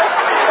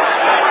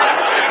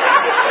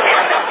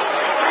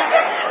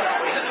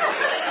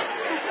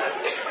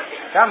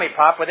 Tell me,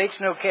 Pop, with each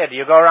new kid, do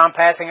you go around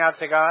passing out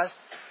cigars?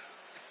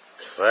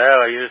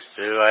 Well, I used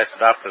to. I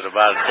stopped at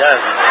about a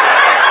dozen.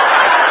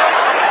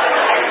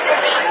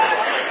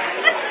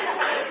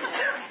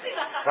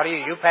 What do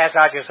you pass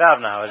out yourself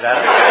now, is that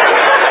it?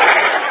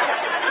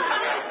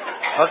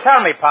 Well,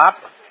 tell me, Pop.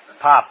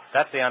 Pop,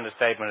 that's the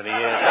understatement of the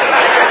year.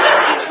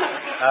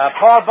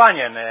 Paul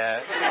Bunyan.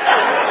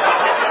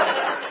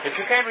 If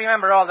you can't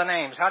remember all the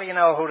names, how do you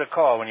know who to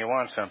call when you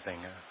want something?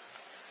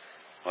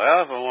 Well, I remember faces.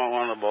 Well, if I want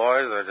one of the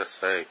boys, I just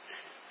say,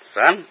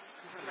 son.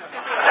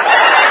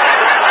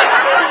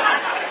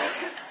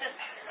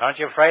 Aren't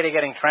you afraid of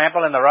getting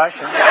trampled in the rush?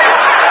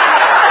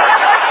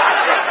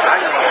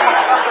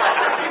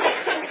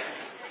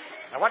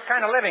 Now, what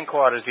kind of living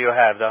quarters do you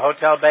have? The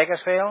Hotel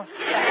Bakersfield?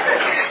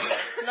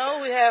 No,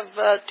 we have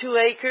 2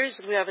 acres.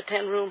 We have a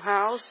 10-room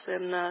house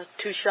and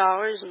 2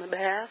 showers and a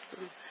bath.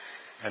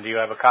 And do you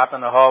have a cop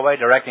in the hallway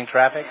directing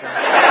traffic?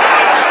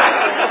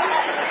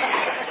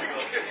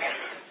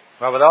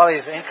 Well, with all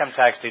these income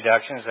tax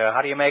deductions,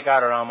 how do you make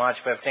out around March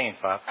 15th,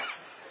 Pop?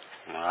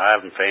 Well, I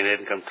haven't paid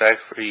income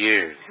tax for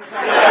years.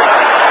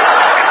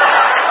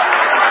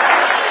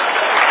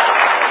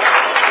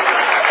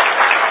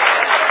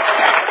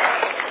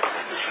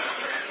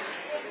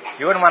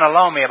 You wouldn't want to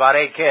loan me about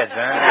 8 kids,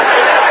 huh?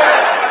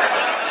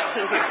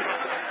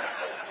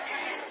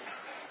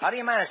 How do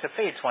you manage to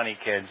feed 20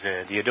 kids?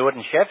 Do you do it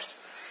in shifts?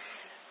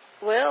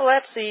 Well,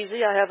 that's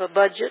easy. I have a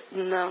budget,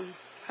 and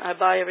I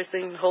buy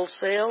everything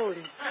wholesale.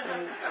 And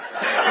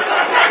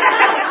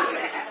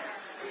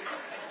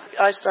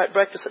I start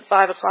breakfast at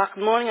 5 o'clock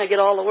in the morning. I get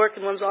all the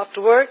working ones off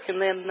to work,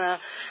 and then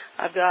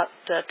I've got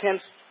 10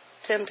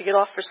 to get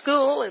off for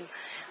school, and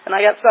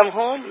I got some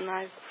home, and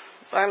I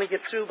finally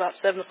get through about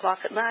 7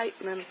 o'clock at night,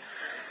 and then...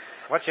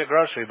 What's your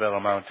grocery bill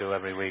amount to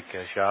every week,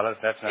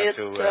 Charlotte? That's not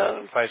too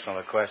personal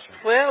a question.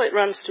 Well, it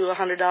runs to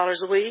 $100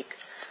 a week.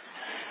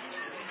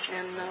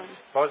 And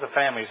suppose the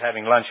family's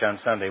having lunch on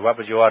Sunday. What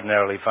would you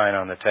ordinarily find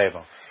on the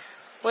table?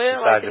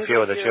 Well, besides a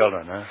few of the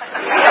children, huh?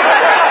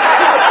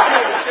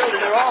 The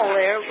children are all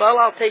there. Well,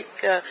 I'll take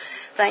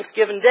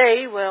Thanksgiving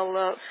Day.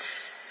 Well,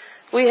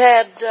 we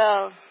had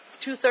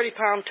 2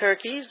 30-pound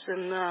turkeys,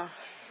 and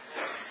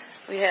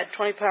we had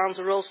 20 pounds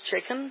of roast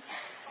chicken,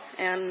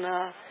 and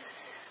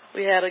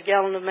we had a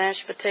gallon of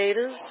mashed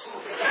potatoes,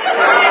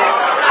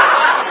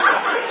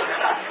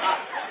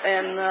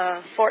 and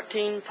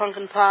 14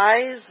 pumpkin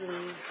pies,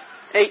 and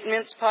 8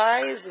 mince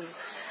pies, and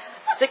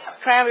 6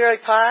 cranberry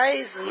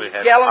pies, and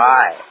gallons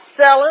of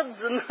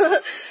salads.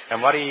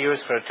 And what do you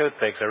use for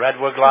toothpicks, a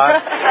redwood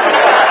log?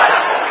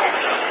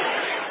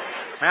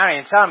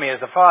 Marion, tell me, as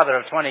the father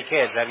of 20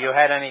 kids, have you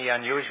had any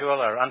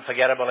unusual or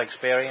unforgettable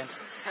experience?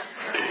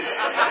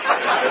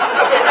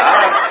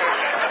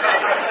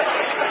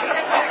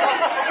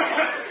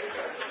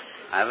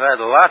 I've had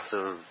lots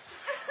of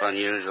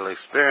unusual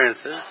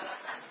experiences.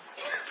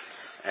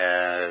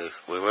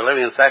 We were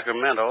living in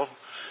Sacramento,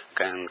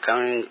 and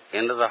coming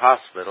into the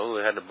hospital,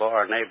 we had to borrow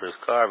our neighbor's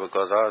car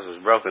because ours was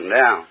broken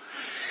down.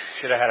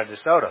 Should have had a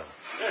DeSoto.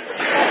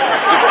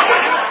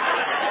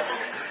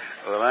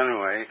 Well,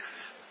 anyway,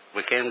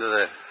 we came to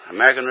the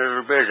American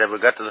River Bridge, and we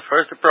got to the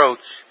first approach.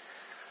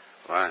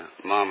 Well,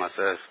 Mama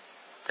says,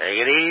 "Take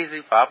it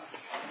easy, Pop."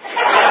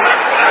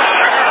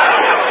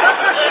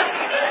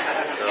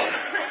 So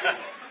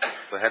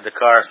we had the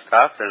car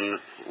stopped, and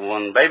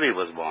one baby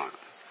was born.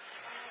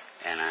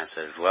 And I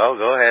said, "Well,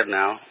 go ahead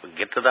now. We'll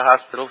get to the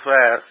hospital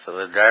fast." So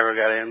the driver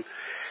got in.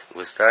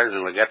 We started,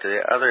 and we got to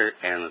the other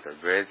end of the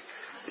bridge.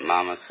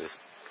 Mama says,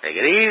 "Take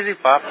it easy,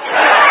 Pop."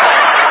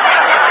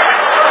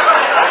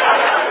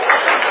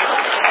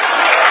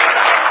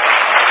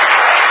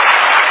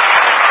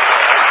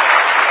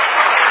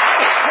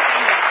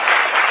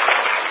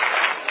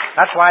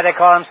 That's why they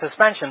call them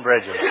suspension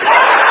bridges. I'll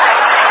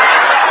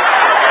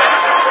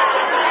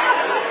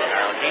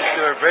keep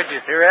your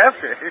bridges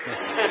hereafter.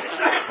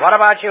 What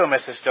about you,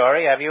 Mrs.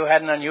 Story? Have you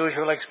had an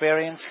unusual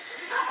experience?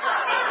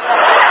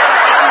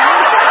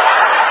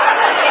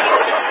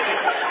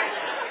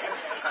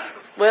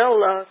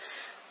 Well,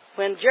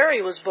 when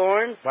Jerry was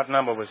born... What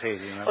number was he?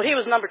 Do you know? Oh, he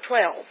was number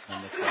 12.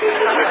 Number 12.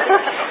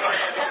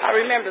 I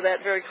remember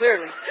that very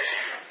clearly.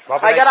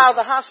 I got out of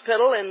the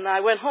hospital and I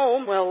went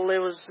home. Well,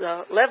 there was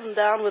 11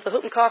 down with the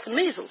whooping cough and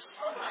measles.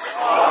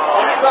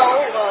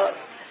 So...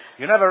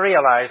 You never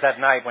realized that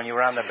night when you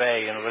were on the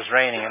bay and it was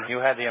raining and you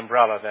had the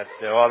umbrella that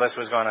all this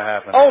was going to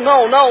happen. Oh,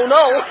 no.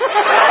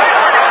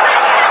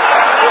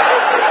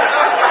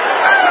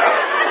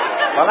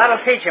 Well,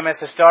 that'll teach you,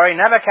 Mr. Story.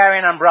 Never carry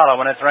an umbrella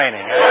when it's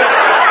raining.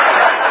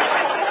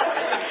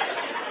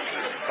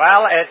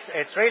 Well,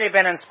 it's really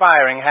been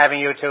inspiring having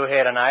you two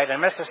here tonight.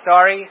 And, Mr.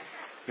 Story,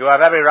 you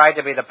have every right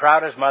to be the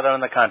proudest mother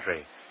in the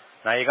country.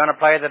 Now, you're going to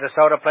play the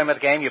DeSoto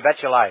Plymouth game, you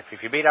bet your life.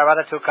 If you beat our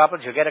other two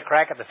couples, you'll get a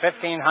crack at the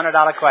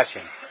 $1,500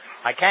 question.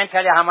 I can't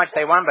tell you how much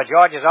they won, but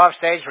George is off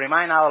stage to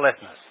remind our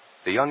listeners.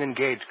 The young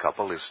engaged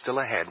couple is still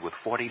ahead with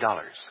 $40.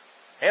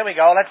 Here we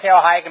go. Let's see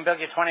how high I can build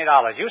you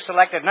 $20. You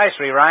selected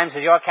nursery rhymes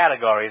as your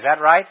category. Is that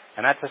right?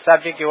 And that's a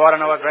subject you ought to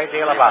know a great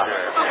deal about.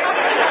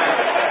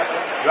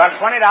 You have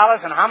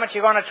 $20, and how much are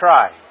you going to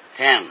try?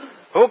 10.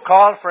 Who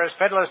called for his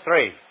fiddler's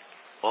 3?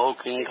 Old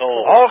King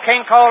Cole. Old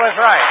King Cole is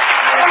right.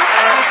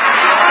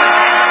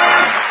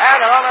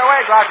 And they're on their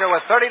way, Groucho,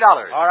 with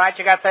 $30. All right,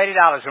 you got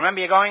 $30. Remember,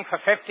 you're going for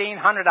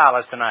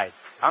 $1,500 tonight.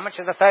 How much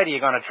of the 30 are you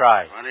going to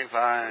try?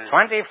 25.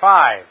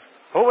 25.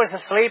 Who was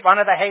asleep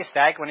under the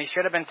haystack when he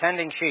should have been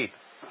tending sheep?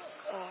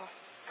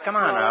 Come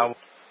on now.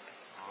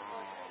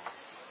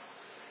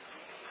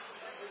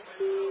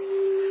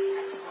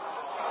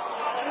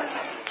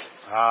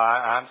 Oh,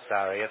 I'm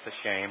sorry. It's a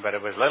shame, but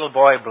it was Little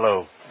Boy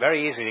Blue.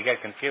 Very easy to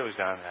get confused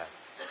on that.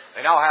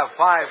 They now have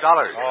 $5.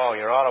 Oh,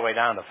 you're all the way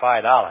down to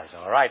 $5.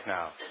 All right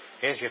now.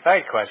 Here's your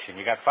third question.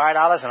 You got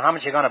 $5, and how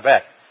much you going to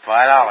bet?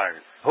 $5.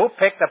 Who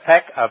picked the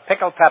peck of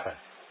pickled pepper?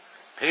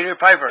 Peter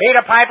Piper.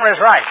 Peter Piper is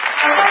right.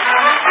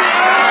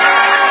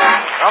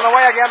 On the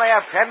way again, they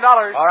have $10.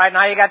 All right,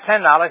 now you got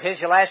 $10. Here's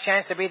your last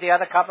chance to beat the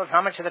other couples.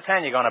 How much of the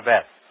 10 you going to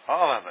bet?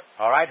 All of it.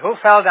 All right, who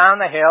fell down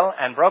the hill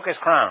and broke his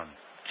crown?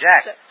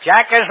 Jack.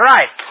 Jack is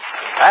right.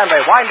 And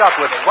they wind up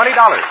with $20.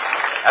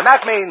 And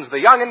that means the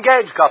young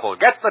engaged couple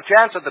gets the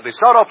chance at the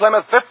DeSoto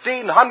Plymouth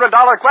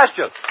 $1,500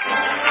 question.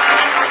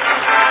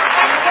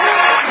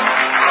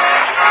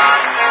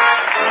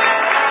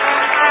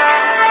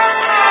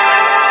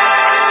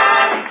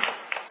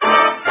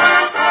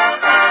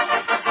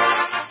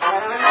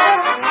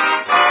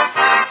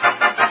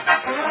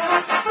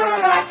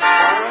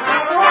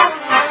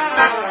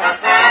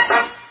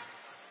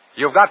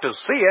 You've got to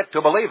see it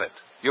to believe it.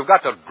 You've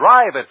got to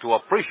drive it to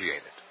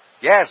appreciate it.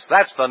 Yes,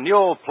 that's the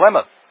new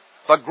Plymouth.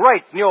 The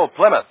great new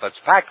Plymouth that's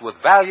packed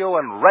with value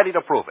and ready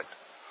to prove it.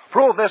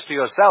 Prove this to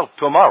yourself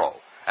tomorrow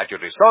at your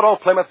DeSoto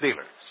Plymouth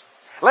dealers.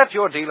 Let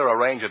your dealer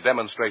arrange a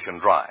demonstration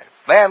drive.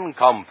 Then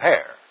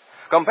compare.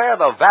 Compare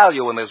the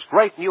value in this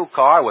great new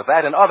car with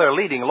that in other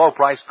leading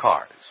low-priced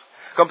cars.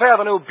 Compare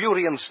the new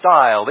beauty and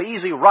style, the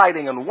easy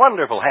riding and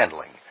wonderful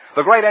handling,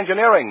 the great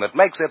engineering that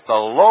makes it the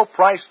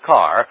low-priced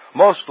car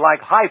most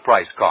like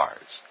high-priced cars.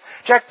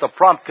 Check the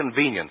prompt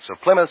convenience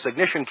of Plymouth's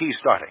ignition key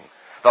starting,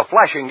 the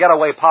flashing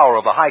getaway power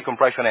of the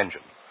high-compression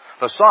engine,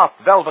 the soft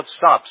velvet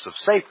stops of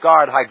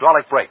Safeguard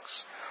hydraulic brakes,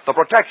 the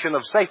protection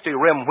of safety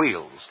rim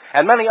wheels,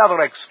 and many other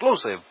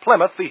exclusive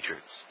Plymouth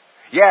features.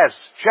 Yes,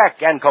 check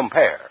and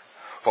compare.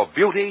 For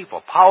beauty,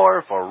 for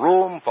power, for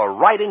room, for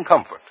riding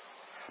comfort.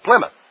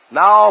 Plymouth,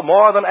 now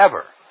more than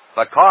ever,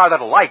 the car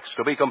that likes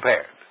to be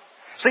compared.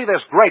 See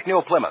this great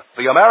new Plymouth,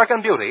 the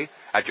American beauty,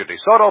 at your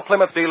DeSoto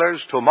Plymouth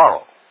dealers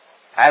tomorrow.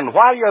 And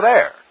while you're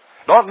there,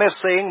 don't miss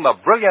seeing the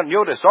brilliant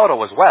new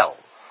DeSoto as well.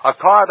 A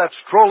car that's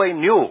truly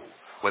new,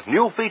 with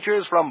new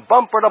features from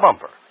bumper to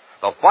bumper.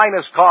 The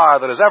finest car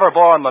that has ever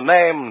borne the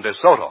name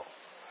DeSoto.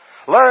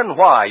 Learn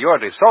why your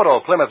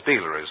DeSoto Plymouth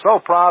dealer is so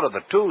proud of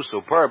the two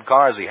superb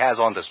cars he has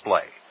on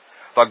display.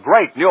 The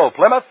great new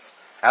Plymouth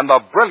and the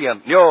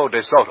brilliant new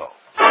DeSoto.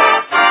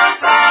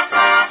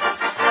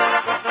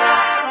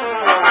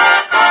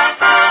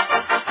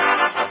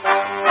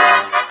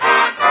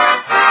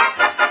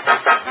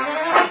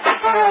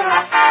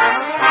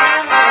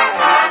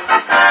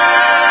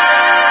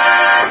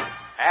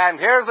 And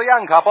here's the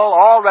young couple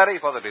all ready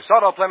for the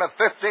DeSoto Plymouth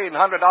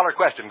 $1,500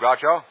 question,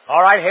 Groucho.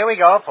 All right, here we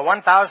go for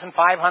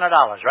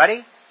 $1,500.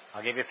 Ready?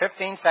 I'll give you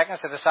 15 seconds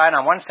to decide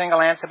on one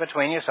single answer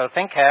between you, so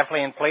think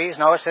carefully and please,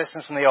 no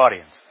assistance from the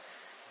audience.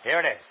 Here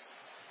it is.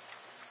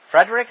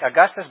 Frederick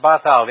Augustus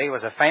Bartholdi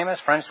was a famous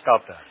French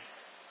sculptor.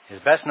 His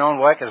best-known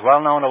work is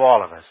well known to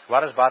all of us.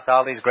 What is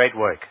Bartholdi's great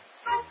work?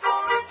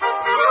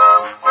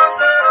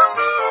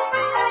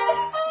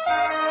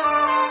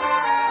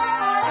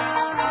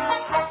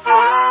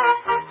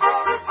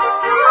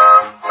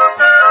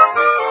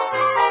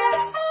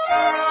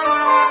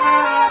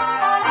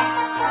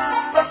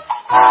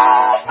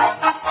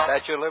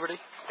 Statue of Liberty?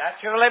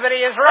 Statue of Liberty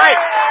is right.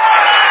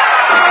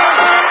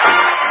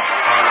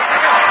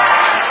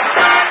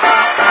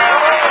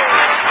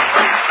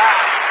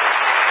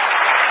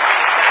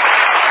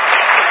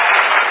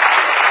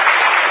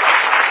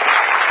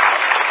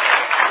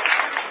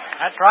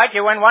 That's right.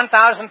 You win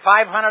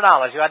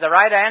 $1,500. You had the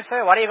right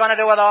answer. What are you going to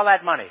do with all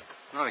that money?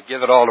 I'm going to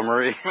give it all to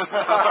Marie. And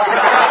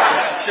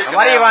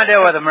what are you going to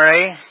do with it,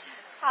 Marie?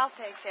 I'll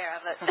take care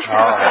of it.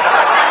 Oh.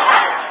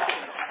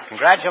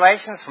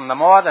 Congratulations from the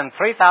more than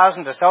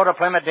 3,000 DeSoto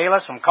Plymouth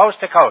dealers from coast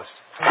to coast.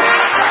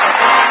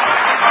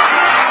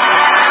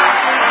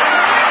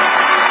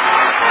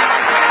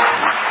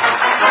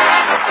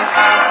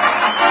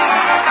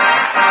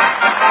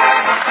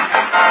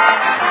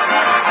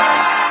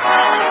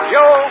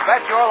 You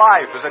Bet Your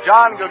Life is a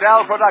John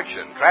Goodell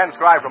production,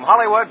 transcribed from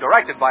Hollywood,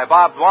 directed by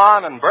Bob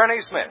Dwan and Bernie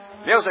Smith.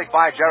 Music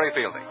by Jerry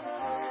Fielding.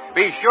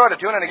 Be sure to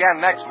tune in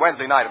again next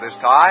Wednesday night at this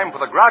time for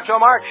the Groucho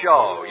Marx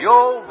Show,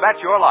 You Bet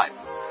Your Life,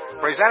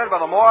 presented by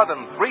the more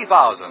than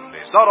 3,000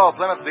 DeSoto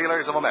Plymouth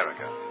dealers of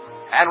America.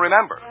 And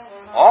remember,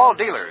 all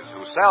dealers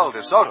who sell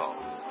DeSoto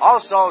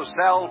also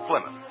sell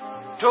Plymouth.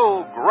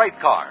 Two great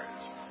cars,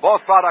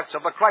 both products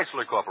of the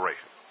Chrysler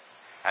Corporation.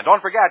 And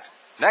don't forget,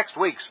 next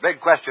week's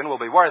big question will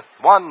be worth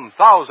 $1,000.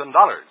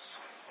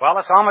 Well,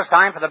 it's almost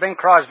time for the Bing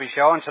Crosby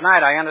Show, and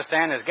tonight I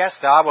understand his guest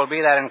star will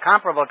be that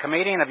incomparable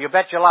comedian of You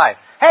Bet Your Life.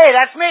 Hey,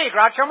 that's me,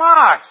 Groucho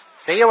Marx.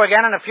 See you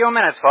again in a few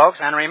minutes, folks,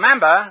 and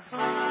remember,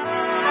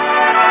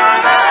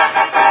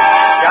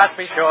 just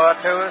be sure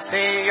to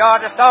see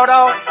your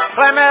DeSoto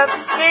Plymouth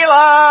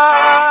dealer.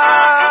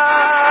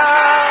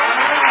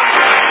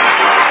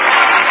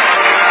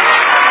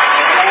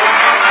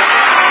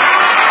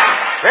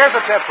 Here's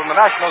a tip from the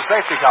National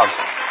Safety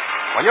Council.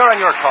 When you're in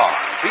your car,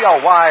 be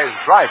a wise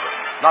driver,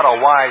 not a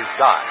wise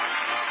guy.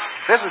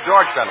 This is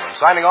George Fenneman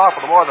signing off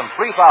for the more than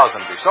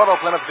 3,000 DeSoto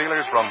Plymouth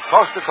dealers from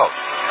coast to coast.